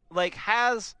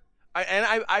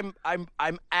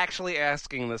actually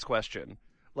asking this question.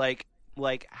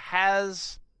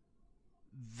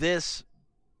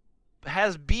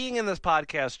 Has being in this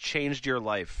podcast changed your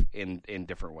life in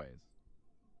different ways?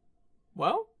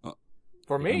 Well,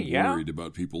 for me, I'm yeah. worried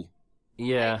about people.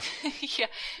 Yeah. Yeah,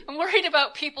 I'm worried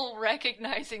about people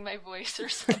recognizing my voice or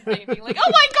something, being like,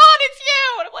 "Oh my God, it's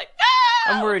you!" And I'm like, "No!"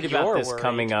 I'm worried about You're this worried.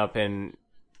 coming up in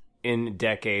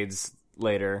decades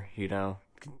later, you know.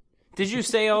 Did you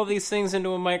say all these things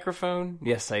into a microphone?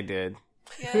 Yes, I did.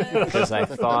 Yeah. Because I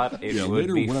thought it would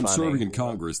later be when I'm funny. serving in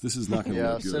Congress, this is not going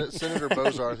to look good. Senator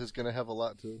Bozarth is going to have a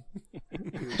lot to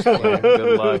Yeah,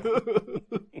 good luck.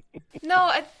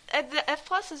 No, the F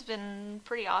plus has been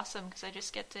pretty awesome because I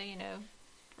just get to,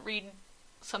 read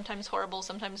sometimes horrible,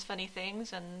 sometimes funny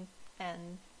things and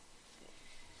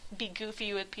be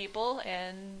goofy with people,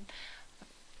 and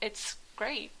it's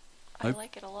great. I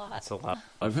like it a lot. It's a lot.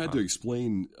 I've had to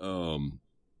explain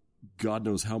God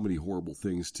knows how many horrible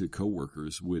things to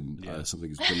coworkers when something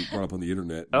has been brought up on the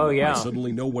internet. Oh, yeah. I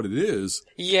suddenly know what it is.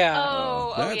 Yeah.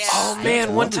 That's, Oh man,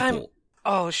 that's one time. wonderful.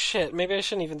 Oh shit, maybe I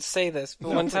shouldn't even say this, but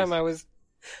one time I was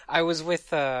with It's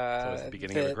always the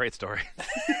beginning of a great story.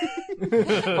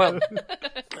 well,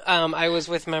 I was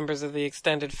with members of the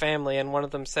extended family, and one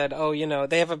of them said, "Oh,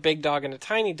 they have a big dog and a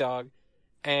tiny dog,"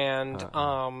 and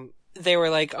they were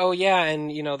like, "Oh yeah,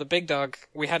 and the big dog,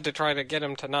 we had to try to get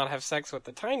him to not have sex with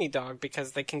the tiny dog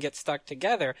because they can get stuck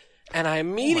together." And I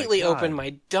immediately opened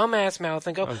my dumbass mouth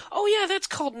and go, "Oh yeah, that's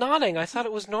called nodding. I thought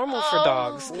it was normal for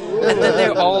dogs." And then they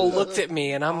all looked at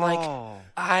me, and I'm like,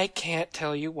 "I can't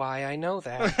tell you why I know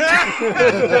that."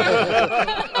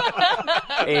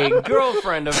 A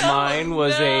girlfriend of mine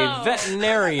was a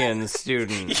veterinarian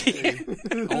student.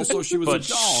 Also, she was but a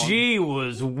dog. she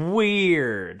was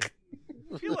weird.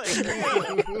 I feel like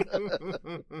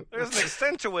there's an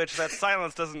extent to which that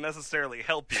silence doesn't necessarily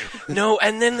help you. No,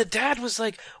 and then the dad was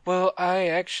like, "Well, I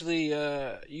actually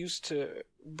used to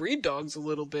breed dogs a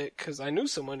little bit because I knew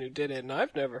someone who did it, and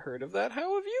I've never heard of that.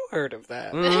 How have you heard of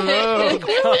that?" Oh,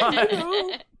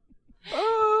 God.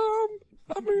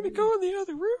 I'm going to go in the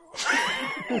other room.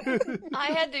 I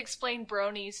had to explain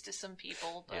bronies to some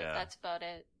people, but that's about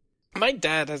it. My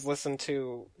dad has listened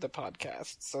to the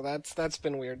podcast, so that's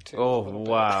been weird too. Oh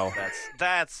wow,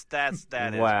 that is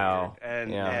wow. weird. And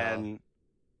yeah. and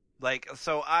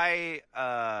so I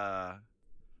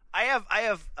I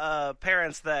have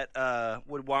parents that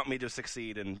would want me to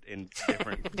succeed in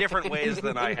different ways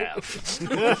than I have.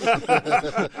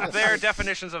 Their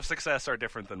definitions of success are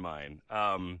different than mine.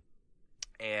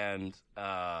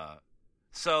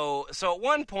 So at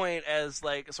one point, as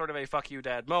like sort of a "fuck you,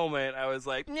 Dad" moment, I was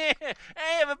like, "Yeah, I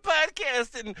have a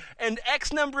podcast and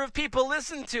X number of people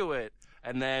listen to it."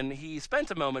 And then he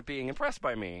spent a moment being impressed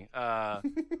by me,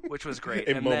 which was great.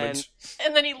 And then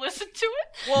he listened to it.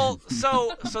 Well,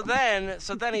 so then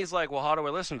he's like, "Well, how do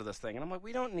I listen to this thing?" And I'm like,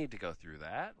 "We don't need to go through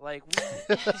that. Like,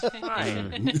 it's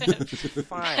fine,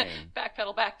 fine.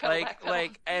 Backpedal,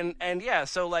 Like, and yeah.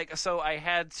 So I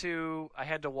had to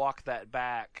walk that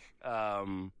back,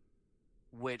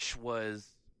 which was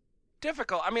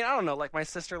difficult. I mean, I don't know. Like, my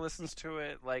sister listens to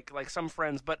it, like some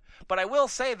friends, but I will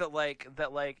say that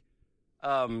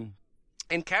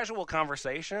in casual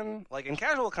conversation,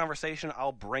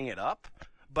 I'll bring it up,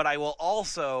 but I will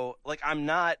also, like, I'm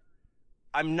not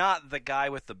the guy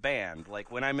with the band. Like,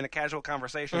 when I'm in a casual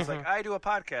conversation, it's like, I do a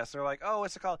podcast. They're like, "Oh,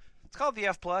 what's it called?" "It's called the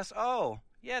F+." "Oh,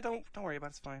 yeah, don't worry about it.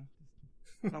 It's fine.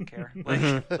 I don't care.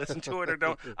 Like, listen to it or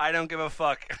don't. I don't give a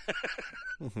fuck."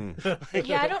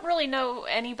 Yeah, I don't really know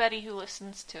anybody who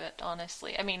listens to it,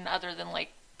 honestly. I mean, other than, like,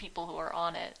 people who are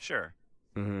on it. Sure.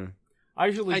 Mm-hmm. I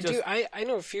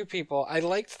know a few people. I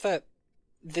liked that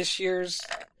the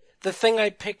thing I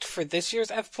picked for this year's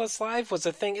F Plus Live was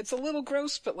a thing. It's a little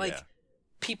gross, but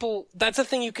people, that's a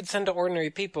thing you could send to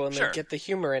ordinary people and they get the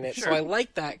humor in it. Sure. So I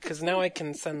like that because now I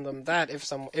can send them that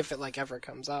if it like ever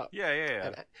comes up.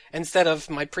 Yeah. Instead of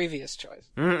my previous choice.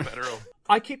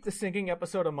 I keep the singing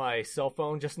episode on my cell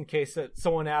phone just in case that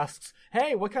someone asks,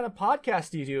 "Hey, what kind of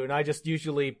podcast do you do?" And I just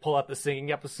usually pull out the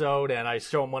singing episode and I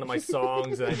show them one of my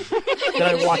songs and then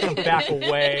I watch them back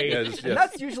away. And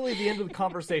that's usually the end of the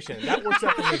conversation. That works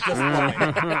out for me just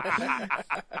fine.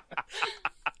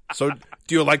 So,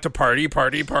 do you like to party?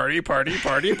 Let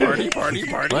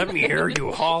me hear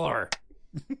you holler.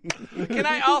 Can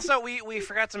I also, we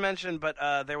forgot to mention, but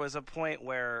there was a point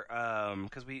where,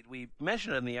 because we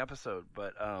mentioned it in the episode,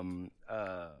 but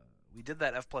we did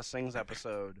that F Plus Sings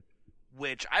episode,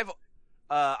 which I've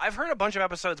heard a bunch of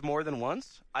episodes more than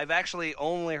once. I've actually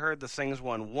only heard the Sings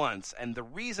one once, and the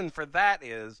reason for that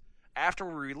is, after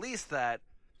we released that,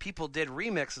 people did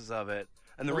remixes of it,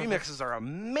 and the remixes are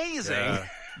amazing.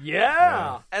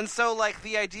 Yeah. And so, like,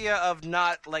 the idea of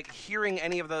not, like, hearing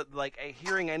any of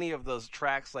those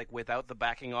tracks, like, without the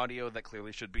backing audio that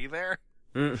clearly should be there,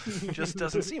 just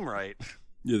doesn't seem right.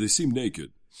 Yeah, they seem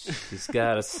naked. She's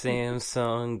got a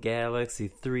Samsung Galaxy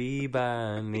 3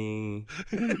 by me.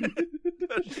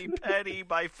 She Petty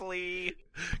by Flea.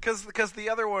 Because the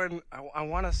other one, I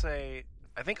want to say,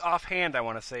 I think offhand I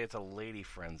want to say it's a Lady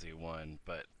Frenzy one,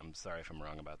 but I'm sorry if I'm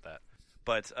wrong about that.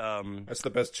 But that's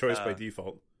the best choice by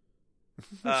default.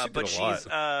 But she's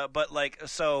but like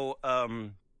so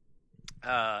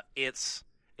it's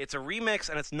a remix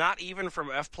and it's not even from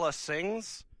F Plus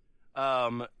Sings.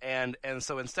 And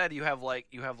so instead you have like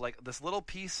this little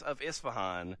piece of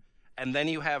Isfahan, and then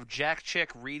you have Jack Chick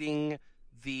reading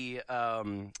the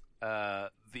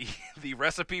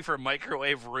recipe for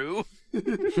microwave roux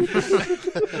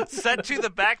set to the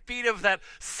backbeat of that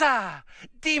 "Sa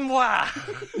dis-moi."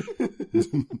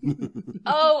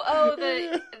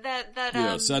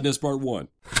 Yeah, Sadness Part 1.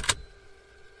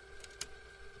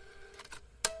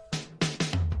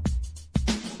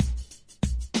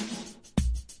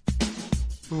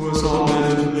 Who was all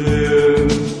meant to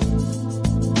live?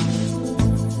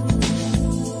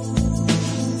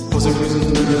 Was it prison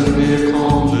to be a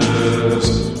calmness?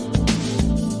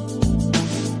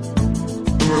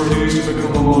 Who refused to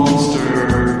become a monster?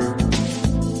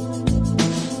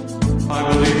 I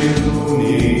believe in the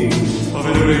need of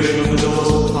iteration of the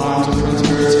dullest of times of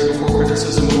transparency before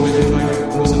criticism awakened by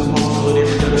was and the possibility of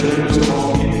redemption and was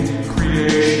called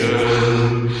creation.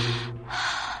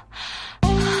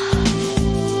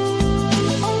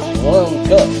 One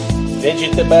cup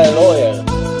vegetable oil.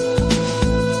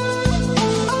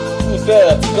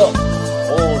 2/3 cup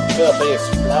all-purpose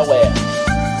flour.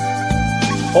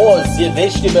 Pour the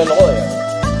vegetable oil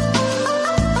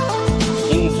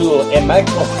into a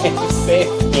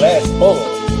microwave-safe glass bowl.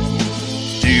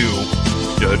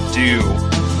 Do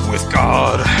with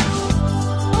God.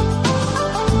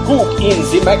 Cook in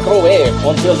the microwave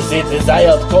until the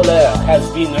desired color has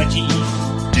been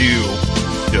achieved. Do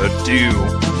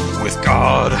with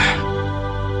God.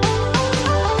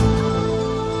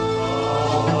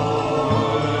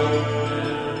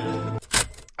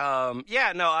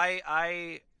 Yeah, no,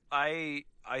 I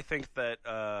think that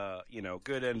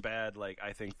good and bad. Like,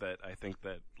 I think that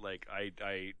like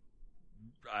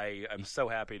I am so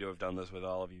happy to have done this with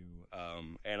all of you.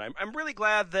 And I'm really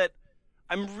glad that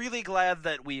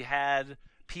we had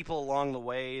people along the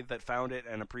way that found it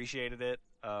and appreciated it.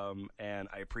 And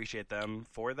I appreciate them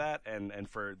for that and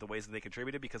for the ways that they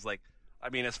contributed, because, like, I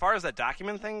mean, as far as that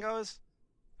document thing goes,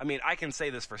 I mean, I can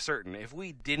say this for certain. If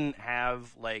we didn't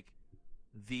have, like,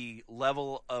 the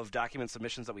level of document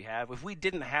submissions that we have, if we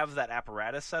didn't have that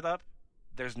apparatus set up,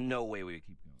 there's no way we would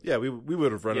keep going. Yeah, we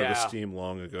would have run out of steam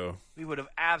long ago. We would have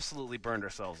absolutely burned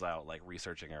ourselves out, like,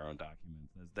 researching our own documents.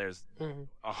 There's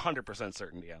 100%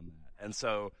 certainty on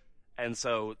that. And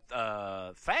so,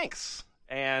 thanks.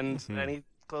 And any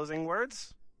closing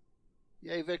words?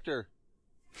 Yay, Victor.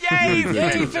 Yay,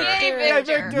 Victor! Yay,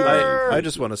 Victor! I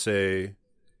just want to say,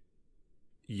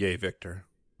 yay, Victor.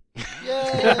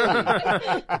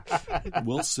 Yay!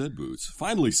 Well said, Boots.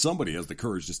 Finally, somebody has the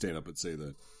courage to stand up and say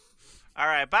that. All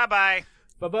right, bye-bye.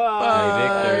 Bye-bye. Hey,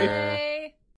 Victor. Bye.